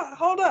like,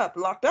 hold up,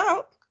 locked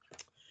out?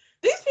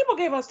 These people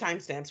gave us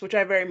timestamps, which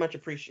I very much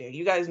appreciate.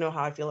 You guys know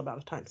how I feel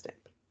about a timestamp.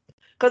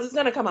 Because it's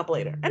going to come up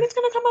later. And it's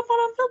going to come up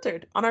on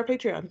Unfiltered on our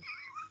Patreon.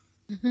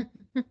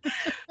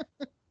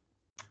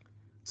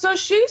 So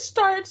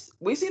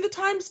we see the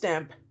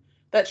timestamp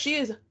that she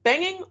is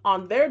banging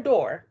on their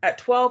door at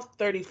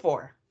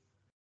 12:34.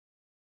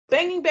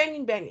 Banging,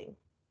 banging, banging.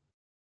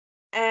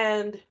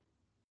 And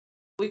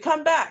we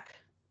come back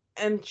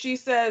and she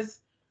says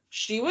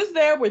she was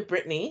there with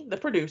Brittany, the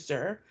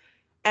producer,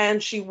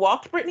 and she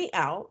walked Brittany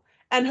out,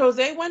 and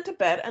Jose went to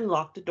bed and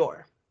locked the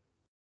door.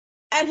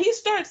 And he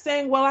starts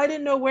saying, well, I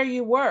didn't know where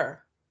you were.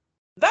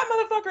 That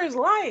motherfucker is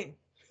lying.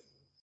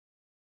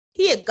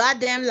 He a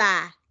goddamn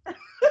lie.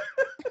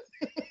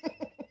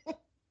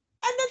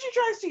 And then she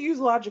tries to use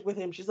logic with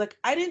him. She's like,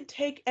 I didn't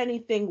take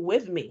anything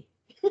with me.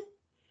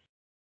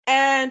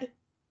 And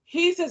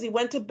he says he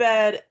went to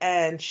bed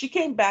and she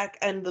came back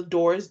and the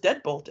door is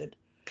deadbolted.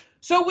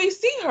 So we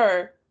see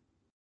her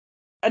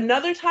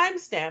another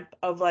timestamp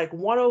of like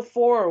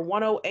 104 or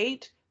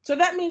 108. So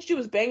that means she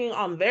was banging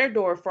on their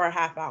door for a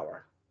half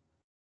hour.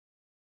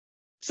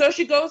 So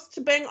she goes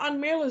to bang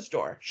on Mirla's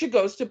door. She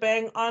goes to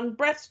bang on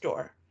Brett's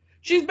door.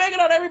 She's banging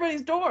on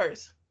everybody's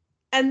doors.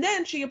 And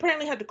then she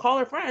apparently had to call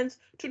her friends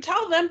to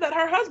tell them that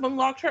her husband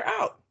locked her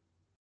out.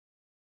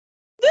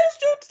 This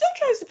dude still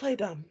tries to play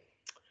dumb.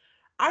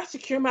 I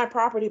secure my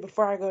property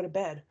before I go to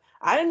bed.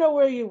 I didn't know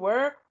where you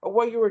were or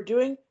what you were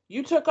doing.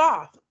 You took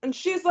off. And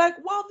she's like,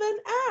 well, then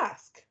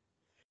ask.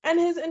 And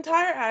his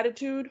entire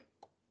attitude,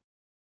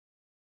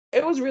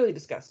 it was really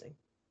disgusting.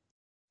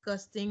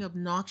 Disgusting,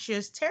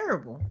 obnoxious,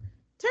 terrible.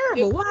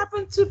 Terrible. What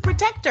happened to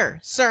protect her,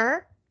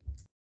 sir?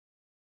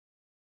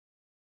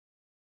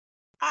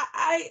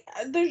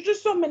 There's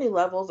just so many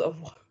levels of.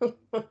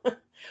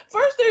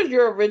 First, there's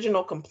your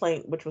original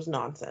complaint, which was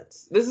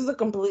nonsense. This is a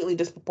completely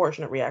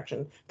disproportionate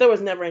reaction. There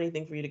was never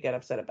anything for you to get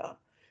upset about.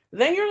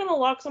 Then you're going to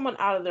lock someone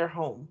out of their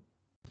home.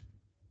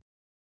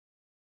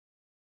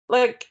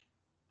 Like,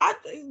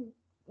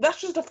 that's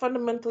just a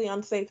fundamentally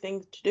unsafe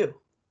thing to do.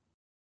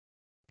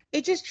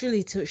 It just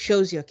truly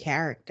shows your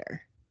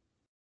character.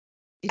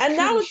 And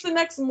now it's the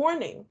next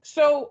morning.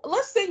 So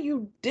let's say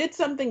you did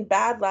something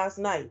bad last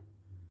night.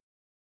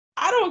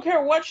 I don't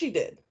care what she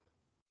did.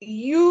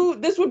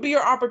 This would be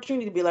your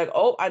opportunity to be like,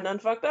 oh, I done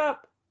fucked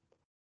up.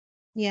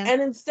 Yeah.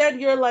 And instead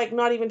you're like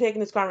not even taking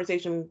this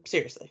conversation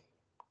seriously.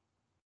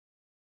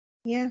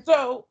 Yeah.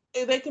 So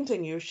they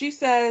continue. She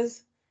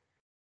says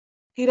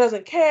he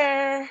doesn't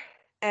care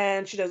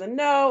and she doesn't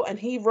know, and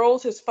he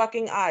rolls his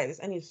fucking eyes.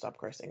 I need to stop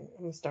cursing.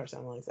 I'm gonna start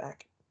sounding like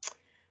Zach.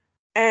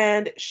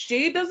 And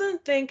she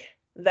doesn't think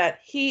that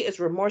he is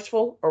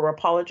remorseful or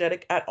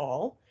apologetic at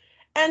all.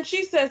 And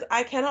she says,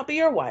 I cannot be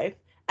your wife.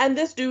 And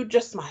this dude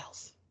just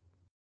smiles.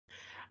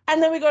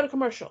 And then we go to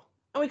commercial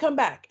and we come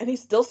back and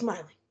he's still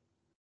smiling.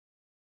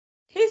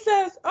 He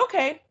says,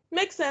 okay,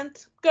 makes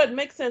sense. Good,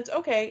 makes sense.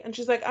 Okay. And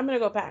she's like, I'm going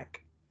to go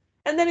pack.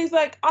 And then he's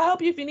like, I'll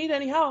help you if you need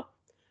any help.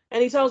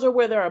 And he tells her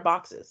where there are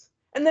boxes.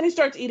 And then he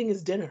starts eating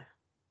his dinner.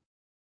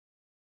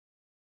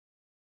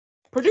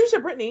 Producer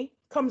Brittany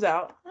comes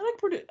out.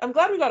 I'm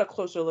glad we got a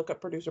closer look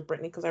at producer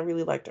Brittany because I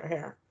really liked her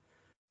hair.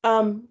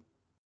 Um,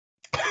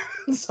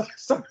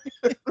 sorry.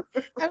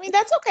 I mean,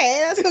 that's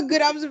okay. That's a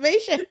good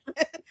observation.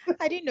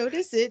 I didn't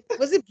notice it.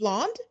 Was it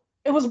blonde?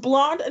 It was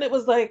blonde, and it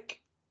was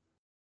like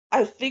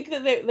I think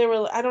that they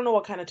were. I don't know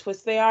what kind of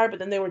twist they are, but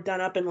then they were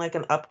done up in like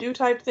an updo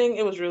type thing.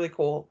 It was really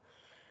cool.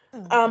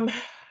 Oh. Um,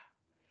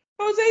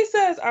 Jose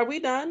says, "Are we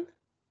done?"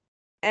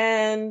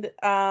 And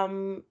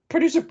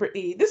producer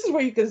Brittany, this is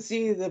where you can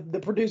see the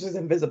producer's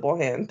invisible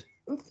hand.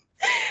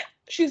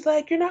 She's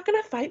like, "You're not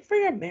gonna fight for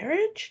your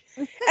marriage?"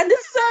 And this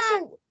is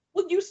also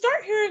when you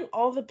start hearing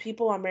all the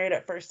people on Married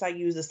at First Sight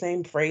use the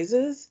same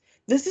phrases.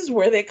 This is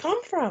where they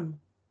come from.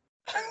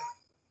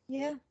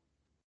 Yeah.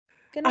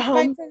 Gonna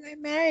fight Um, for my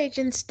marriage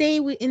and stay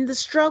in the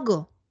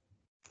struggle.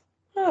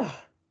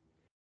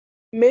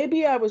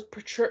 Maybe I was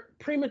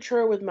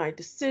premature with my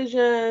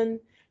decision.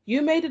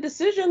 You made a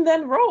decision,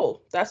 then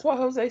roll. That's what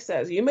Jose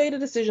says. You made a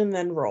decision,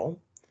 then roll.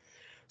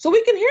 So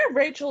we can hear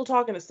Rachel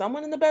talking to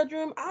someone in the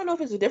bedroom. I don't know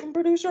if it's a different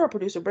producer or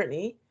producer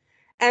Brittany.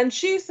 And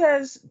she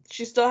says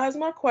she still has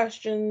more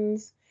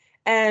questions.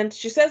 And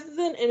she says in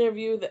an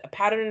interview that a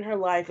pattern in her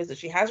life is that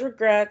she has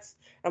regrets.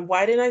 And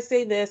why didn't I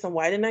say this? And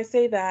why didn't I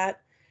say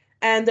that?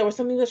 And there was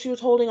something that she was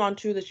holding on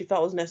to that she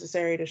felt was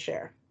necessary to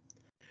share.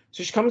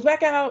 So she comes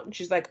back out and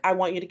she's like, I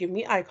want you to give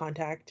me eye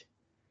contact.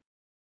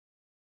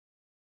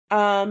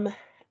 Um,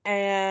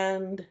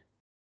 and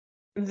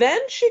then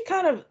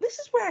this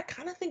is where I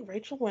kind of think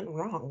Rachel went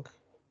wrong.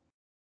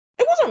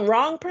 It wasn't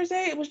wrong per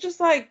se. It was just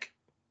like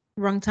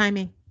Wrong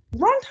timing.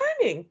 wrong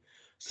timing.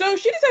 So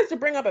she decides to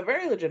bring up a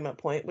very legitimate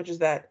point, which is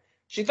that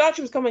she thought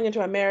she was coming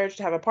into a marriage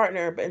to have a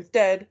partner, but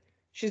instead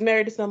she's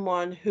married to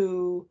someone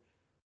who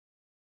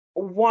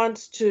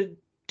wants to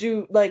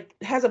do like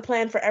has a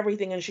plan for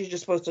everything and she's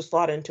just supposed to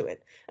slot into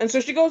it. And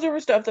so she goes over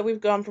stuff that we've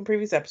gone from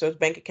previous episodes,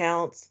 bank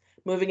accounts,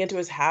 moving into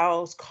his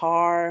house,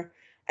 car,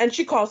 and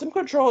she calls him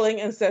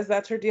controlling and says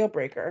that's her deal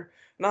breaker.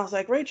 And I was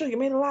like, Rachel, you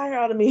made a liar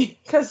out of me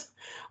because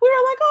we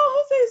were like,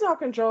 oh, Jose's not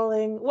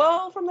controlling.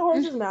 Well, from the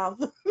horse's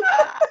mouth,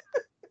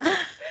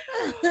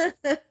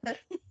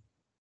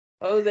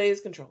 Jose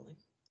is controlling.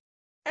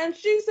 And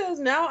she says,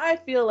 now I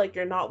feel like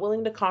you're not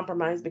willing to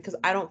compromise because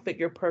I don't fit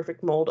your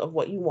perfect mold of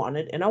what you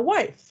wanted in a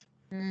wife.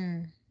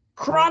 Mm.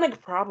 Chronic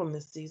problem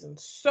this season.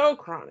 So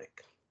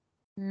chronic.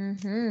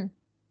 Mm-hmm.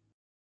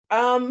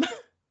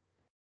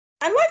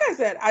 And like I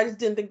said, I just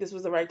didn't think this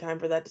was the right time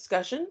for that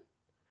discussion.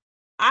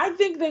 I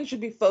think they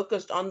should be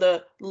focused on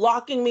the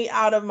locking me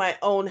out of my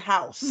own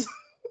house.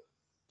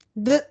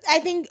 I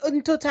think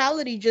in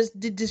totality, just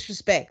the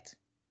disrespect.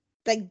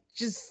 Like,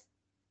 just,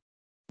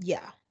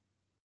 yeah.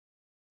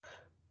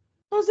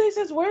 Jose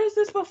says, where is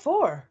this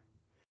before?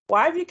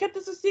 Why have you kept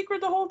this a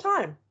secret the whole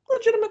time?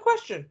 Legitimate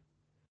question.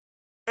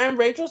 And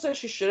Rachel says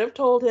she should have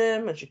told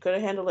him and she could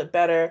have handled it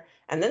better.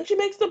 And then she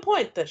makes the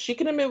point that she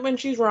can admit when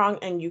she's wrong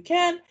and you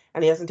can,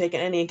 and he hasn't taken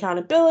any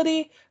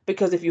accountability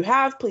because if you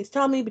have, please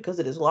tell me because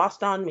it is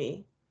lost on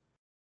me.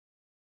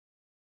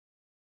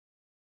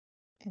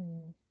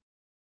 And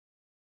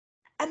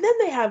And then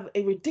they have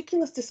a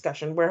ridiculous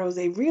discussion where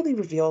Jose really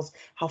reveals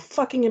how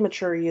fucking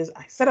immature he is.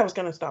 I said I was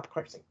going to stop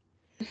cursing.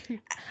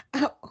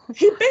 oh,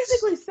 He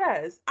basically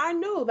says, I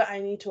know that I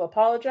need to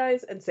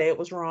apologize and say it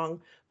was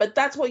wrong, but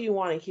that's what you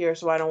want to hear,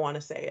 so I don't want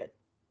to say it.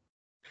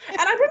 And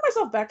I bring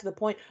myself back to the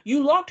point,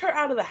 you locked her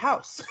out of the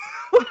house.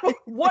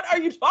 What are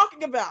you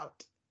talking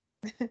about?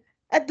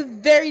 at the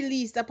very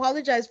least,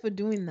 apologize for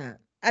doing that.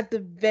 At the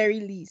very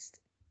least.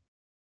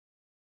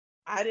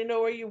 I didn't know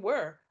where you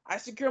were. I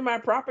secure my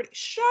property.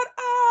 Shut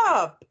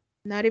up.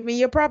 Not even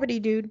your property,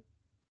 dude.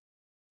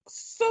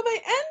 So they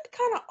end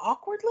kind of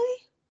awkwardly.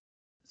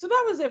 So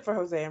that was it for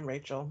Jose and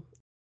Rachel.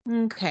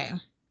 Okay.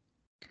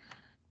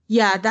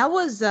 Yeah, that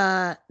was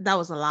a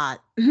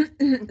lot.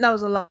 That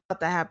was a lot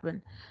that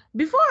happened.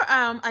 Before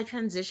I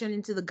transition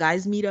into the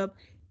guys meetup,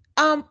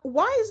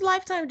 why is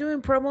Lifetime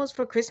doing promos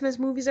for Christmas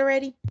movies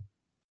already?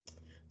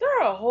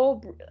 There are a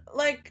whole,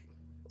 like,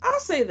 I'll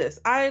say this.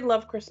 I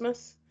love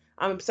Christmas.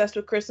 I'm obsessed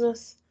with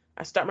Christmas.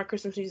 I start my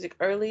Christmas music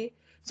early.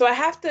 So I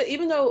have to,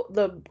 even though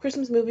the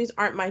Christmas movies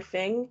aren't my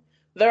thing,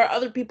 there are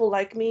other people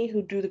like me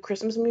who do the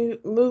Christmas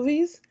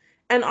movies.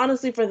 And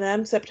honestly, for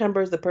them,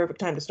 September is the perfect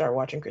time to start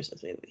watching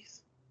Christmas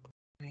movies.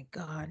 My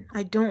God,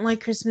 I don't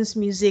like Christmas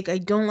music. I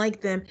don't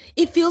like them.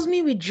 It fills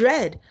me with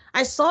dread.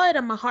 I saw it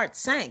and my heart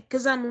sank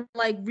because I'm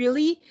like,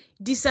 really?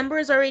 December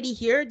is already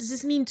here? Does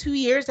this mean 2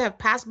 years have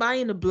passed by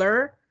in a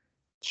blur?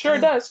 Sure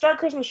does. Start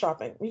Christmas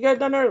shopping. You got it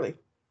done early.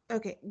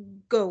 Okay,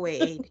 go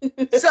away,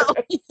 Aid. So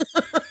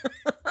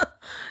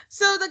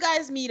so the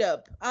guys meet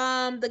up.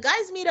 The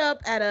guys meet up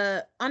at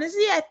a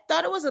honestly, I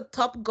thought it was a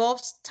Top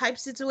Golf type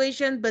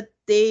situation, but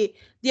the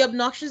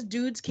obnoxious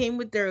dudes came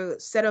with their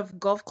set of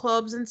golf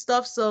clubs and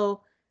stuff,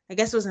 so I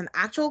guess it was an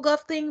actual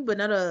golf thing, but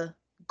not a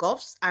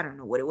golf. I don't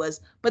know what it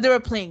was, but they were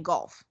playing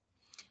golf.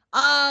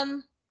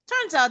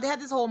 Turns out they had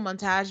this whole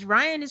montage.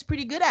 Ryan is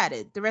pretty good at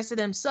it. The rest of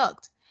them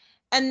sucked.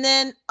 And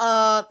then,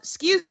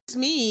 excuse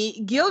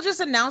me, Gil just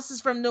announces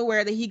from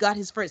nowhere that he got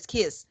his first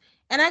kiss.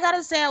 And I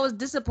gotta say, I was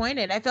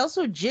disappointed. I felt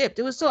so gypped.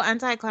 It was so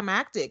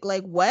anticlimactic.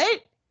 Like,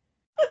 what?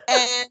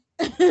 And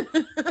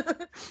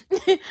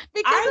because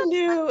I of,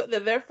 knew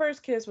that their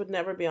first kiss would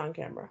never be on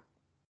camera.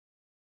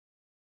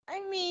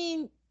 I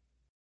mean,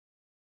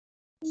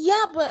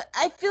 yeah, but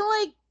I feel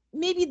like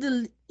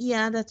maybe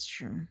yeah, that's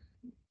true.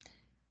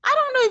 I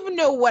don't even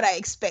know what I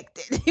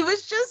expected. It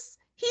was just,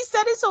 he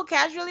said it so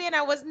casually and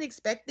I wasn't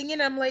expecting it.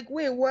 I'm like,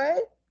 wait,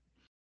 what?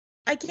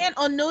 I can't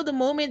unknow the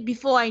moment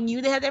before I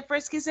knew they had their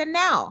first kiss and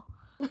now.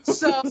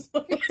 So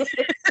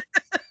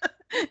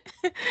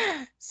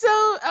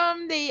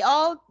they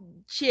all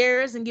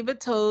cheers and give a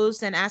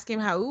toast and ask him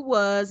how it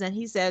was, and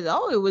he said,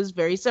 oh, it was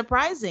very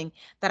surprising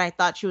that I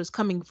thought she was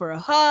coming for a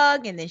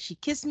hug, and then she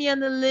kissed me on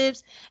the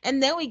lips.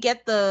 And then we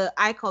get the,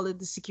 I call it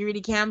the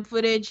security cam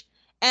footage,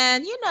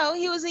 and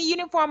he was in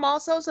uniform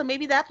also, so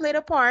maybe that played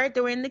a part.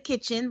 They were in the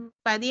kitchen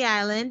by the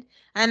island,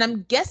 and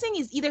I'm guessing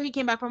he's either he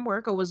came back from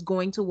work or was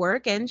going to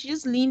work, and she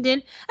just leaned in,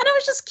 and it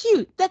was just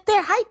cute. That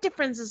their height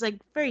difference is like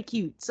very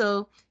cute.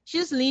 So she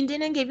just leaned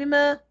in and gave him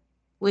a,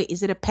 wait,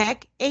 is it a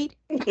peck eight?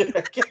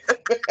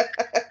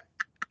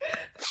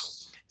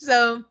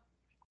 So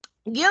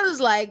Gil is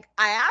like,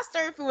 I asked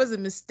her if it was a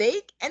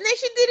mistake, and then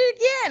she did it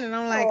again. And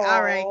I'm like,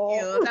 all right, Oh.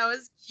 Gil, that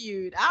was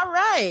cute. All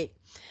right.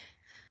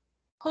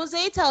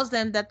 Jose tells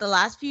them that the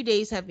last few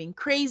days have been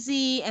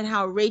crazy and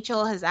how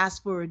Rachel has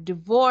asked for a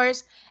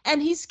divorce, and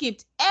he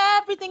skipped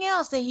everything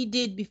else that he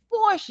did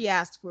before she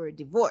asked for a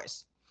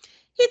divorce.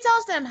 He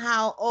tells them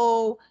how,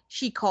 oh,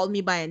 she called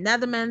me by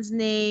another man's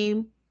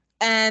name.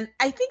 And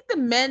I think the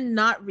men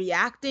not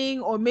reacting,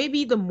 or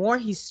maybe the more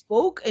he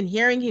spoke and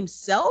hearing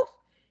himself,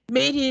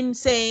 made him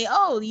say,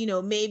 oh,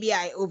 maybe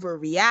I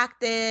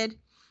overreacted.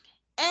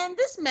 And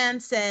this man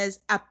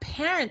says,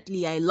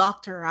 apparently I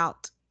locked her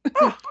out.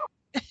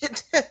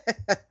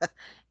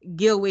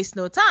 Gil wastes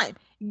no time.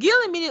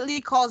 Gil immediately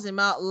calls him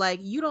out, like,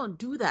 you don't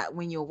do that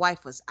when your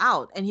wife was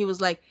out. And he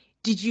was like,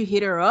 did you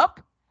hit her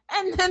up?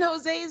 And then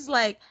Jose is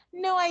like,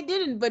 no, I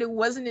didn't, but it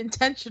wasn't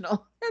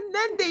intentional. And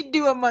then they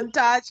do a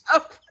montage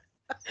of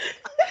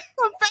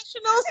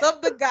confessionals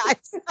of the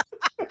guys.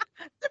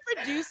 The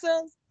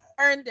producers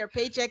earned their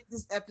paycheck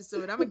this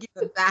episode. I'm going to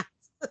give them that.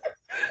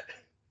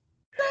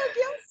 So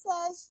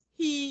Gil says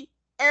he,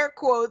 air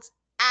quotes,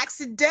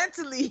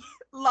 accidentally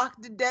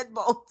locked the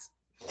deadbolt.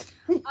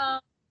 Um,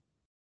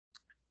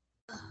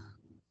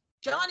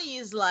 Johnny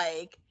is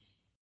like,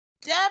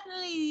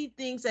 definitely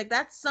thinks like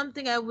that's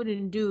something I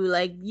wouldn't do.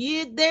 Like,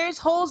 yeah, there's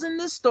holes in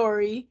this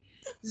story.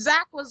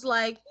 Zach was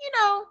like,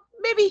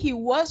 maybe he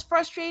was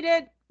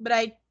frustrated, but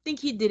I think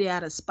he did it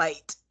out of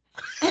spite.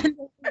 And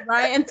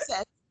Ryan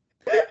said,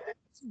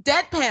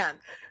 deadpan.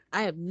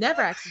 I have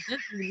never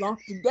accidentally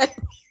locked a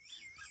deadpan.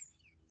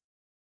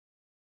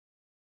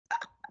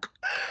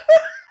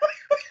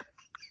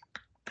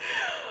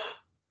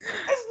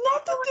 It's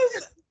not that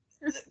this.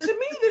 To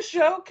me, the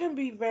show can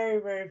be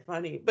very, very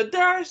funny, but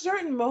there are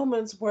certain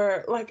moments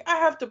where, like, I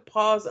have to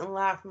pause and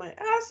laugh my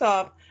ass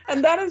off,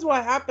 and that is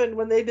what happened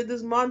when they did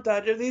this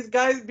montage of these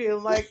guys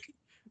being like,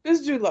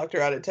 "This dude locked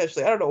her out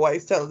intentionally. I don't know why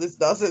he's telling this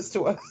nonsense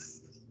to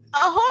us." A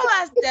whole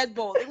ass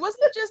deadbolt. It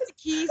wasn't just the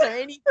keys or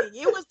anything.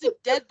 It was the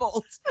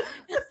deadbolt.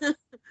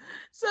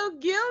 So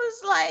Gil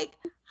is like,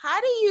 how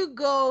do you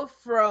go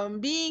from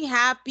being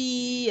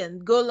happy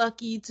and go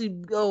lucky to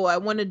go, I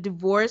want a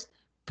divorce?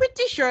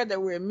 Pretty sure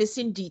that we're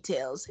missing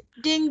details.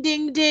 Ding,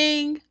 ding,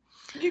 ding.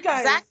 You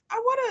guys, Zach, I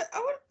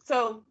want.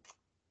 So,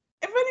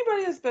 if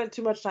anybody has spent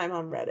too much time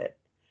on Reddit,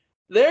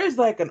 there's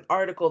like an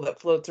article that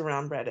floats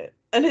around Reddit,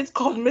 and it's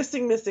called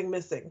 "Missing, Missing,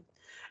 Missing,"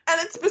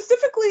 and it's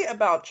specifically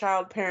about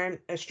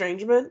child-parent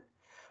estrangement.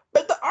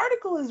 But the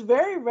article is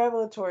very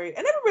revelatory,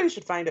 and everybody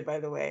should find it, by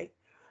the way,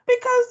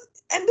 because,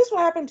 and this will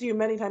happen to you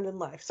many times in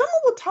life,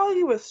 someone will tell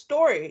you a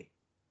story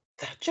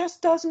that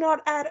just does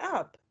not add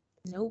up.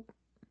 nope.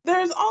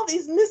 There's all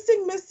these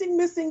missing, missing,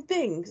 missing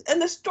things,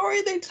 and the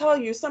story they tell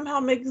you somehow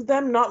makes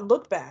them not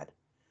look bad.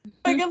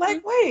 But you're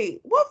like, wait,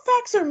 what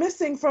facts are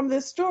missing from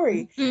this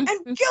story? And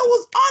Gil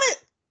was on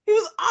it. He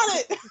was on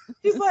it.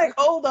 He's like,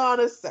 hold on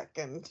a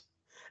second.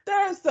 There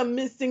are some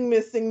missing,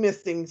 missing,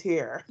 missings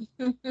here.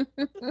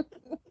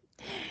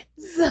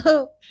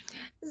 So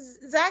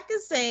Zach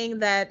is saying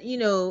that,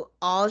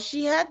 all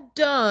she had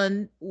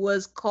done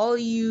was call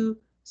you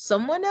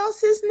someone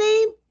else's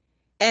name.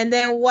 And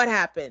then what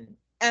happened?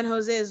 And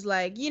Jose is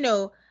like,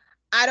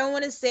 I don't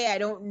want to say I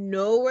don't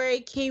know where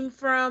it came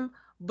from,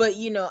 but,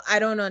 I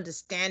don't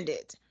understand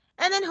it.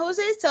 And then Jose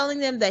is telling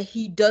them that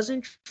he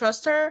doesn't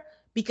trust her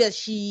because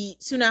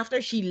soon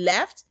after she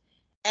left.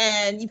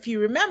 And if you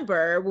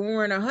remember, when we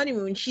were on our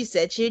honeymoon, she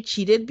said she had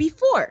cheated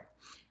before.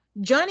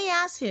 Johnny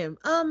asked him,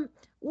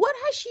 what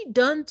has she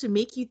done to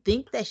make you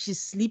think that she's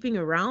sleeping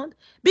around?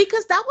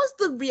 Because that was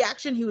the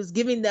reaction he was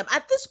giving them.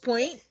 At this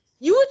point,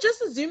 you would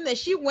just assume that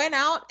she went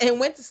out and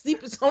went to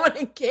sleep with someone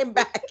and came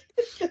back.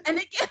 And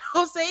again,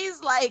 Jose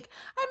is like,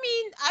 I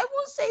mean, I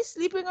won't say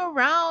sleeping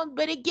around,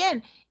 but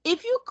again,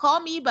 if you call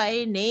me by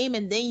a name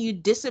and then you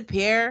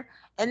disappear,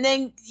 and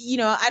then,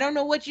 I don't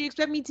know what you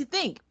expect me to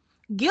think.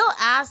 Gil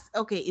asked,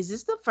 okay, is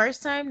this the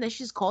first time that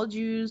she's called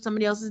you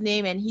somebody else's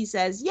name? And he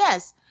says,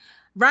 yes.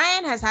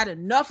 Ryan has had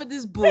enough of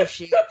this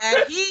bullshit. And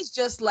he's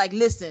just like,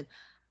 listen,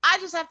 I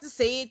just have to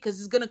say it because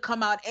it's going to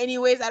come out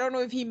anyways. I don't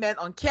know if he meant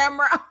on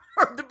camera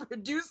or the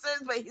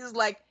producers, but he's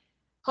like,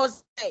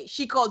 Jose,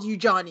 she called you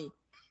Johnny.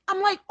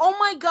 I'm like, oh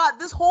my God,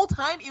 this whole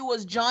time it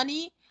was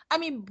Johnny. I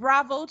mean,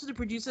 bravo to the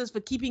producers for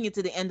keeping it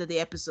to the end of the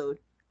episode.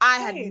 I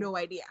had Hey, no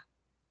idea.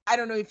 I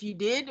don't know if you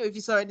did or if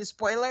you saw it in the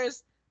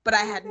spoilers, but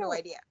I I don't had no know.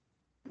 idea.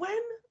 When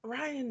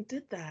Ryan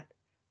did that,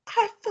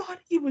 I thought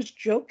he was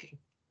joking.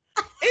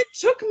 It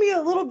took me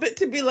a little bit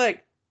to be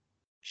like,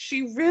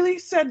 she really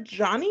said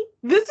Johnny?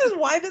 This is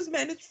why this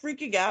man is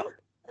freaking out?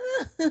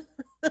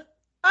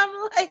 I'm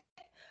like,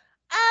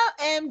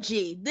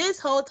 OMG. This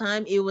whole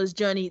time it was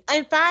Johnny.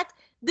 In fact,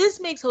 this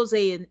makes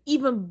Jose an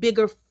even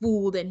bigger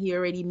fool than he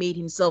already made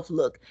himself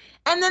look.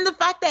 And then the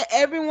fact that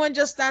everyone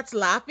just starts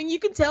laughing, you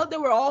can tell they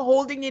were all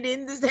holding it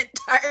in this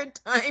entire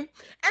time.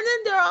 And then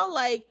they're all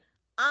like,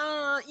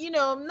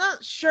 I'm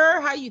not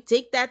sure how you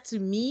take that to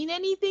mean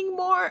anything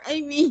more.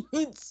 I mean,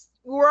 it's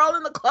we're all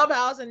in the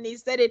clubhouse and they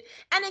said it.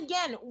 And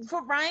again,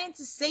 for Ryan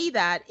to say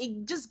that,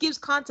 it just gives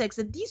context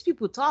that these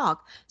people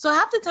talk. So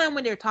half the time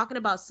when they're talking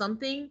about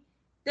something,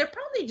 they're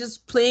probably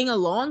just playing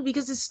along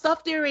because it's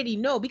stuff they already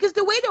know. Because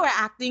the way they were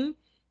acting,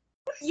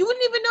 you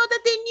wouldn't even know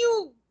that they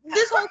knew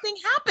this whole thing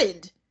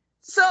happened.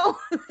 So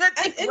I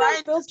And think in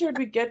Ryan just, Unfiltered,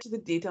 we get to the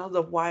details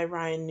of why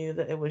Ryan knew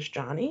that it was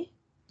Johnny.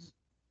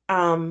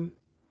 Um,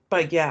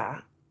 but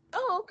yeah.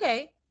 oh,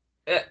 okay.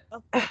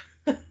 Oh,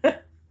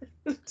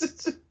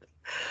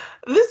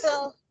 this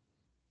so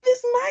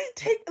this might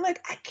take,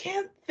 like, I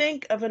can't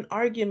think of an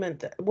argument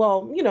that,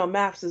 well,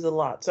 MAFS is a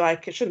lot, so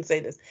shouldn't say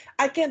this.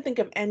 I can't think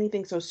of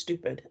anything so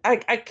stupid.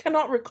 I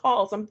cannot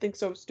recall something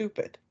so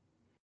stupid.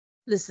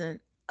 listen,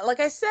 like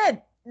I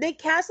said, they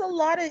cast a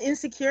lot of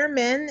insecure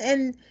men,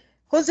 and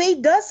Jose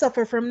does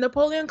suffer from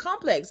Napoleon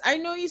complex. I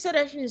know you said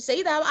I shouldn't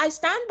say that, but I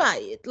stand by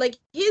it. Like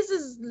his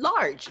is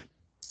large.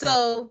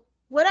 So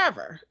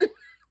whatever.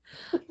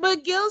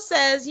 But Gil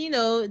says,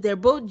 they're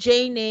both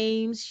J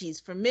names. She's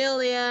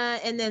familiar.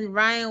 And then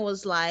Ryan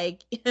was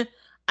like,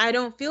 I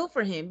don't feel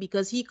for him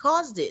because he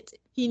caused it.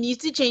 He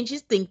needs to change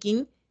his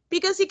thinking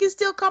because he can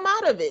still come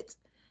out of it.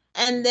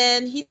 And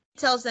then he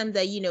tells them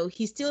that,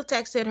 he still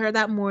texted her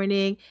that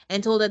morning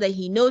and told her that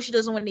he knows she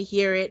doesn't want to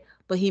hear it,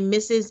 but he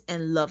misses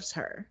and loves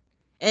her.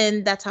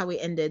 And that's how we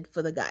ended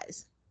for the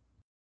guys.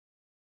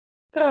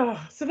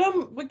 Oh, so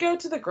then we go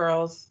to the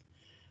girls.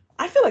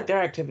 I feel like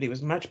their activity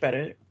was much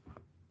better.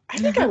 I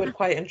think I would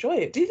quite enjoy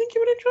it. Do you think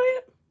you would enjoy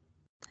it?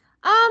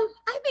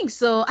 I think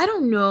so. I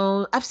don't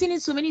know. I've seen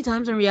it so many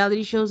times on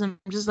reality shows, and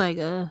I'm just like,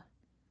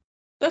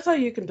 That's how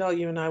you can tell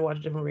you and I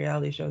watch different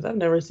reality shows. I've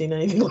never seen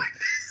anything like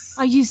this.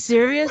 are you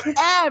serious?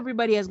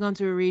 Everybody has gone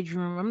to a rage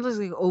room. I'm just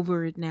like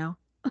over it now.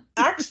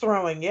 Axe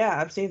throwing, yeah,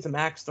 I've seen some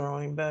axe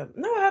throwing, but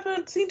no, I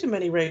haven't seen too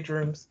many rage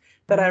rooms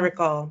that I Mm,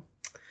 recall.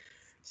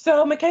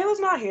 So Michaela's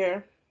not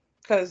here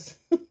because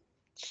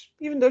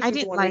even though I she's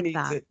the didn't one who like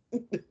needs that. it.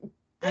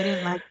 I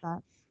didn't like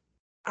that.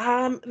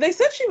 They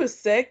said she was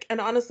sick, and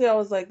honestly, I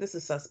was like, this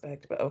is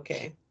suspect, but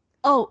okay.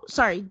 Oh,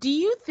 sorry. Do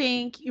you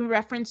think, in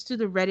reference to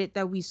the Reddit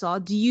that we saw,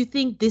 do you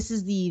think this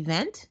is the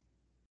event?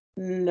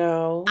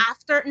 No.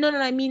 After? No, no,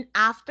 I mean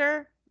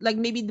after. Like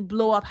maybe the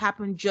blow up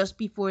happened just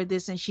before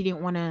this and she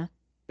didn't want to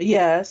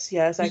Yes,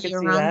 yes, I be could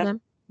see around that.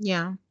 them.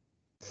 Yeah.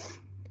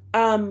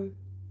 Um,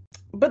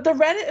 but the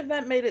Reddit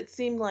event made it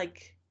seem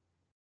like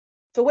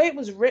the way it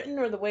was written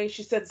or the way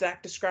she said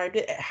Zach described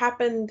it, it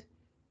happened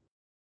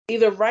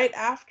either right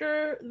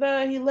after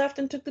he left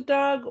and took the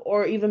dog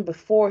or even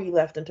before he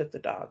left and took the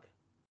dog.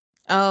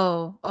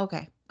 Oh,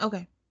 okay.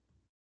 Okay.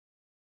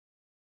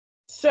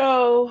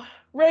 So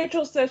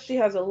Rachel says she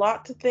has a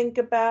lot to think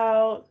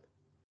about.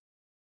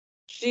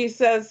 She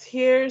says,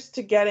 here's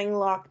to getting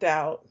locked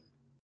out.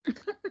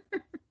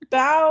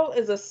 Bao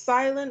is a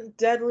silent,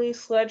 deadly,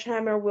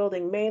 sledgehammer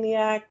wielding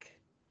maniac,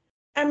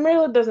 and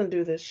Mirla doesn't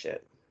do this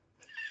shit.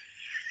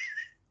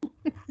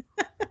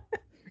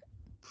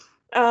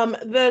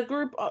 The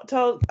group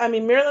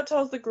Mirla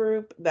tells the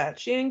group that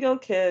she and Gil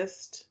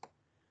kissed.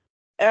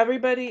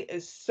 Everybody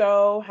is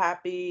so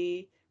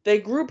happy. They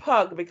group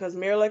hug because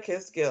Mirla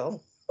kissed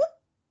Gil.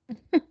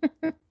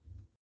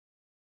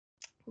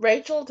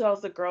 Rachel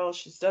tells the girls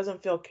she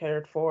doesn't feel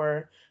cared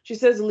for. She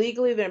says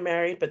legally they're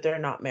married, but they're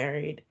not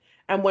married.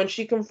 And when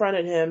she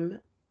confronted him,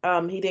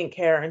 he didn't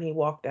care and he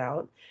walked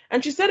out.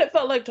 And she said it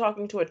felt like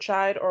talking to a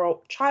child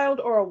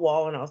or a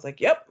wall. And I was like,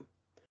 yep.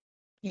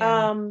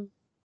 Yeah. Um,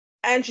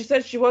 and she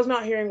said she was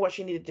not hearing what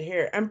she needed to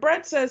hear. And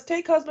Brett says,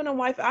 take husband and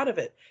wife out of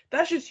it.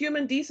 That's just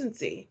human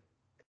decency.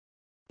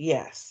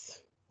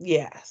 Yes.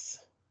 Yes.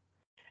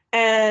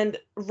 And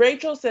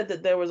Rachel said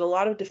that there was a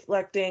lot of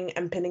deflecting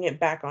and pinning it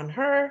back on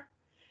her.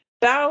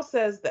 Bao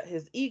says that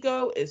his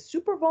ego is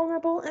super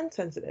vulnerable and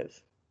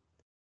sensitive.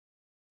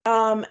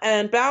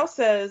 And Bao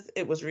says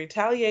it was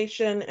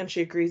retaliation and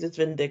she agrees it's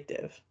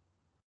vindictive.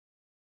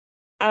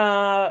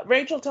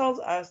 Rachel tells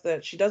us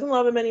that she doesn't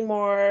love him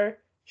anymore.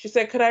 She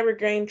said, could I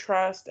regain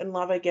trust and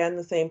love again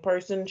the same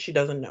person? She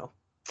doesn't know.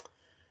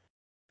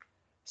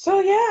 So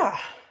yeah,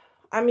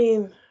 I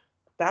mean,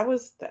 that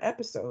was the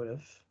episode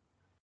of.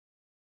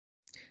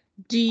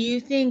 Do you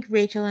think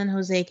Rachel and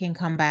Jose can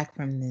come back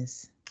from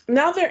this?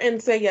 Now they're in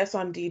Say Yes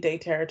on D-Day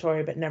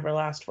territory, but never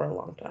last for a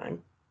long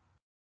time.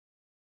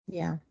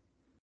 Yeah.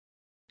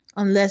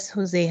 Unless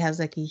Jose has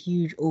like a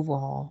huge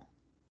overhaul.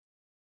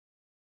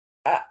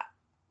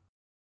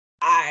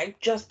 I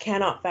just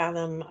cannot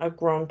fathom a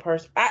grown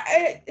person.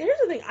 Here's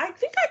the thing. I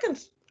think I can.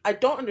 I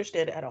don't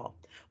understand it at all.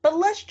 But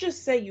let's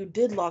just say you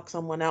did lock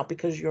someone out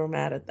because you were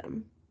mad at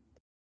them.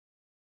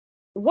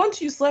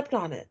 Once you slept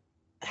on it,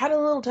 had a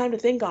little time to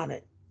think on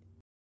it,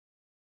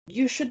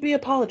 you should be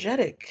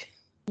apologetic.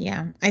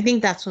 Yeah, I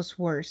think that's what's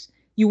worse.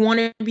 You want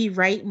to be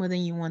right more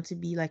than you want to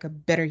be like a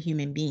better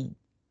human being.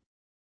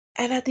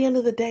 And at the end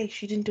of the day,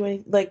 she didn't do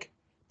anything. Like,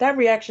 that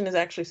reaction is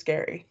actually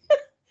scary. That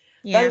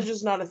Yeah, is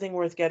just not a thing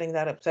worth getting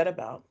that upset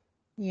about.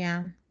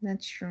 yeah,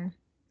 that's true.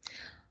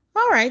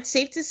 All right,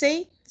 safe to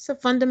say it's a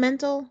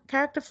fundamental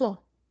character flaw.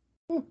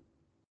 Hmm.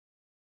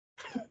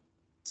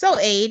 So,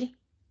 Aid,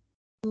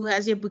 who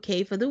has your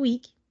bouquet for the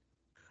week?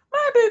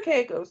 My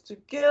bouquet goes to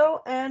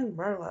Gil and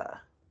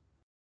Merla.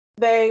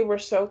 They were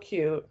so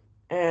cute.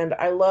 And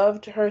I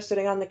loved her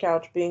sitting on the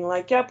couch being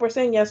like, yep, we're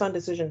saying yes on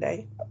decision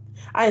day.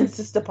 I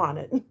insist upon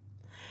it.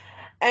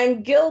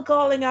 And Gil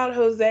calling out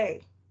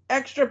Jose.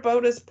 Extra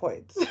bonus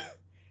points.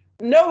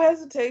 No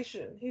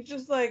hesitation. He's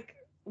just like,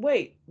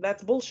 wait,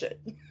 that's bullshit.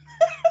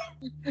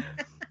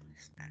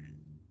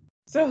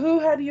 So who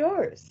had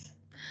yours?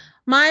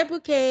 My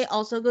bouquet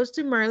also goes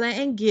to Merla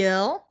and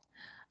Gil.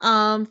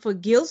 For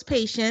Gil's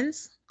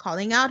patience,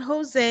 calling out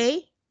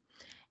Jose.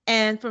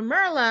 And for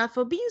Merla,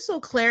 for being so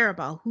clear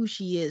about who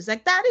she is.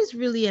 Like, that is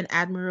really an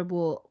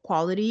admirable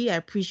quality. I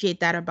appreciate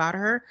that about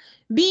her.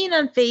 Being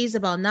unfazed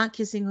about not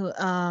kissing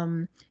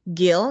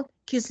Gil,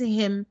 kissing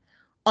him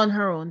on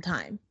her own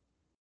time.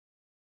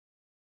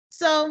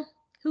 So,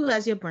 who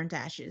has your burnt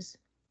ashes?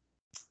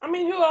 I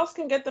mean, who else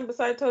can get them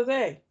besides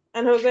Jose?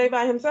 And Jose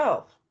by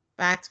himself.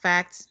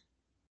 Facts.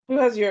 Who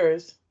has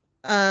yours?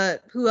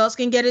 Who else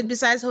can get it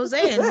besides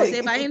Jose and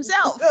Jose by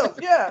himself?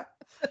 Yeah.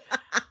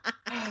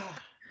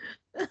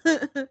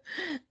 The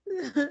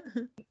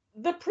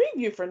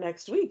preview for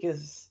next week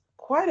is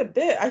quite a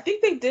bit. I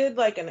think they did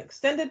like an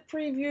extended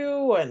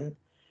preview and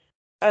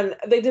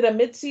they did a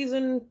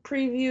mid-season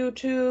preview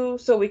too,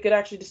 so we could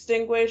actually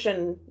distinguish.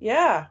 And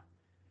yeah,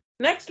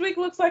 next week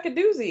looks like a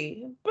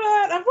doozy.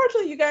 But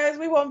unfortunately, you guys,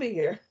 we won't be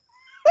here.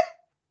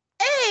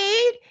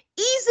 Aid,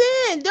 ease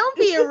in. Don't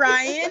be a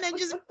Ryan and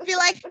just feel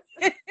like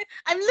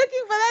I'm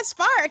looking for that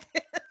spark.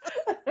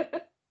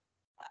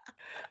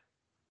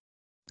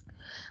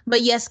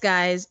 But yes,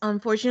 guys,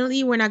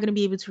 unfortunately, we're not going to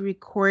be able to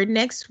record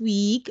next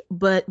week,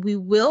 but we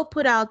will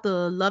put out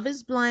the Love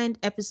is Blind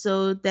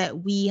episode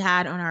that we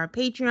had on our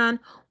Patreon.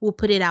 We'll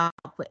put it out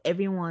for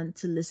everyone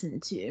to listen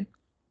to.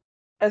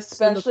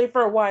 Especially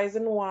for Wise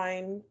and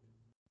Wine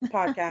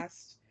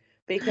podcast,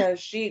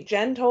 because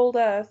Jen told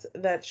us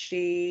that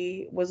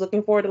she was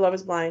looking forward to Love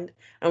is Blind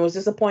and was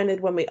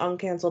disappointed when we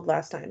uncanceled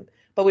last time.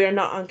 But we are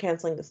not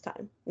uncanceling this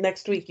time.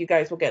 Next week, you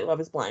guys will get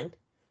Love is Blind.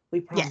 We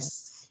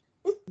promise.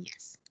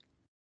 Yes.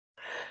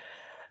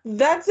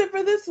 That's it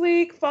for this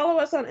week. Follow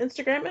us on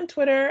Instagram and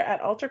Twitter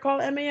at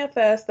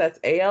AltarCallMAFS. That's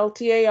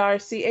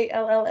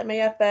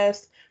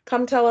ALTARCALLMAFS.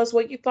 Come tell us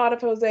what you thought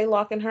of Jose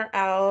locking her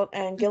out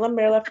and Gil and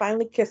Merla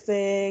finally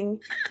kissing.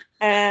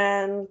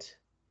 And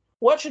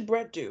what should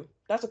Brett do?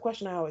 That's a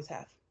question I always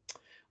have.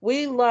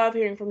 We love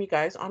hearing from you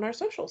guys on our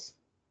socials.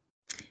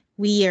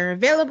 We are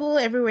available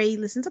everywhere you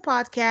listen to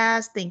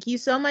podcasts. Thank you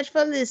so much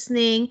for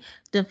listening.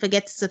 Don't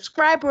forget to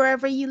subscribe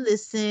wherever you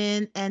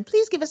listen. And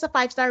please give us a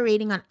 5-star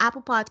rating on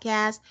Apple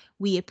Podcasts.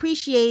 We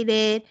appreciate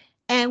it.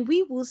 And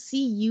we will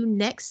see you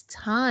next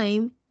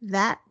time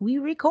that we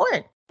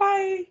record.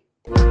 Bye.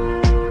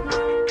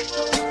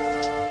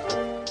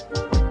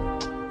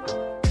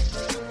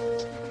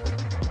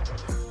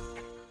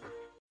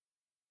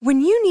 When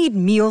you need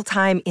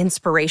mealtime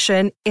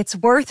inspiration, it's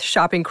worth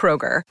shopping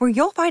Kroger, where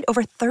you'll find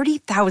over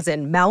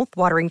 30,000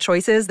 mouth-watering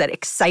choices that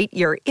excite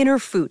your inner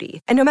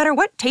foodie. And no matter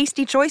what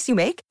tasty choice you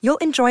make, you'll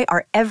enjoy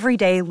our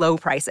everyday low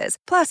prices,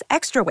 plus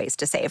extra ways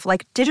to save,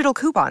 like digital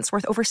coupons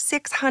worth over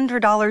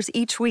 $600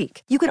 each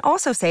week. You can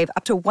also save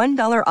up to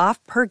 $1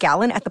 off per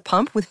gallon at the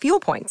pump with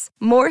fuel points.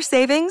 More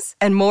savings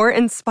and more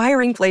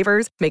inspiring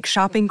flavors make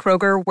shopping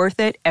Kroger worth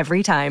it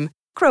every time.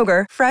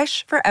 Kroger,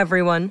 fresh for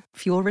everyone.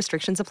 Fuel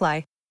restrictions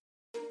apply.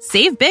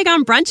 Save big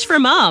on brunch for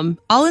mom,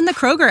 all in the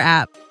Kroger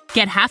app.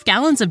 Get half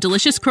gallons of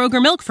delicious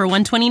Kroger milk for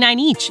 $1.29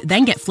 each.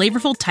 Then get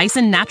flavorful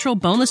Tyson natural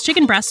boneless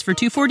chicken breasts for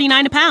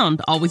 $2.49 a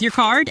pound, all with your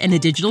card and a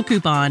digital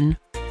coupon.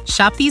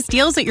 Shop these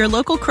deals at your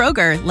local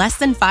Kroger, less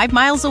than 5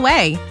 miles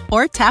away.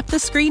 Or tap the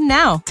screen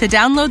now to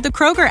download the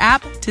Kroger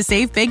app to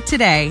save big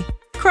today.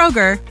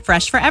 Kroger,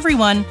 fresh for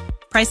everyone.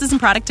 Prices and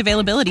product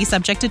availability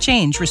subject to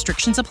change.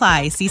 Restrictions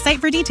apply. See site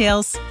for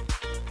details.